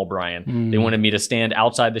a mall, Brian. They wanted me to stand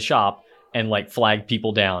outside the shop and like flag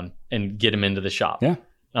people down and get them into the shop. Yeah. And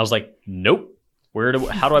I was like, nope.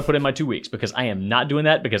 How do I put in my 2 weeks? Because I am not doing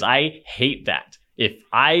that because I hate that.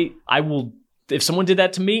 If someone did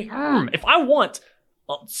that to me, if I want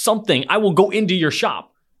something, I will go into your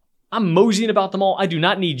shop. I'm moseying about them all. I do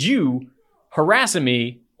not need you harassing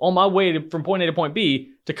me on my way from point A to point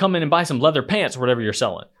B to come in and buy some leather pants or whatever you're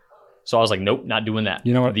selling. So I was like, nope, not doing that.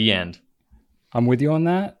 You know what? The end. I'm with you on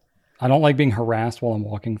that. I don't like being harassed while I'm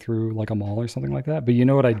walking through like a mall or something like that. But you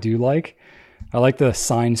know what I do like? I like the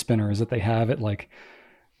sign spinners that they have at like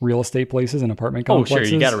real estate places and apartment complexes. Oh,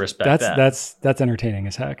 sure. You got to respect that. That's entertaining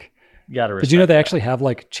as heck. You got to respect. Did you know they actually have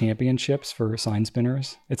like championships for sign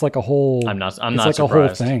spinners? It's like a whole. I'm not surprised. A whole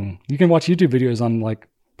thing. You can watch YouTube videos on like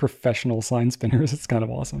professional sign spinners. It's kind of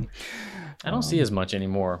awesome. I don't see as much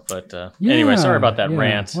anymore, but anyway, sorry about that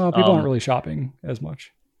rant. Well, people aren't really shopping as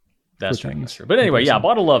much. That's true. But anyway, I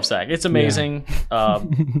bought a love sack. It's amazing. Yeah.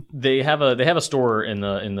 They have a store in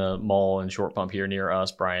the mall in Short Pump here near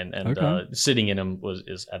us, Brian, and sitting in them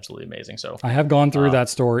is absolutely amazing. So I have gone through that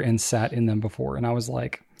store and sat in them before, and I was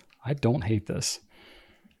like, I don't hate this.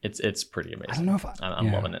 It's pretty amazing. I don't know if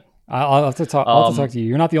I'm loving it. I'll have to talk. I'll have to talk to you.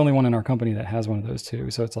 You're not the only one in our company that has one of those too.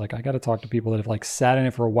 So it's like I got to talk to people that have like sat in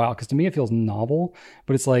it for a while because to me it feels novel,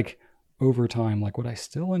 but it's like over time, like would I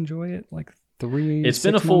still enjoy it? Like 3. It's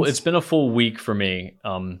been a full week for me.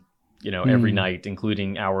 Every night,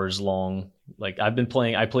 including hours long. Like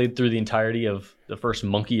I played through the entirety of the first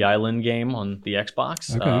Monkey Island game on the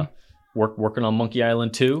Xbox. Okay. Working on Monkey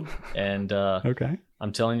Island 2, and okay.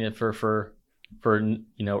 I'm telling you, for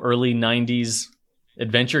early 90s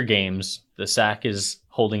adventure games, the sack is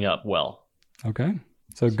holding up well. Okay.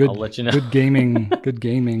 So good. I'll let you know. Good gaming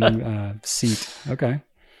seat. Okay.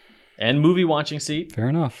 And movie watching seat. Fair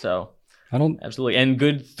enough. So absolutely, and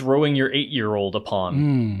good throwing your 8-year-old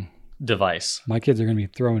upon device. My kids are going to be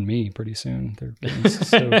throwing me pretty soon. They're getting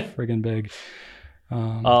so friggin' big.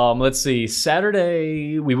 Let's see.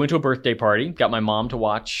 Saturday, we went to a birthday party. Got my mom to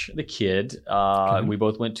watch the kid. We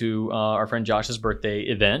both went to our friend Josh's birthday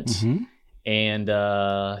event. Mm-hmm. And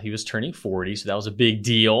he was turning 40, so that was a big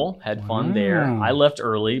deal. Had fun there. I left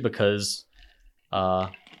early because it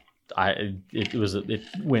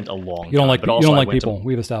went a long time. You don't like, but also you don't like people.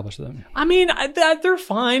 We've established that. I mean, they're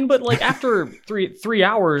fine, but like after three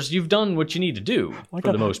hours, you've done what you need to do for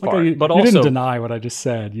the most part. You didn't deny what I just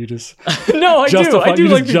said. You just no, I do. I do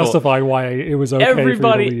like people. Justify why it was okay for you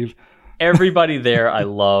to leave. Everybody there I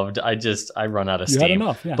loved. I run out of steam. You had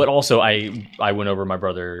enough, yeah. But also I went over to my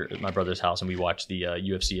brother's house and we watched the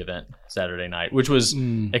UFC event Saturday night, which was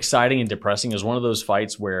exciting and depressing. It was one of those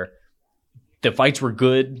fights where the fights were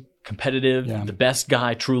good, competitive. Yeah. The best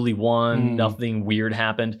guy truly won. Nothing weird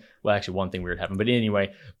happened. Well, actually, one thing weird happened. But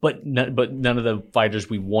anyway, but none of the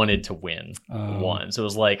fighters we wanted to win won. So it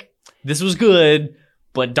was like, this was good,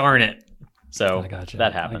 but darn it. So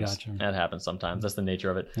that happens. That happens sometimes. That's the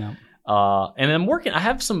nature of it. Yeah. And I'm working. I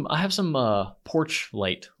have some porch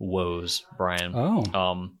light woes, Brian.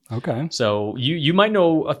 Oh. Okay. So you might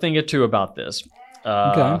know a thing or two about this.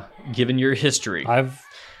 Given your history, I've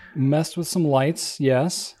messed with some lights.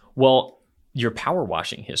 Yes. Well, your power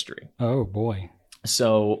washing history. Oh boy.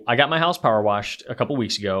 So I got my house power washed a couple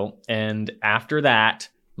weeks ago, and after that,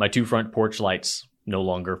 my 2 front porch lights no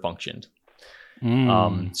longer functioned.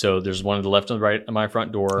 So there's one to the left and the right of my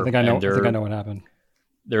front door. I think I know what happened.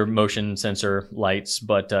 They're motion sensor lights,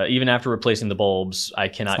 but even after replacing the bulbs, I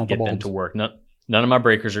cannot get them to work. None of my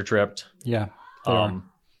breakers are tripped. Yeah.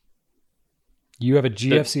 You have a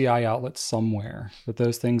GFCI outlet somewhere that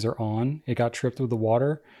those things are on. It got tripped with the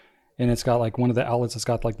water, and it's got like one of the outlets that's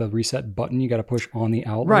got like the reset button you got to push on the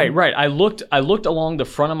outlet. Right. I looked along the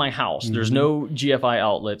front of my house. There's no GFI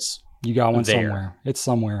outlets. You got one somewhere. It's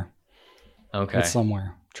somewhere. Okay. It's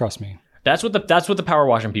somewhere. Trust me. That's what the power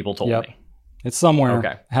washing people told me. It's somewhere.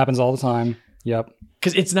 Okay. It happens all the time. Yep.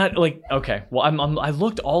 Because it's not like, okay, well, I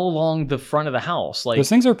looked all along the front of the house. Like, those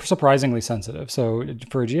things are surprisingly sensitive. So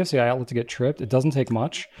for a GFCI outlet to get tripped, it doesn't take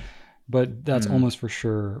much, but that's almost for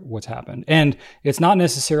sure what's happened. And it's not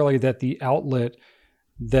necessarily that the outlet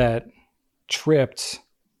that tripped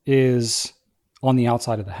is on the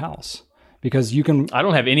outside of the house. Because you can... I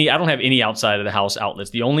don't have any outside of the house outlets.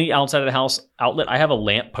 The only outside of the house outlet, I have a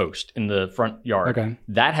lamp post in the front yard. Okay.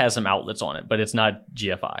 That has some outlets on it, but it's not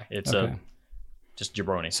GFI. It's just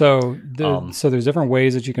jabroni. So there's different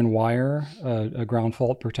ways that you can wire a ground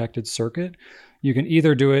fault protected circuit. You can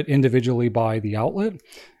either do it individually by the outlet.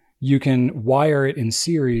 You can wire it in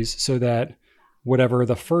series so that whatever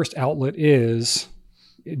the first outlet is,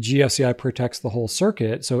 GFCI protects the whole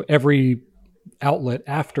circuit. So every outlet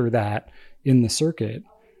after that in the circuit,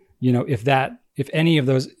 if that if any of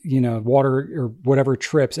those, water or whatever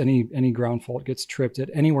trips, any ground fault gets tripped at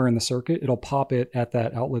anywhere in the circuit, it'll pop it at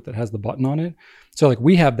that outlet that has the button on it. So like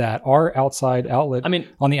we have that, our outside outlet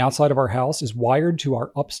on the outside of our house is wired to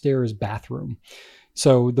our upstairs bathroom.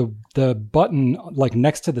 So the button like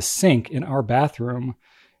next to the sink in our bathroom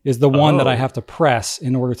is the one that I have to press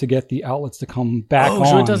in order to get the outlets to come back on.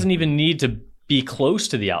 So it doesn't even need to be close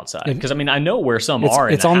to the outside? Because I know where some are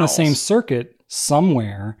in it's on the same circuit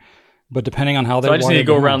somewhere, but depending on how they. So I just need to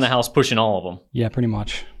go around the house pushing all of them. Yeah, pretty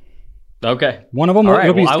much. Okay. One of them,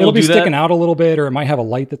 it'll be sticking out a little bit, or it might have a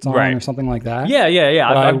light that's on or something like that. Yeah.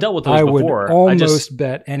 I've dealt with those before. I would almost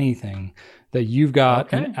bet anything that you've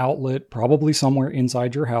got an outlet probably somewhere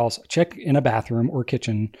inside your house. Check in a bathroom or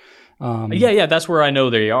kitchen. That's where I know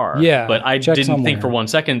they are. Yeah, but I didn't think for 1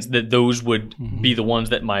 second that those would be the ones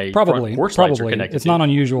that my front porch lights are connected to. It's not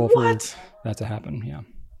unusual for that to happen. Yeah.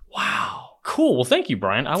 Wow. Cool. Well, thank you,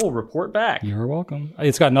 Brian. I will report back. You're welcome.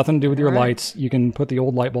 It's got nothing to do with your lights. You can put the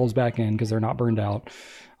old light bulbs back in because they're not burned out.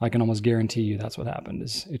 I can almost guarantee you that's what happened.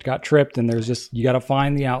 Is it got tripped, and you got to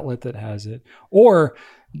find the outlet that has it, or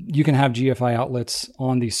you can have GFI outlets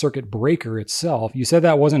on the circuit breaker itself. You said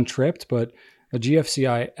that wasn't tripped, but a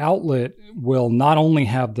GFCI outlet will not only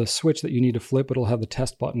have the switch that you need to flip, but it'll have the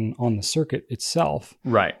test button on the circuit itself.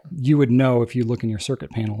 Right. You would know if you look in your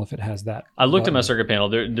circuit panel if it has that. I looked at my circuit panel.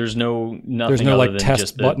 There's nothing like other than test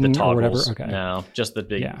just button the toggles. Or whatever. Okay. No, just the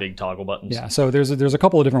big toggle buttons. Yeah. So there's a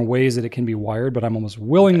couple of different ways that it can be wired, but I'm almost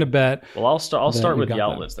willing to bet. Well, I'll start with the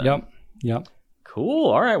outlets then. Yep. Cool.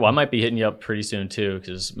 All right. Well, I might be hitting you up pretty soon too,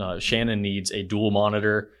 because Shannon needs a dual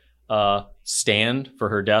monitor stand for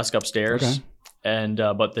her desk upstairs. Okay. And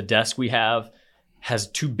but the desk we have has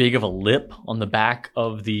too big of a lip on the back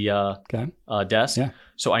of the desk. Yeah.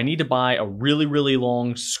 So I need to buy a really, really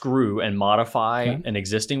long screw and modify an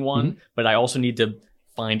existing one. Mm-hmm. But I also need to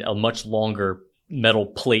find a much longer metal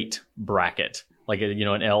plate bracket, like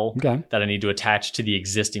an L that I need to attach to the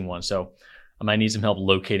existing one. So I might need some help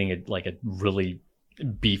locating a really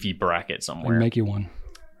beefy bracket somewhere. I'll make you one.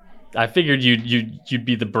 I figured you'd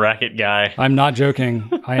be the bracket guy. I'm not joking.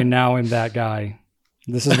 I now am that guy.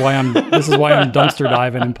 This is why I'm dumpster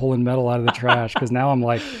diving and pulling metal out of the trash, because now I'm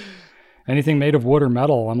like, anything made of wood or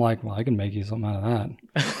metal, I'm like, well, I can make you something out of that.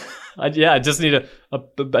 I just need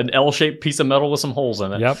an L-shaped piece of metal with some holes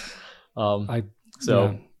in it. Yep. That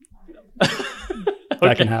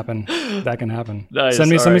can happen. Nice. Send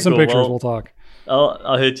me some pictures. Well, we'll talk.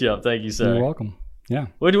 I'll hit you up. Thank you, sir. You're welcome. Yeah.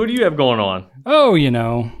 What do you have going on? Oh,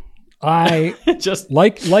 I just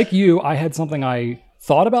like you, I had something I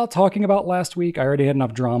thought about talking about last week. I already had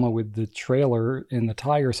enough drama with the trailer and the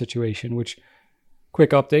tire situation, which, quick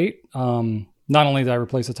update. Not only did I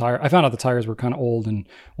replace the tire, I found out the tires were kind of old. And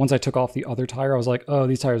once I took off the other tire, I was like, oh,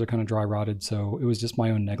 these tires are kind of dry rotted. So it was just my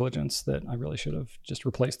own negligence that I really should have just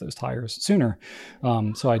replaced those tires sooner.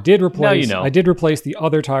 So I did replace, I did replace the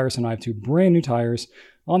other tires, and I have 2 brand new tires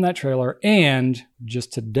on that trailer. And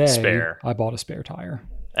just today, I bought a spare tire.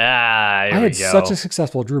 I had such a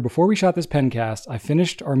successful Drew. Before we shot this pencast, I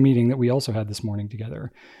finished our meeting that we also had this morning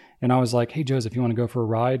together. And I was like, hey, Joseph, you want to go for a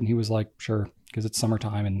ride? And he was like, sure, because it's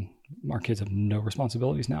summertime and our kids have no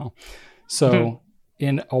responsibilities now. So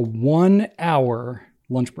in a 1-hour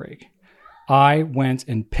lunch break, I went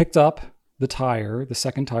and picked up the tire, the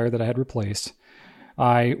second tire that I had replaced.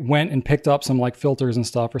 I went and picked up some filters and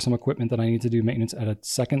stuff for some equipment that I need to do maintenance at a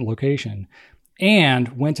second location,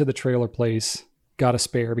 and went to the trailer place, got a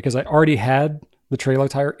spare, because I already had the trailer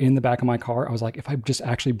tire in the back of my car. I was like, if I just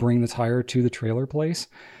actually bring the tire to the trailer place,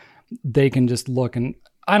 they can just look, and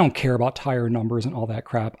I don't care about tire numbers and all that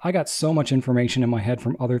crap. I got so much information in my head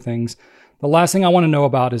from other things. The last thing I want to know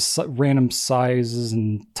about is random sizes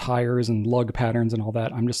and tires and lug patterns and all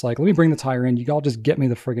that. I'm just like, let me bring the tire in. You all just get me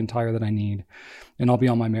the friggin' tire that I need, and I'll be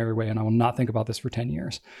on my merry way, and I will not think about this for 10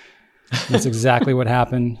 years. That's exactly what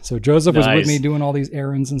happened. So Joseph was with me doing all these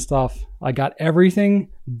errands and stuff. I got everything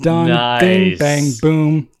done. Bing, bang,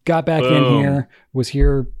 boom. Got back in here. Was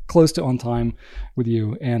here close to on time with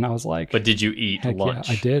you. And I was like... But did you eat lunch?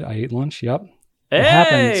 Yeah, I did. I ate lunch. Yep. Hey, it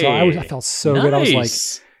happened. So I felt so good. I was like,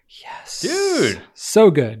 yes. Dude.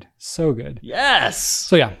 So good. So good. Yes.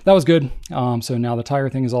 So yeah, that was good. So now the tire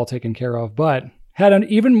thing is all taken care of. But... had an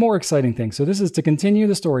even more exciting thing. So this is to continue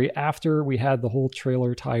the story after we had the whole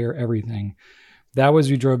trailer, tire, everything. That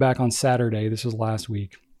was, we drove back on Saturday. This was last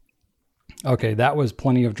week. Okay, that was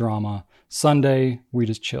plenty of drama. Sunday, we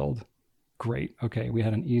just chilled. Great. Okay, we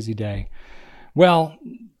had an easy day. Well,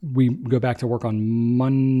 we go back to work on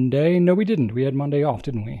Monday. No, we didn't. We had Monday off,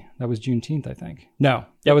 didn't we? That was Juneteenth, I think. No,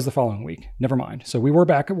 that was the following week. Never mind. So we were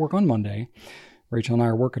back at work on Monday. Rachel and I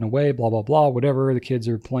are working away, blah, blah, blah, whatever. The kids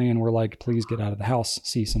are playing. We're like, please get out of the house,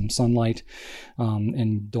 see some sunlight,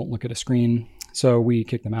 and don't look at a screen. So we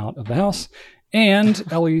kick them out of the house. And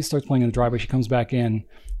Ellie starts playing in the driveway. She comes back in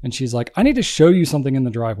and she's like, I need to show you something in the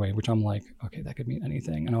driveway, which I'm like, okay, that could mean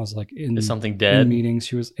anything. And I was like, is something dead? In meetings,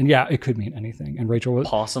 she was, and yeah, it could mean anything. And Rachel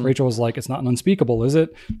was like, it's not an unspeakable, is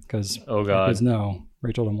it? Because, oh God. Because no,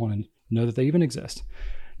 Rachel didn't want to know that they even exist.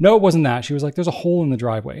 No, it wasn't that. She was like, there's a hole in the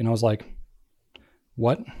driveway. And I was like,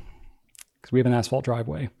 what? Because we have an asphalt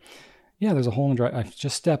driveway. Yeah, there's a hole in the driveway. I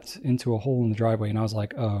just stepped into a hole in the driveway and I was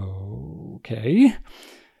like, okay.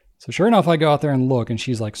 So sure enough, I go out there and look, and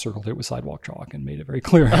she's like circled it with sidewalk chalk and made it very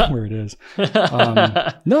clear where it is.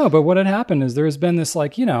 No, but what had happened is there's been this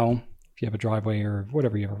like, if you have a driveway or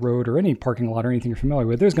whatever, you have a road or any parking lot or anything you're familiar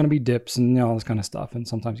with, there's going to be dips and all this kind of stuff. And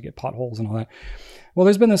sometimes you get potholes and all that. Well,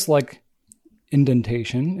 there's been this like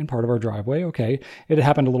indentation in part of our driveway. Okay. It had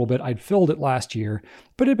happened a little bit. I'd filled it last year,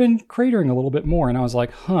 but it had been cratering a little bit more. And I was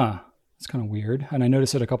like, it's kind of weird. And I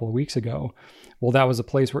noticed it a couple of weeks ago. Well, that was a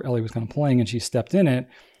place where Ellie was kind of playing and she stepped in it,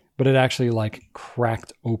 but it actually like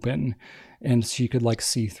cracked open and she could like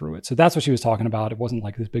see through it. So that's what she was talking about. It wasn't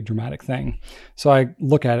like this big dramatic thing. So I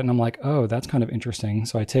look at it and I'm like, oh, that's kind of interesting.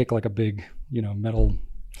 So I take like a big, metal,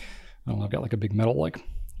 I don't know, I've got like a big metal, like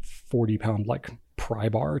 40-pound, like pry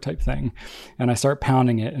bar type thing. And I start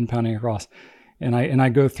pounding it and pounding it across. And I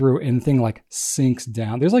go through and the thing like sinks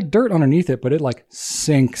down. There's like dirt underneath it, but it like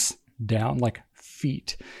sinks down like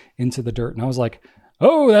feet into the dirt. And I was like,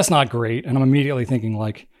 oh, that's not great. And I'm immediately thinking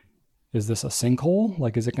like, is this a sinkhole?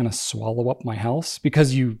 Like, is it going to swallow up my house?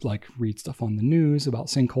 Because you like read stuff on the news about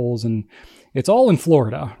sinkholes and it's all in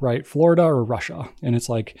Florida, right? Florida or Russia. And it's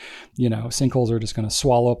like, sinkholes are just going to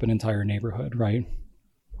swallow up an entire neighborhood, right?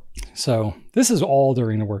 So this is all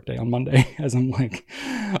during the workday on Monday as I'm like,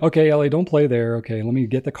 okay, Ellie, don't play there. Okay, let me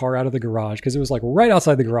get the car out of the garage because it was like right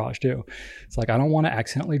outside the garage too. It's like, I don't want to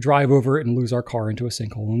accidentally drive over it and lose our car into a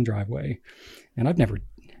sinkhole in the driveway. And I've never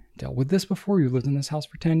dealt with this before. You lived in this house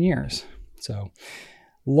for 10 years. So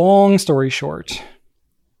long story short,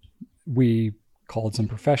 we called some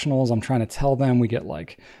professionals. I'm trying to tell them we get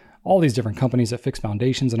like all these different companies that fix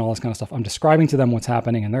foundations and all this kind of stuff. I'm describing to them what's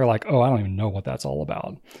happening and they're like, oh, I don't even know what that's all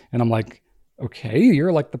about. And I'm like, okay,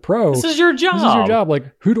 you're like the pro. This is your job. This is your job.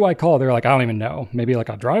 Like, who do I call? They're like, I don't even know. Maybe like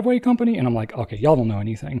a driveway company. And I'm like, okay, y'all don't know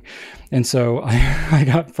anything. And so I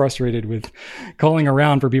got frustrated with calling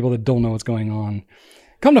around for people that don't know what's going on.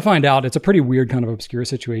 Come to find out, it's a pretty weird kind of obscure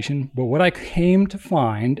situation. But what I came to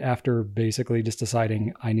find after basically just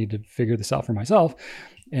deciding I need to figure this out for myself,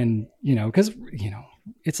 and, because,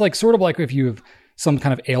 it's like sort of like if you have some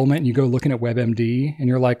kind of ailment and you go looking at WebMD and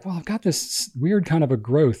you're like, well, I've got this weird kind of a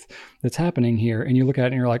growth that's happening here. And you look at it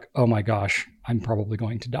and you're like, oh my gosh, I'm probably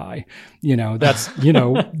going to die. That's,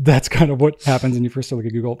 that's kind of what happens when you first look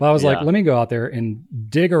at Google. But I was like, let me go out there and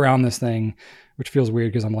dig around this thing, which feels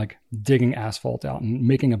weird because I'm like digging asphalt out and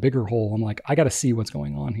making a bigger hole. I'm like, I got to see what's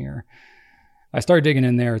going on here. I started digging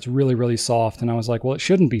in there. It's really, really soft. And I was like, well, it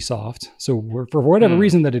shouldn't be soft. So for whatever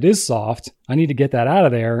reason that it is soft, I need to get that out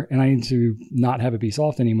of there and I need to not have it be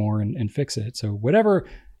soft anymore and fix it. So whatever,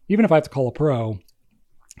 even if I have to call a pro,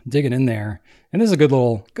 digging in there. And this is a good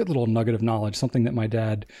little nugget of knowledge, something that my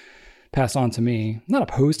dad passed on to me. I'm not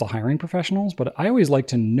opposed to hiring professionals, but I always like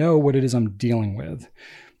to know what it is I'm dealing with.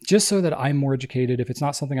 Just so that I'm more educated. If it's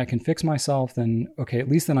not something I can fix myself, then okay, at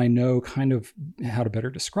least then I know kind of how to better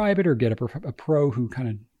describe it or get a pro who kind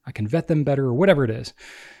of, I can vet them better or whatever it is.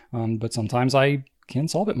 But sometimes I can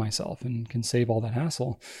solve it myself and can save all that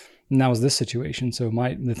hassle. And that was this situation. So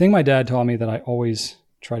the thing my dad taught me that I always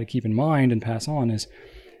try to keep in mind and pass on is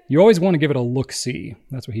you always want to give it a look-see.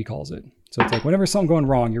 That's what he calls it. So it's like whenever something's going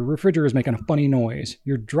wrong, your refrigerator is making a funny noise,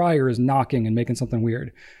 your dryer is knocking and making something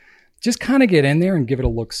weird. Just kind of get in there and give it a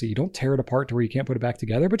look-see. Don't tear it apart to where you can't put it back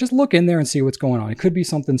together, but just look in there and see what's going on. It could be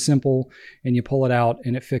something simple and you pull it out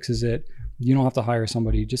and it fixes it. You don't have to hire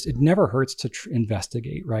somebody. It never hurts to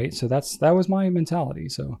investigate, right? So that was my mentality.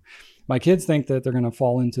 So my kids think that they're going to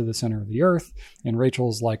fall into the center of the earth. And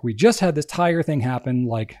Rachel's like, we just had this tire thing happen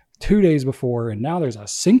like 2 days before and now there's a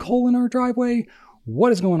sinkhole in our driveway.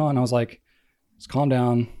 What is going on? I was like, just calm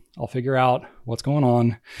down. I'll figure out what's going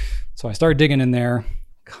on. So I started digging in there.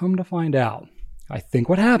 Come to find out, I think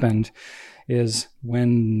what happened is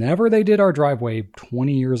whenever they did our driveway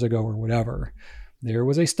 20 years ago or whatever, there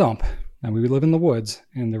was a stump. And we would live in the woods,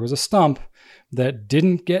 and there was a stump that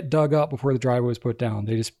didn't get dug up before the driveway was put down.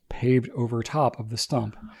 They just paved over top of the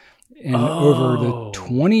stump. And over the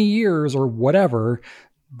 20 years or whatever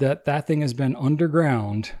that thing has been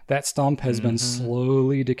underground, that stump has been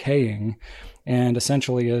slowly decaying and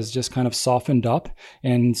essentially has just kind of softened up.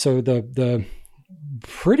 And so the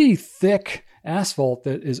pretty thick asphalt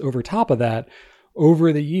that is over top of that,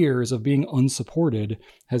 over the years of being unsupported,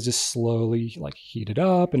 has just slowly like heated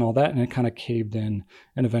up and all that, and it kind of caved in,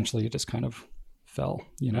 and eventually it just kind of fell,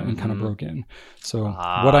 and kind of broke in. So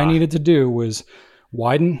what I needed to do was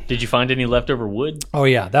widen. Did you find any leftover wood? Oh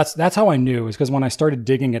yeah, that's how I knew, is because when I started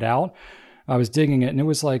digging it out, I was digging it and it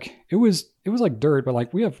was like dirt, but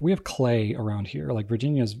like we have clay around here. Like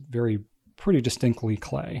Virginia is pretty distinctly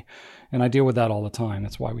clay, and I deal with that all the time.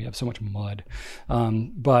 That's why we have so much mud.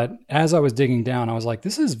 But as I was digging down, I was like,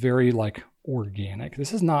 this is very like organic.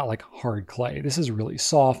 This is not like hard clay. This is really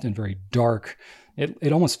soft and very dark.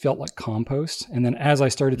 It almost felt like compost. And then as I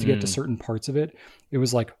started to get to certain parts of it, it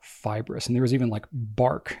was like fibrous, and there was even like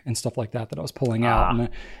bark and stuff like that I was pulling out.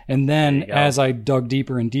 And then as I dug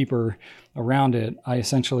deeper and deeper around it, I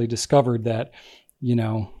essentially discovered that,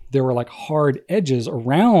 there were like hard edges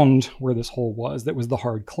around where this hole was. That was the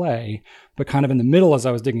hard clay, but kind of in the middle, as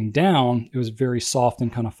I was digging down, it was very soft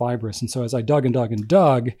and kind of fibrous. And so as I dug and dug and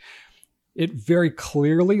dug, it very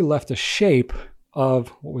clearly left a shape of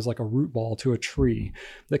what was like a root ball to a tree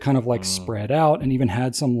that kind of like spread out, and even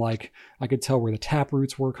had some, like, I could tell where the tap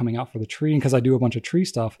roots were coming out for the tree. And because I do a bunch of tree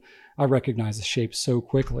stuff, I recognized the shape so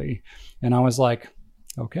quickly. And I was like,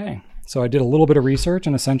 okay. So I did a little bit of research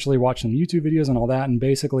and essentially watched some YouTube videos and all that. And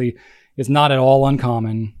basically it's not at all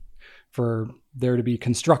uncommon for there to be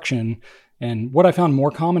construction. And what I found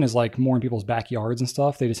more common is like more in people's backyards and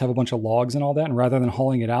stuff. They just have a bunch of logs and all that. And rather than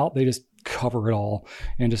hauling it out, they just cover it all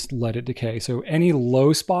and just let it decay. So any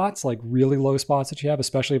low spots, like really low spots that you have,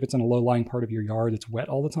 especially if it's in a low-lying part of your yard that's wet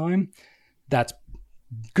all the time, that's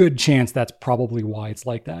good chance that's probably why it's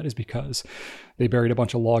like that, is because they buried a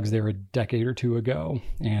bunch of logs there a decade or two ago,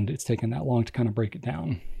 and it's taken that long to kind of break it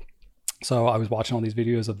down. So I was watching all these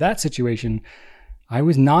videos of that situation. I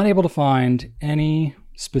was not able to find any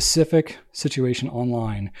specific situation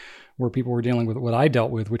online where people were dealing with what I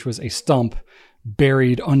dealt with, which was a stump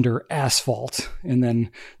buried under asphalt and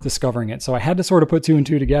then discovering it. So I had to sort of put two and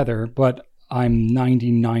two together, but I'm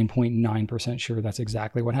 99.9% sure that's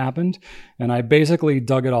exactly what happened. And I basically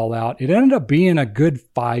dug it all out. It ended up being a good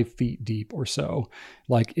 5 feet deep or so.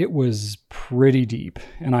 Like, it was pretty deep,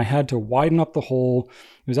 and I had to widen up the hole.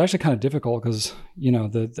 It was actually kind of difficult because,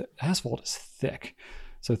 the asphalt is thick.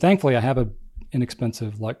 So thankfully I have a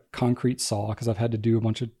inexpensive like concrete saw, because I've had to do a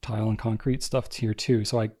bunch of tile and concrete stuff here too.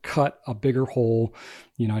 So I cut a bigger hole.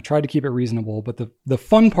 I tried to keep it reasonable, but the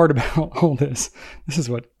fun part about all this is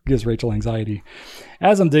what gives Rachel anxiety.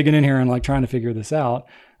 As I'm digging in here and like trying to figure this out,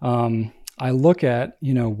 I look at,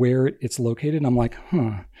 where it's located, and I'm like,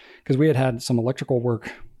 because we had some electrical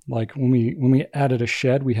work. Like when we added a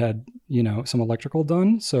shed, we had, some electrical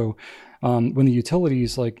done. So when the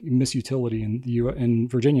utilities, like Miss Utility in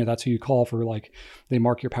Virginia, that's who you call for, like, they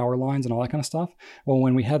mark your power lines and all that kind of stuff. Well,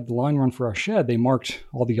 when we had the line run for our shed, they marked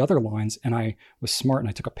all the other lines, and I was smart and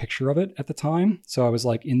I took a picture of it at the time. So I was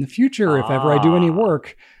like, in the future, if ever I do any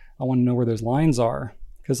work, I want to know where those lines are.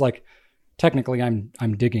 Because like technically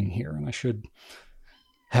I'm digging here, and I should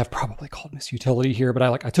have probably called Miss Utility here, but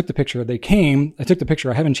I took the picture. They came, I took the picture.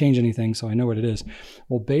 I haven't changed anything, so I know what it is.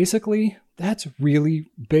 Well, basically, that's really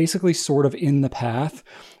sort of in the path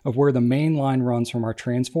of where the main line runs from our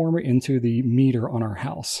transformer into the meter on our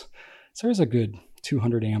house. So there's a good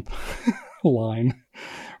 200 amp line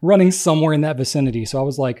running somewhere in that vicinity. So I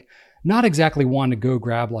was like, not exactly wanting to go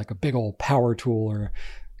grab like a big old power tool or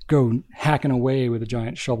go hacking away with a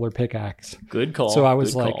giant shovel or pickaxe. Good call. So I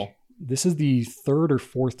was like, this is the third or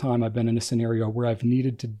fourth time I've been in a scenario where I've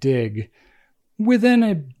needed to dig within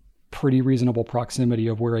a pretty reasonable proximity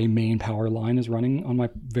of where a main power line is running on my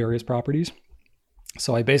various properties.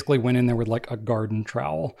 So I basically went in there with like a garden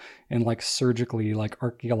trowel and like surgically, like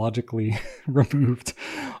archaeologically removed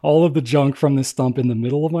all of the junk from this stump in the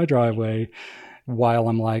middle of my driveway, while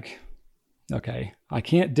I'm like, okay, I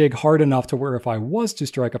can't dig hard enough to where if I was to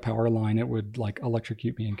strike a power line, it would like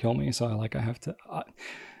electrocute me and kill me. So I have to...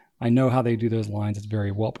 I know how they do those lines. It's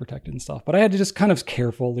very well protected and stuff, but I had to just kind of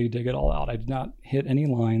carefully dig it all out. I did not hit any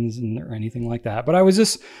lines or anything like that, but I was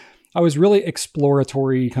really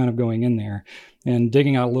exploratory kind of going in there and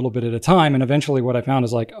digging out a little bit at a time. And eventually what I found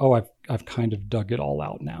is like, oh, I've kind of dug it all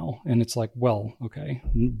out now. And it's like, well, okay,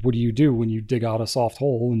 what do you do when you dig out a soft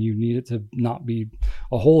hole and you need it to not be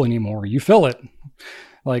a hole anymore? You fill it.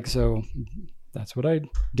 Like, so that's what I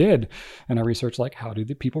did. And I researched like, how do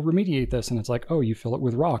the people remediate this? And it's like, oh, you fill it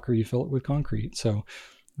with rock or you fill it with concrete. So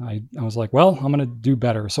I was like, well, I'm going to do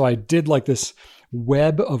better. So I did like this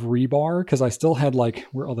web of rebar, because I still had like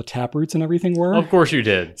where all the tap roots and everything were. Of course you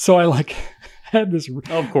did. So I like had this.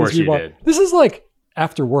 Of course you did. This is like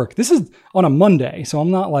after work. This is on a Monday. So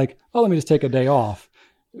I'm not like, oh, let me just take a day off.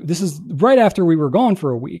 this is right after we were gone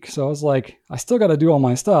for a week. So I was like, I still got to do all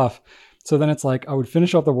my stuff. So then it's like, I would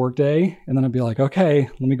finish up the workday and then I'd be like, okay,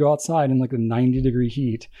 let me go outside in like the 90-degree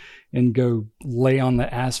heat and go lay on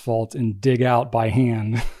the asphalt and dig out by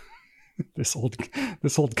hand this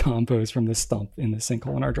old compost from this stump in the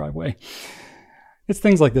sinkhole in our driveway. It's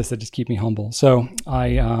things like this that just keep me humble. So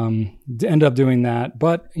I end up doing that.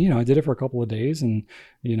 But, I did it for a couple of days and,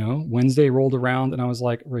 Wednesday rolled around and I was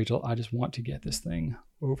like, Rachel, I just want to get this thing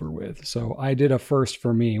over with. So I did a first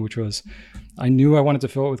for me, which was, I knew I wanted to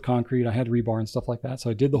fill it with concrete. I had rebar and stuff like that.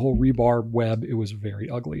 So I did the whole rebar web. It was very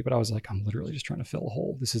ugly, but I was like, I'm literally just trying to fill a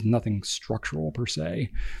hole. This is nothing structural per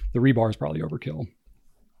se. The rebar is probably overkill.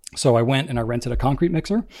 So I went and I rented a concrete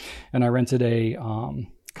mixer and I rented a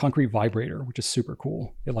concrete vibrator, which is super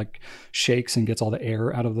cool. It like shakes and gets all the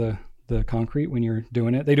air out of the concrete when you're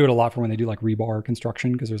doing it. They do it a lot for when they do like rebar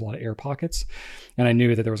construction because there's a lot of air pockets. And I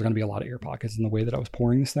knew that there was going to be a lot of air pockets in the way that I was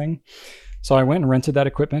pouring this thing. So I went and rented that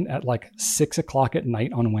equipment at like 6:00 at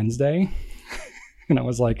night on Wednesday. And I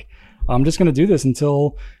was like, I'm just going to do this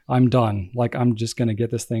until I'm done. Like, I'm just going to get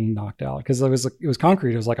this thing knocked out. Because it was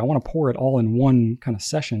concrete. It was like, I want to pour it all in one kind of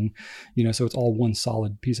session, so it's all one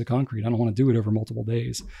solid piece of concrete. I don't want to do it over multiple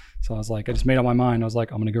days. So I was like, I just made up my mind. I was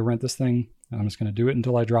like, I'm going to go rent this thing. And I'm just going to do it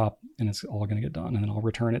until I drop and it's all going to get done. And then I'll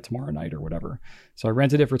return it tomorrow night or whatever. So I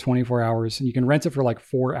rented it for 24 hours. And you can rent it for like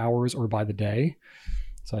 4 hours or by the day.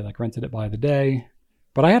 So I like rented it by the day.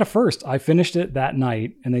 But I had a first. I finished it that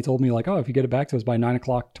night and they told me like, oh, if you get it back to us by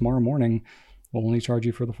 9:00 tomorrow morning, we'll only charge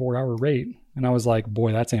you for the 4-hour rate. And I was like,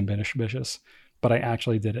 boy, that's ambitious. But I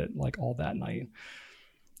actually did it like all that night.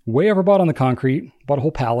 Way overbought on the concrete. Bought a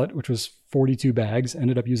whole pallet, which was 42 bags.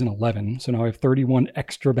 Ended up using 11. So now I have 31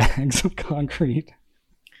 extra bags of concrete.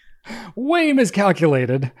 Way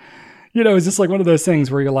miscalculated. It's just like one of those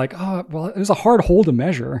things where you're like, oh, well, it was a hard hole to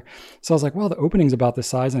measure. So I was like, well, the opening's about this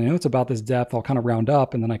size and I know it's about this depth. I'll kind of round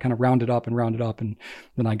up. And then I kind of rounded up. And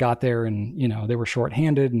then I got there and, they were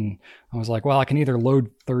shorthanded. And I was like, well, I can either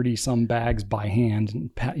load 30 some bags by hand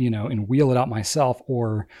and, and wheel it out myself,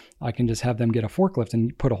 or I can just have them get a forklift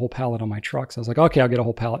and put a whole pallet on my truck. So I was like, okay, I'll get a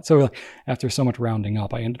whole pallet. So after so much rounding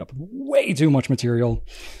up, I ended up with way too much material.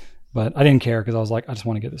 But I didn't care because I was like, I just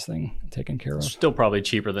want to get this thing taken care of. Still probably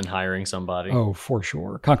cheaper than hiring somebody. Oh, for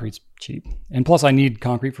sure. Concrete's cheap. And plus I need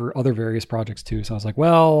concrete for other various projects too. So I was like,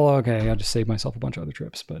 well, okay, I'll just save myself a bunch of other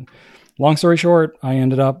trips. But long story short, I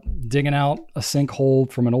ended up digging out a sinkhole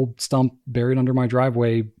from an old stump buried under my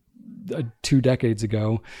driveway 2 decades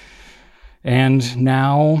ago. And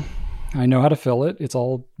now I know how to fill it. It's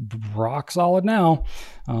all rock solid now.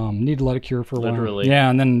 Need to let it cure for a while. Literally. Yeah.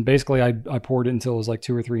 And then basically I poured it until it was like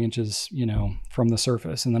 2 or 3 inches, from the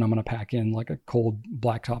surface. And then I'm going to pack in like a cold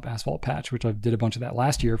blacktop asphalt patch, which I did a bunch of that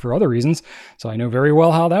last year for other reasons. So I know very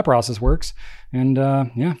well how that process works. And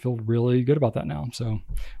I feel really good about that now. So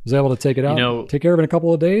I was able to take it out, take care of it in a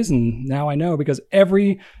couple of days. And now I know, because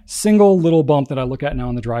every single little bump that I look at now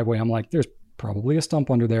in the driveway, I'm like, there's probably a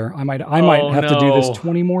stump under there. I might have to do this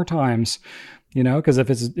 20 more times, because if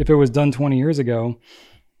it was done 20 years ago,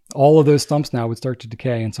 all of those stumps now would start to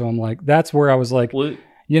decay. And so I'm like, that's where I was like,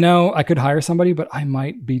 I could hire somebody, but I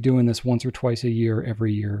might be doing this once or twice a year,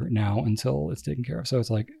 every year now until it's taken care of. So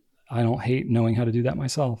it's like, I don't hate knowing how to do that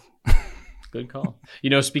myself. Good call.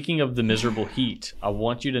 Speaking of the miserable heat, I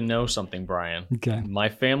want you to know something, Brian. Okay. My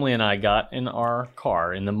family and I got in our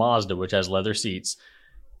car, in the Mazda, which has leather seats.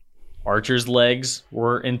 Archer's legs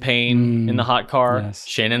were in pain in the hot car. Yes.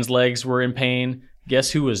 Shannon's legs were in pain. Guess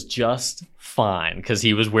who was just fine because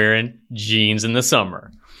he was wearing jeans in the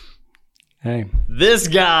summer? Hey. This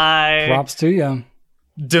guy. Props to you.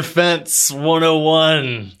 Defense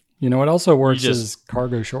 101. You know what also works is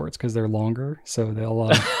cargo shorts because they're longer. So they'll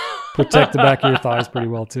protect the back of your thighs pretty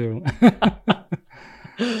well too.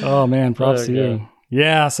 Oh man, props to you.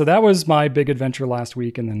 Yeah, so that was my big adventure last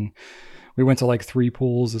week. And then we went to like 3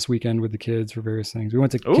 pools this weekend with the kids for various things. We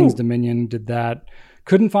went to King's Dominion, did that.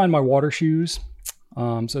 Couldn't find my water shoes.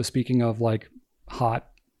 So speaking of like hot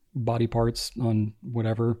body parts on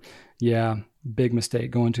whatever, yeah, big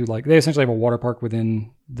mistake going to they essentially have a water park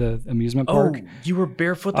within the amusement park. Oh, you were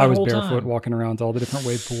barefoot the whole time? I was barefoot walking around to all the different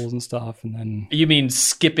wave pools and stuff. And then you mean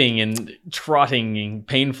skipping and trotting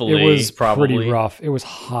painfully? It was probably pretty rough. It was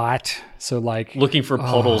hot. So looking for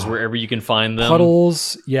puddles wherever you can find them.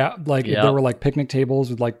 Puddles. Yeah. There were picnic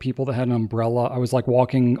tables with people that had an umbrella. I was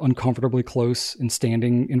walking uncomfortably close and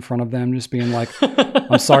standing in front of them, just being like,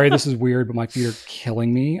 I'm sorry, this is weird, but my feet are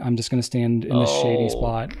killing me. I'm just going to stand in this shady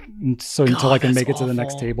spot until I can make it to the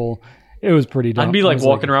next table. It was pretty dumb. I'd be like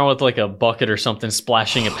walking around with like a bucket or something,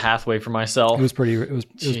 splashing a pathway for myself. It was pretty rough.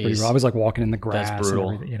 I was like walking in the grass. That's brutal.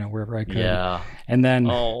 And everything, wherever I could. Yeah. And then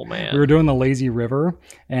we were doing the lazy river,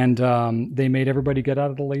 and they made everybody get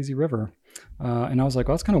out of the lazy river. And I was like,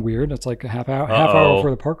 well, that's kind of weird. It's like a half hour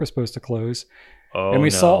before the park was supposed to close. And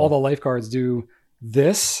we saw all the lifeguards do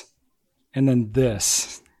this and then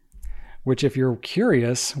this, which if you're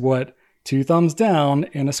curious what 2 thumbs down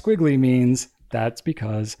and a squiggly means, that's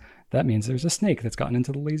because that means there's a snake that's gotten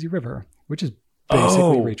into the lazy river, which is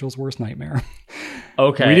basically Rachel's worst nightmare.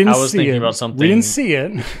 Okay, I was thinking about something. We didn't see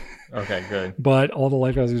it. Okay, good. But all the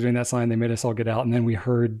lifeguards were doing that sign. They made us all get out. And then we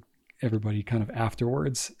heard everybody kind of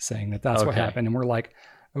afterwards saying that that's what happened. And we're like,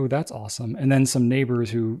 oh, that's awesome. And then some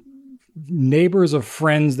neighbors of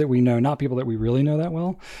friends that we know, not people that we really know that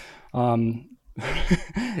well,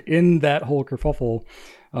 in that whole kerfuffle,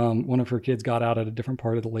 one of her kids got out at a different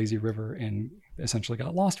part of the lazy river and essentially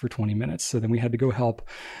got lost for 20 minutes. So then we had to go help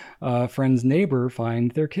a friend's neighbor find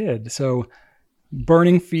their kid. So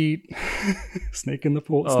burning feet, snake in the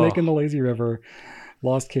pool, snake in the lazy river,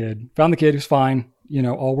 lost kid, found the kid who's fine,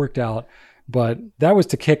 all worked out. But that was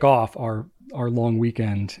to kick off our long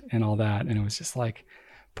weekend and all that. And it was just like,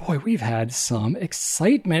 boy, we've had some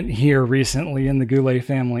excitement here recently in the Goulet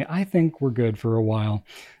family. I think we're good for a while.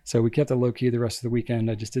 So we kept it low key the rest of the weekend.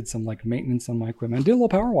 I just did some like maintenance on my equipment. I did a little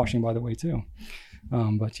power washing, by the way, too.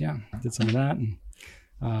 But yeah, did some of that. And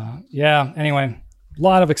anyway, a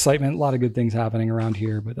lot of excitement, a lot of good things happening around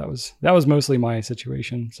here. But that was mostly my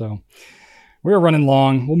situation. So we're running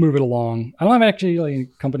long. We'll move it along. I don't have actually any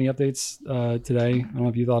company updates today. I don't know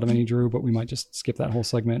if you thought of any, Drew, but we might just skip that whole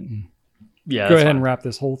segment and go ahead and wrap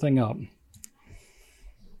this whole thing up.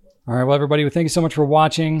 All right. Well, everybody, thank you so much for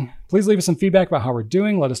watching. Please leave us some feedback about how we're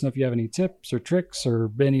doing. Let us know if you have any tips or tricks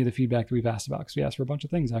or any of the feedback that we've asked about, because we asked for a bunch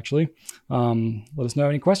of things, actually. Let us know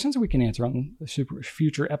any questions that we can answer on the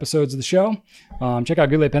future episodes of the show. Check out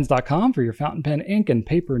gouletpens.com for your fountain pen, ink, and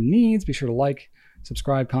paper needs. Be sure to like,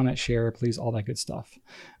 subscribe, comment, share, please, all that good stuff.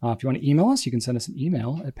 If you want to email us, you can send us an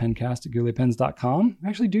email at pencast@gouletpens.com. I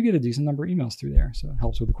actually do get a decent number of emails through there, so it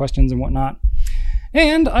helps with the questions and whatnot.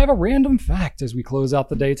 And I have a random fact as we close out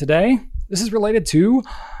the day today. This is related to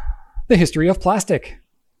the history of plastic,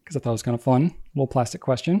 because I thought it was kind of fun. A little plastic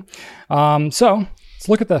question. So let's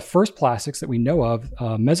look at the first plastics that we know of.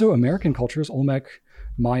 Mesoamerican cultures, Olmec,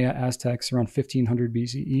 Maya, Aztecs, around 1500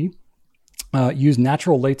 BCE. Used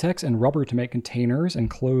natural latex and rubber to make containers and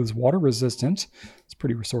clothes water resistant. It's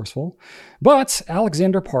pretty resourceful. But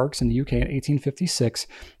Alexander Parkes in the UK in 1856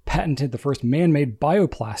 patented the first man-made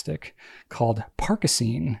bioplastic called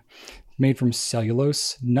Parkesine, made from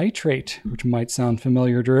cellulose nitrate, which might sound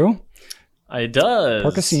familiar, Drew. It does.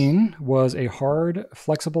 Parkesine was a hard,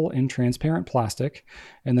 flexible, and transparent plastic.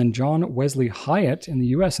 And then John Wesley Hyatt in the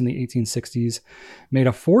US in the 1860s made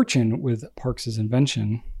a fortune with Parkes'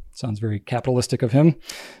 invention. Sounds very capitalistic of him.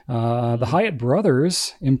 The Hyatt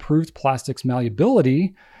brothers improved plastic's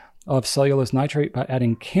malleability of cellulose nitrate by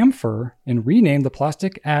adding camphor and renamed the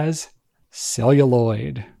plastic as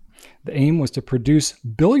celluloid. The aim was to produce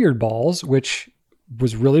billiard balls, which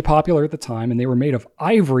was really popular at the time, and they were made of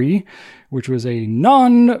ivory, which was a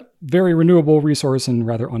non-very renewable resource and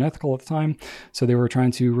rather unethical at the time. So they were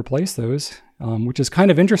trying to replace those, which is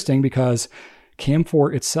kind of interesting because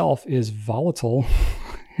camphor itself is volatile.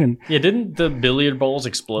 And didn't the billiard balls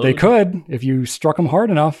explode? They could if you struck them hard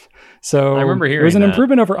enough. So I remember hearing it was an that.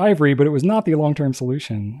 improvement over ivory, but it was not the long-term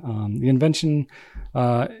solution. The invention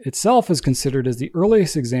itself is considered as the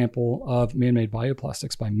earliest example of man-made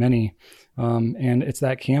bioplastics by many. And it's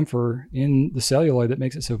that camphor in the celluloid that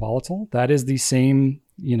makes it so volatile. That is the same,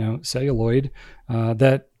 celluloid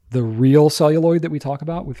that the real celluloid that we talk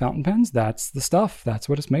about with fountain pens. That's the stuff. That's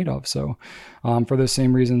what it's made of. So for those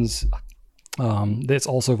same reasons, it's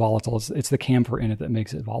also volatile. It's the camphor in it that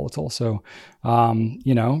makes it volatile. So,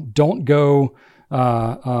 don't go,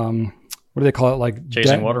 what do they call it? Like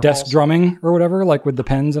desk drumming or whatever, like with the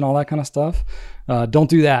pens and all that kind of stuff. Don't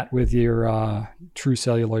do that with your true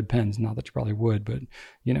celluloid pens. Not that you probably would, but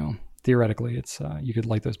theoretically it's, you could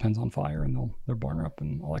light those pens on fire and they'll burn up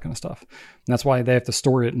and all that kind of stuff. And that's why they have to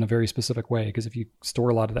store it in a very specific way. Because if you store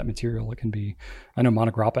a lot of that material, it can be, I know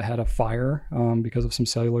Monograppa had a fire, because of some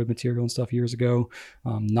celluloid material and stuff years ago.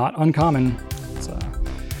 Not uncommon.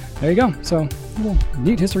 There you go. So a little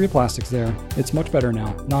neat history of plastics there. It's much better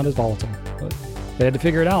now. Not as volatile, but they had to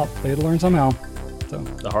figure it out. They had to learn somehow. So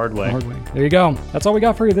the hard way. There you go. That's all we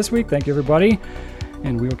got for you this week. Thank you, everybody.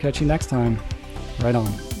 And we will catch you next time. Right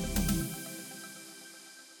on.